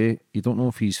you say, you don't know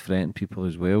if he's threatening people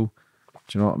as well.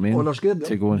 Do you know what I mean? Oh, they're scared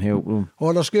to go and help them.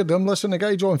 Oh, they're scared of him. Listen, the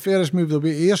guy John Ferris moved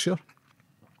away to Ayrshire.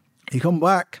 He come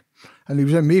back and he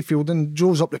was in Mayfield and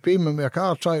drove up the pavement with a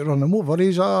car trying to run him over.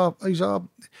 He's a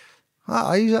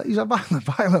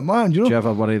violent man, you know. Do you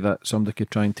ever worry that somebody could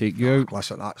try and take you out?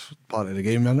 Listen, that's part of the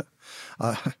game, isn't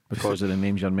it? Because of the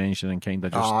names you're mentioning, kind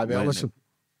of just. Listen.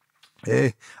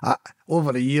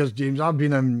 Over the years, James, I've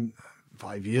been in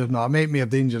 5 years now. I met more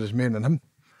dangerous men than him.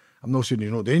 I'm not saying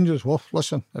he's not dangerous. Well,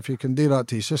 listen, if you can do that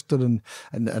to his sister and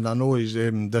I know he's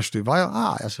district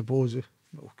violent, I suppose.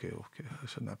 Okay.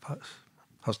 Listen, that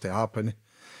has to happen.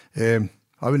 I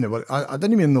wouldn't worry. I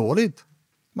didn't even know worried.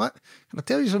 Can I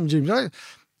tell you something, James?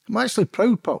 I'm actually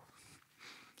proud, pal.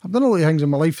 I've done a lot of things in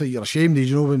my life that you're ashamed of,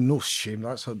 you know, no shame.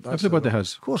 That's everybody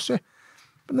has. Of course,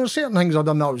 but there's certain things I've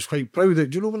done that I was quite proud of.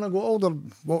 Do you know, when I got older,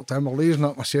 walked in my lazy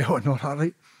at myself and all that,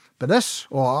 right? But this,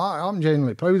 I'm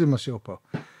genuinely proud of myself, pal.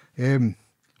 When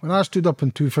I stood up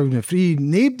in 2003,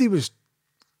 nobody was,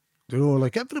 you know,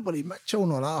 like everybody, Mitchell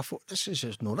and all that, I thought, this is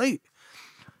just not right.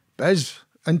 But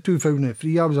in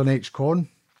 2003, I was an ex-con.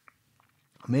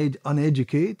 I'm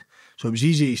uneducated, so it was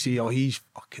easy to say, oh, he's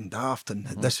fucking daft and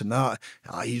this and that.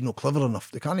 He's not clever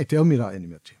enough. They can't tell me that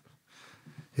anymore,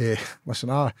 James. Listen,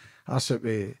 I sit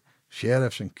with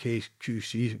sheriffs and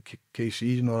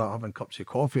KCs and all that, having cups of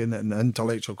coffee and an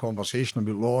intellectual conversation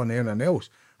about law and anything else.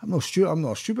 I'm not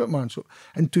a stupid man. So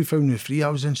in 2003, I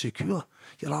was insecure.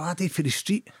 You're a laddie for the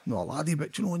street. Not a laddie,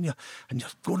 but you know, and you're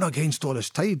going against all this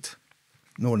tide.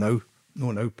 No,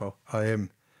 pal. I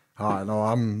am. No,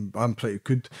 I'm pretty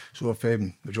good. So if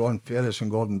John Ferris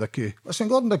and Gordon Dickey, listen,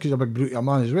 Gordon Dickey's a big brute of a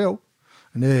man as well.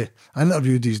 And I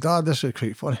interviewed his dad. This is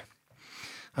quite funny.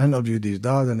 I interviewed his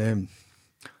dad in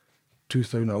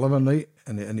 2011, right?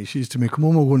 And he says to me, "Come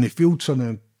on, we'll go in the field, son,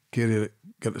 and get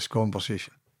this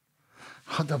conversation."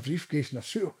 I had a briefcase and a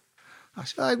suit. I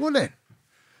said, "Aye, go then."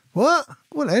 What?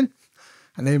 Go then.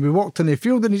 And then we walked in the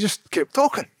field and he just kept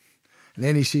talking. And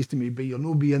then he says to me, "But you'll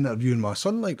not be interviewing my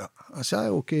son like that." I said, "Aye,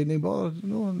 okay, no bother."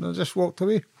 No, and I just walked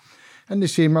away. And they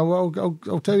say, "Well,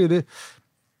 I'll tell you,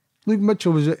 Luke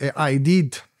Mitchell was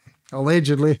ID'd,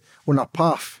 allegedly, on a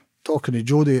path, talking to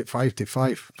Jodie at 5 to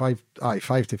 5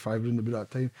 round about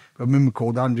that time. But a woman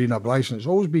called Andrina Bryson. It's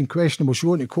always been questionable. She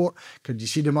went to court. Could you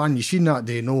see the man you seen that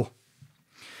day? No.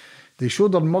 They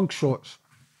showed her mugshots,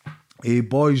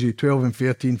 boys of 12 and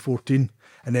 13, 14,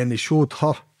 and then they showed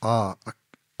her a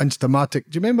Instamatic.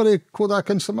 Do you remember the Kodak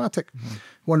Instamatic?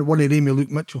 One of them, Luke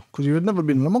Mitchell, because he had never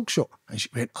been in a mugshot. And she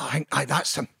went, "Aye,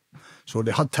 that's him." So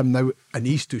they had him now in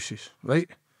East Deuces, right?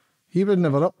 He was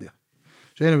never up there.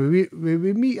 So anyway,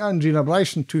 we meet Andrina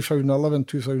Bryson 2011.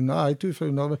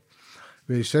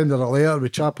 We send her a letter, we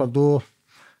chap her door,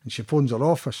 and she phones her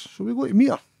office. So we go to meet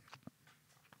her.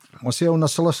 Myself and a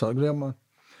solicitor, great man.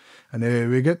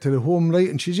 And we get to the home, right,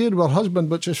 and she's here with her husband,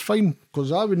 which is fine,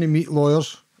 because I wouldn't meet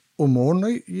lawyers on my own,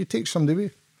 right? You take somebody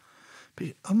away. But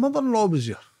her mother-in-law was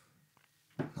there.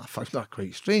 I found that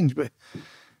quite strange, but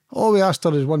all we asked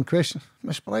her is one question.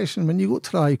 "Miss Bryson, when you go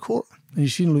to the High Court and you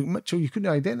seen Luke Mitchell, you couldn't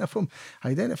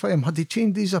identify him. Had he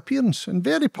changed his appearance?" And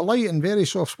very polite and very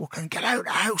soft-spoken. "Get out of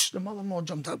the house." The mother-in-law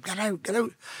jumped up. Get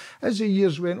out. As the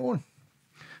years went on,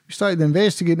 we started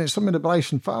investigating it. Some of the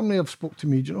Bryson family have spoke to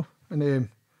me, you know. And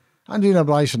Andrina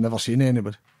Bryson never seen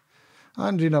anybody.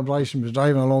 Andrina Bryson was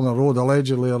driving along the road.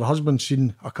 Allegedly, her husband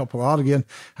seen a couple arguing,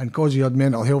 and because he had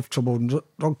mental health trouble and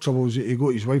drug troubles, he got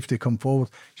his wife to come forward.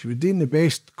 She was doing the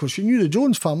best because she knew the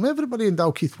Jones family. Everybody in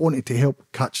Dalkeith wanted to help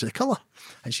catch the killer,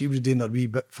 and she was doing her wee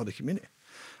bit for the community.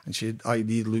 And she had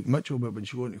ID'd Luke Mitchell, but when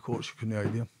she went to court, she couldn't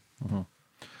ID him.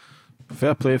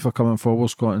 Fair play for coming forward,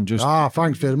 Scott, and just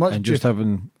thanks very much, and just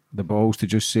having the balls to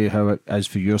just say how it is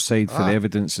for your side, for the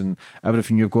evidence and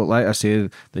everything you've got. Like I say,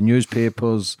 the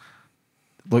newspapers,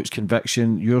 Luke's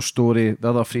conviction, your story, the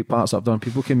other three parts I've done,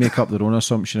 people can make up their own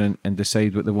assumption and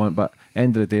decide what they want, but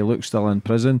end of the day, Luke's still in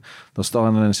prison. There's still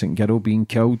an innocent girl being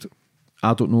killed.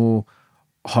 I don't know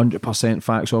 100%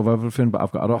 facts of everything, but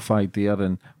I've got a rough idea,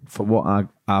 and for what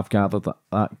I've gathered,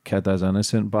 that kid is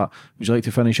innocent. But would you like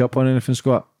to finish up on anything,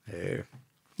 Scott?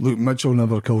 Luke Mitchell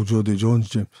never killed Jodie Jones,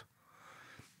 James.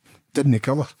 Didn't he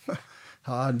kill her?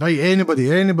 I invite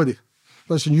anybody.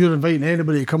 Listen, you're inviting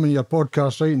anybody to come on your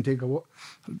podcast, right, and take a walk,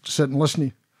 sit and listen to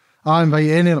you. I invite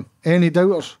any of them, any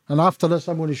doubters. And after this,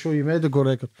 I'm going to show you medical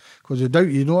record. Because they doubt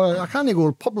you. I can't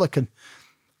go public and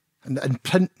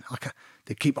print.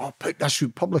 They keep, put this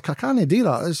out public. I can't do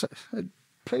that. It's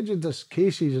prejudice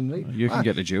cases. And right. You can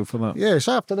get to jail for that. Yes,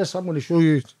 after this, I'm going to show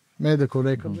you medical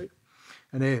record, right?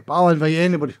 And but I'll invite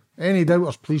anybody, any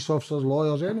doubters, police officers,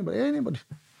 lawyers, anybody.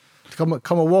 Come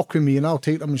and walk with me, and I'll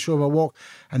take them and show them a walk.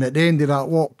 And at the end of that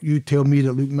walk, you tell me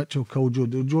that Luke Mitchell killed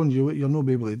Jodie Jones. You'll not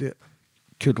be able to do it.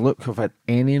 Could Luke have had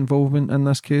any involvement in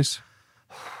this case?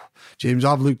 James,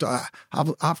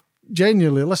 I've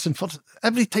genuinely listened. For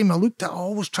every time I looked at it, I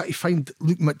always try to find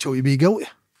Luke Mitchell to be guilty.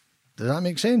 Does that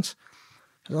make sense?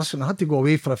 Listen, I had to go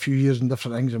away for a few years and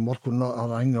different things and work on that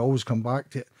other thing and always come back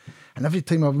to it. And every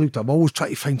time I've looked, I've always tried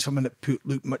to find something that put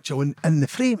Luke Mitchell in the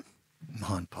frame.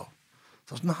 None, Paul.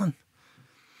 There's none.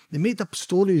 They made up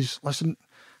stories. Listen,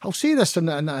 I'll say this,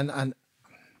 and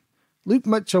Luke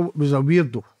Mitchell was a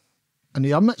weirdo. And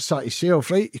he admits that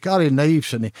himself, right? He carried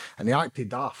knives and he acted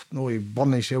daft. No, he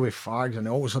burned himself with fags and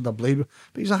he always had a blade.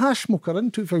 But he's a hash smoker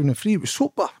in 2003. It was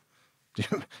sober. You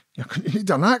need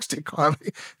an axe to carry,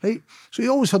 right? So he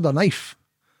always had a knife.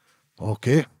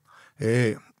 Okay.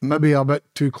 Maybe a bit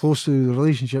too close to the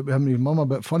relationship with him and his mum, a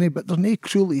bit funny, but there's no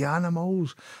cruelty to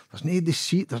animals, there's no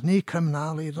deceit, there's no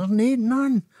criminality, there's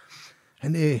none.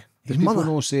 And his people mother...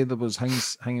 don't say there was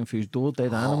hanging for his door,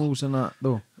 dead animals and that,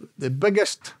 though? The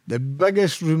biggest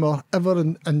rumour ever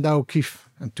in Dalkeith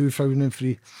in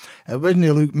 2003, it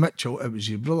wasn't Luke Mitchell, it was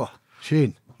his brother,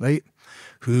 Shane, right,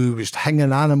 who was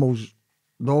hanging animals.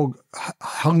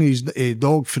 Hung his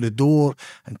dog for the door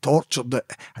and tortured it,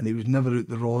 and he was never at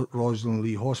the Roslyn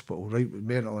Lee Hospital, right, with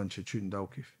mental institute in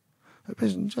Dalkeith. It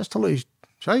wasn't just a little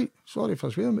shite, sorry for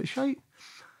swearing, but shite.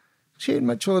 Shane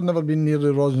Mitchell had never been near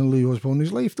the Roslyn Lee Hospital in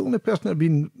his life. The only person that had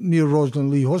been near Roslyn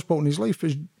Lee Hospital in his life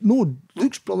was no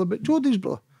Luke's brother, but Jodie's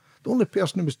brother. The only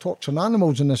person who was torturing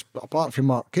animals in this, apart from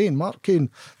Mark Kane. Mark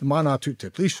Kane, the man I took to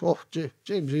the police. Oh,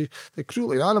 James, the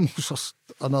cruelty of animals is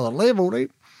another level, right?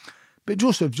 But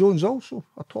Joseph Jones also,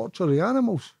 a torturer of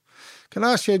animals. Can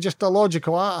I say just a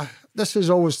logical, this is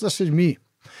me.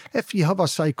 If you have a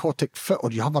psychotic fit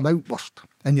or you have an outburst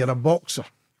and you're a boxer,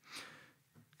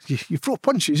 you throw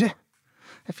punches, eh?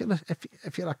 If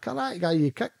you're a karate guy, you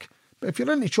kick. But if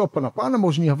you're into chopping up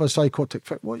animals and you have a psychotic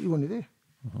fit, what are you going to do?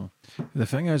 Uh-huh. The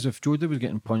thing is, if Jodie was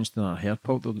getting punched in her hair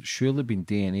pulp, there'd surely been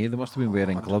DNA. They must have been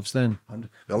wearing gloves then. Well,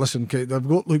 listen, Kate, they've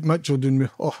got Luke Mitchell doing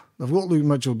wearing his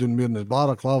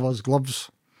balaclavas, gloves.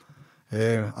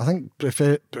 I think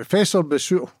Professor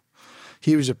Basuto,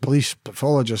 he was a police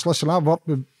pathologist. Listen, I've worked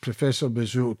with Professor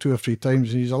Basuto 2 or 3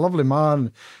 times. He's a lovely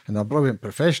man and a brilliant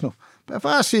professional. But if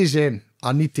I says,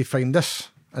 I need to find this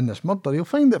in this murder, he'll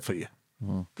find it for you.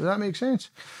 Uh-huh. Does that make sense?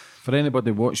 For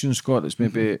anybody watching, Scott, that's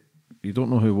maybe... You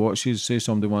don't know who watches, say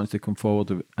somebody wants to come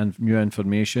forward with new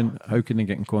information, how can they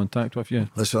get in contact with you?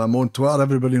 Listen, I'm on Twitter,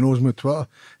 everybody knows me on Twitter.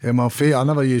 I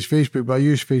never use Facebook, but I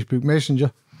use Facebook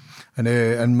Messenger.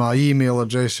 And my email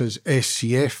address is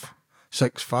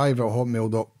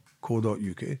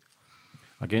scf65@hotmail.co.uk.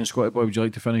 Again, Scotty boy, would you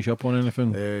like to finish up on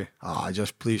anything?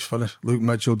 Just please finish. Luke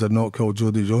Mitchell did not kill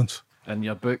Jodie Jones. In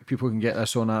your book, people can get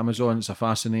this on Amazon. It's a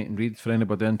fascinating read for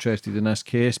anybody interested in this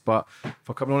case. But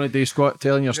for coming on today, Scott,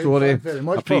 telling your story, very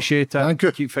much, appreciate Paul. it. Thank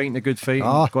you. Keep fighting a good fight.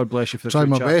 God bless you for the try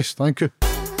my chat. best. Thank you.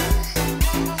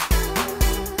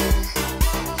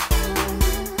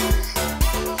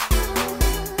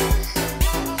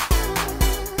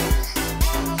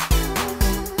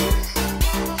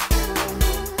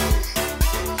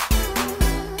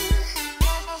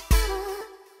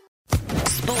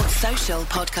 Sports Social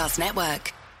Podcast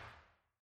Network.